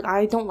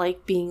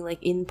like being like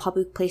in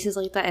public places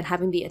like that and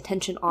having the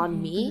attention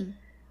on me.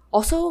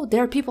 Also,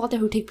 there are people out there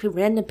who take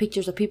random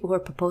pictures of people who are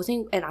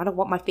proposing, and I don't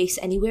want my face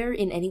anywhere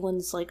in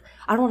anyone's, like,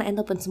 I don't want to end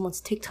up on someone's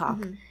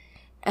TikTok.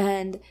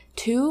 And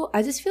two,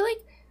 I just feel like,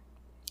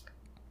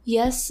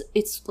 yes,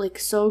 it's like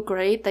so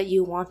great that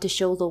you want to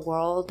show the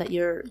world that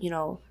you're, you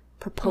know,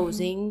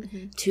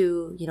 proposing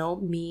to, you know,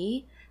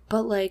 me,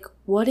 but like,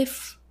 what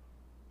if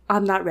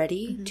I'm not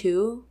ready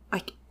to?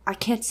 I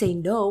can't say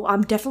no.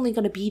 I'm definitely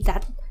gonna be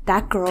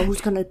that girl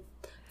who's gonna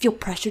feel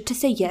pressured to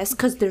say yes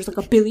because there's like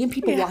a billion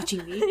people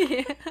watching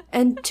me.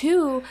 And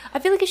two, I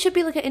feel like it should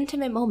be like an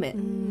intimate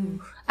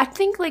moment. I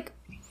think like,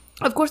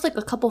 of course, like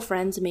a couple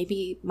friends,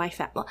 maybe my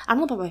family. I don't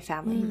know about my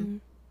family,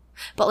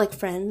 but like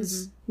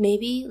friends,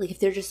 maybe like if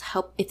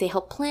they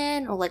help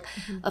plan, or like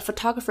a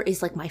photographer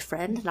is like my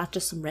friend, not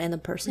just some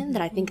random person.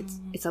 Then I think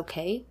it's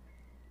okay.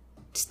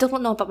 Still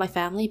don't know about my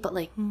family, but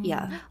like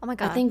yeah. Oh my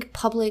god! I think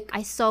public.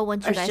 I so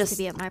want you It's guys just- to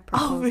be at my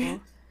proposal. really?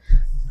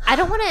 I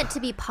don't want it to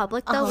be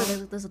public though, where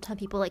there's a ton of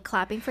people like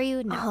clapping for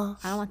you. No,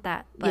 I don't want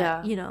that. But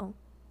Yeah. you know,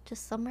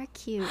 just somewhere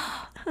cute.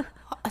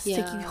 I'll stick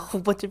you a Yeah.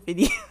 whole bunch of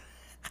videos.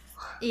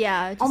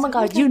 Yeah. Oh just my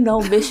god, you know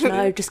Mish and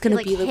I are just gonna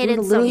Like, be like, we're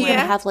hidden literally somewhere.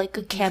 gonna have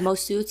like camo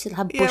suits and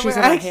have Yeah, bushes we're in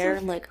our actually- hair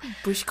and like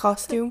Bush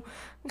costume.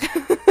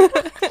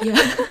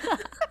 yeah.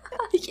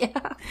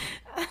 Yeah.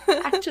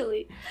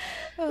 Actually.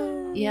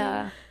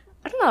 Yeah.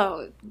 I don't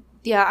know.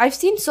 Yeah, I've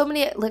seen so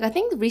many, like, I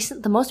think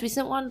the most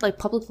recent one, like,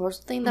 public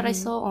proposal thing that I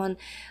saw on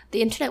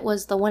the internet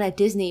was the one at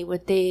Disney where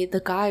the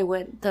guy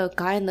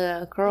and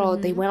the girl,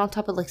 they went on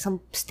top of, like,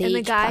 some stage and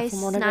the guy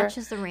platform or whatever.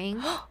 snatches the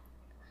ring.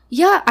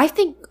 Yeah, I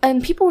think,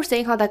 and people were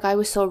saying how that guy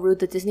was so rude,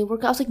 the Disney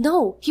worker. I was like,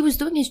 no, he was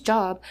doing his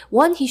job.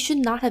 One, he should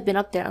not have been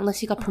up there unless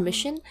he got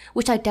permission,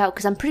 which I doubt,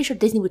 because I'm pretty sure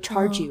Disney would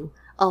charge you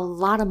a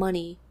lot of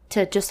money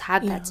to just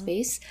have that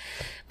space.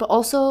 But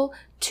also,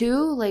 two,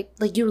 like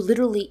you're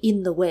literally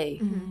in the way.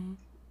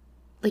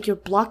 Like, you're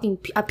blocking,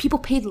 people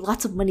paid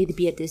lots of money to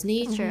be at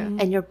Disney, True.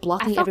 and you're I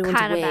blocking felt everyone's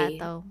kind of way. bad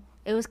though.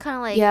 It was kind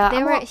of like Yeah, they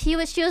I'm were. not- She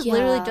was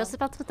literally yeah. just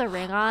about to put the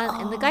ring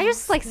on, and the guy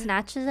just like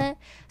snatches it.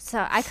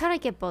 So I kind of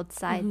get both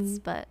sides,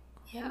 but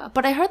Yeah,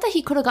 but I heard that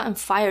he could have gotten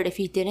fired if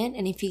he didn't,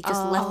 and if he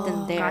just left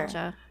them there.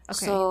 Gotcha.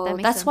 Okay, So that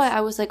makes that's why sense.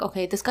 I was like,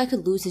 okay, this guy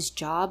could lose his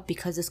job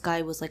because this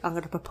guy was like, I'm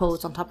gonna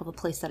propose on top of a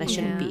place that I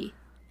shouldn't Yeah. be.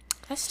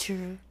 That's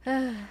true.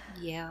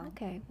 Yeah,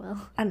 Okay,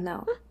 well, I don't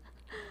know.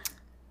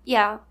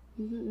 Yeah,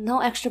 no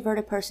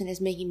extroverted person is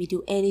making me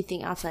do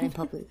anything outside in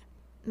public.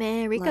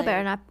 man, Rika Like-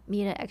 better not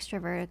meet an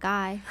extroverted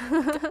guy.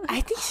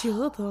 I think she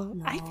will though.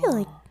 I feel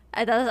like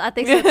I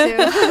think so too.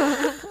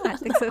 I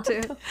think so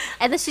too.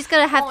 And then she's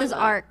gonna have this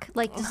arc,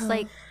 like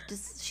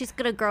just she's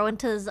gonna grow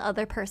into this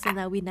other person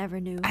that we never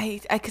knew. I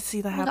could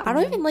see that happening. I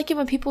don't even like it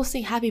when people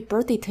sing happy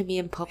birthday to me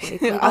in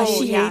public. Like, Oh,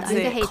 she yeah. hates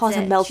Rika it. hates Cause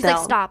a it. meltdown. She's like,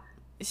 stop.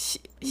 She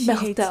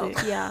hates Meltdown.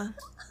 it. Yeah.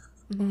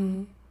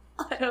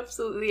 I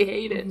absolutely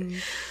hate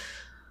it.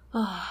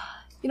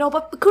 You know,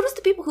 but kudos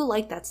to people who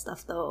like that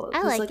stuff, though.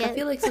 I 'Cause, like it. I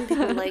feel like some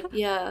people like,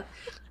 yeah.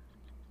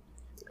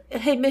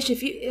 Hey, Mish,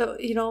 if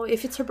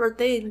if it's her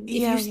birthday, if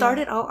you start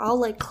it, I'll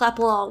like clap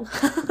along.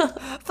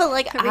 But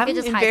like, Or we I'm could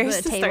just hide from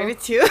embarrassed the to start table.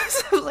 it too.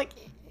 So like,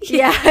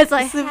 Yeah, it's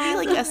like this would be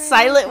like a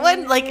silent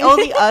one, like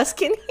only us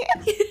can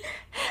hear.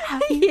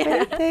 Happy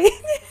birthday.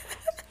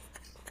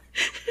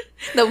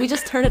 No, we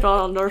just turn it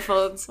on our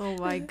phones. Oh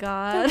my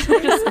god.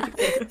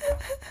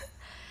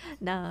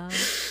 No.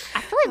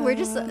 I feel like we're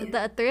just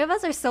the three of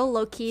us are so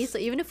low key, so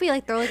even if we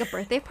like throw like a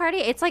birthday party,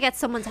 it's like at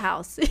someone's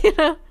house, you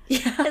know?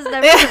 Yeah. It's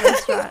never at a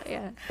restaurant,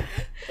 yeah.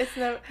 It's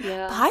never.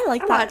 Yeah. But I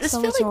like I don't know, that. I just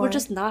so feel much like more. we're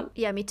just not.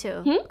 Yeah, me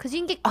too. Hmm? Cuz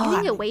you can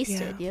I get mean,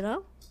 wasted, yeah. you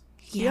know?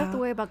 You don't have to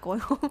worry about going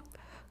home.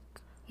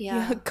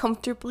 Yeah.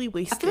 comfortably I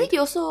wasted. feel like you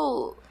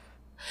also.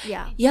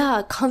 Yeah.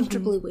 Yeah,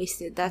 comfortably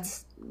wasted.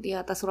 That's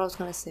what I was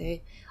gonna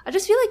say. I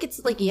just feel like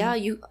it's like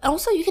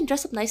you can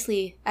dress up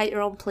nicely at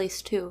your own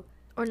place too.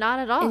 Or not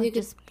at all. And you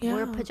Just could-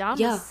 wear yeah. pajamas.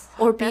 Yeah,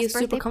 or be Best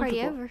super birthday party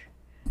comfortable. ever.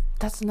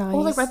 That's nice.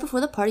 Or like right before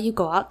the party, you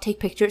go out, take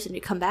pictures, and you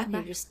come back and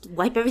you just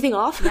wipe everything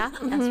off. Yeah,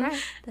 that's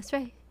right. That's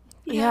right.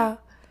 Yeah.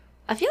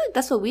 I feel like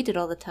that's what we did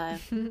all the time.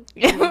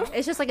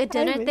 It's just like a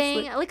dinner miss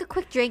thing, it. like a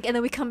quick drink, and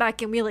then we come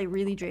back and we like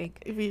really drink.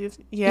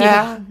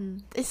 Yeah.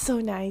 It's so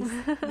nice.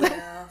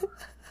 Yeah,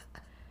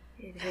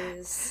 it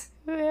is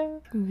Yeah.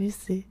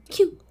 Miss it.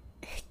 cute.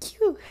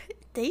 Cute.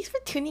 Thanks for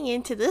tuning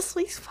in to this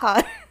week's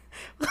pod.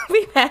 We'll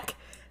be back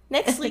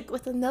next week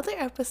with another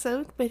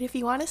episode. But if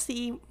you want to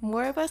see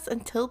more of us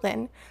until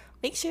then,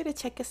 make sure to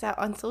check us out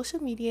on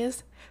social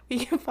medias where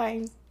you can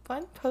find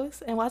fun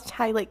posts and watch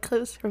highlight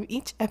clips from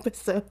each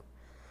episode.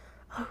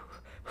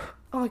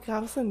 Oh my god,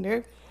 I'm so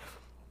nervous.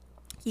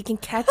 You can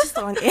catch us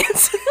on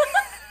Instagram.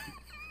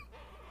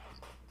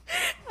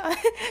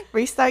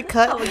 Restart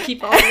cut. I'm gonna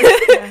keep all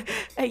this.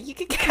 You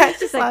can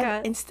catch us on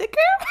Cut. Instagram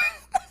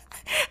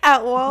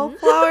at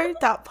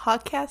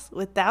wallflower.podcast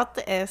without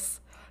the S.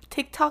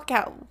 TikTok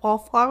at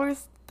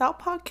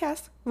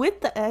wallflowers.podcast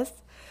with the S.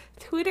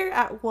 Twitter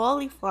at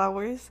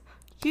wallyflowers.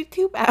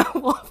 YouTube at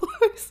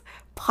wallflowers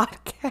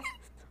podcast.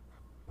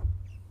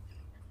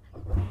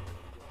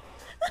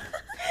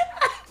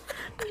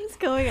 What's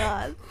going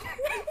on?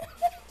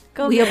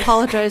 Go We Mish.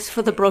 apologize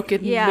for the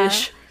broken Yeah.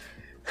 Mish.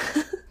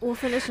 We'll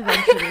finish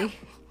eventually.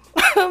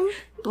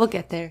 We'll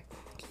get there.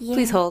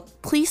 Please hold.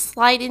 Please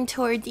slide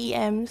into our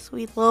DMs.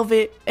 We love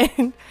it.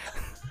 And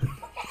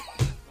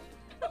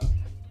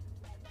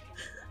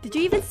Did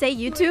you even say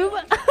YouTube?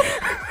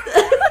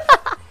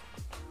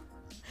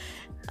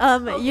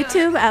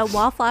 YouTube at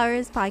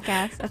Wallflowers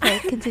Podcast. Okay,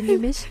 continue,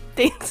 Mish.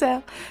 thanks,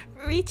 Al.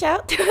 Reach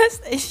out to us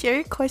and share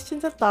your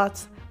questions and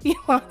thoughts. We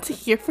want to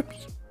hear from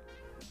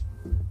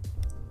you.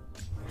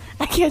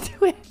 I can't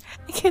do it.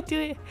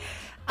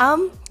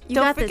 You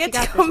Don't got this. forget You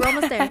got to this. come We're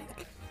almost there.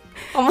 back.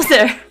 Almost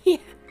there. Yeah.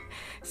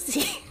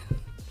 See.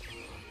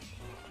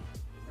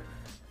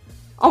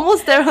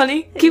 Almost there,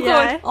 honey. Keep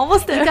Yeah. going.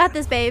 Almost there. You got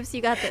this, babes.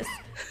 You got this.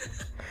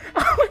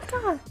 Oh my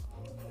god.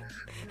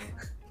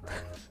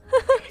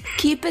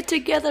 Keep it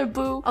together,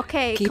 boo.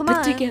 Okay, Keep come it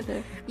on.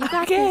 together. You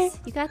got Okay. this.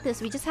 You got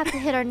this. We just have to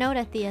hit our note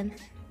at the end.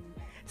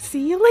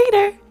 See you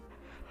later.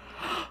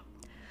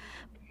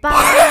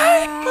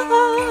 Bye.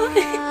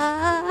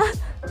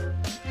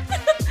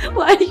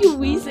 Why are you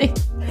wheezing?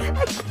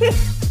 I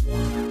can't.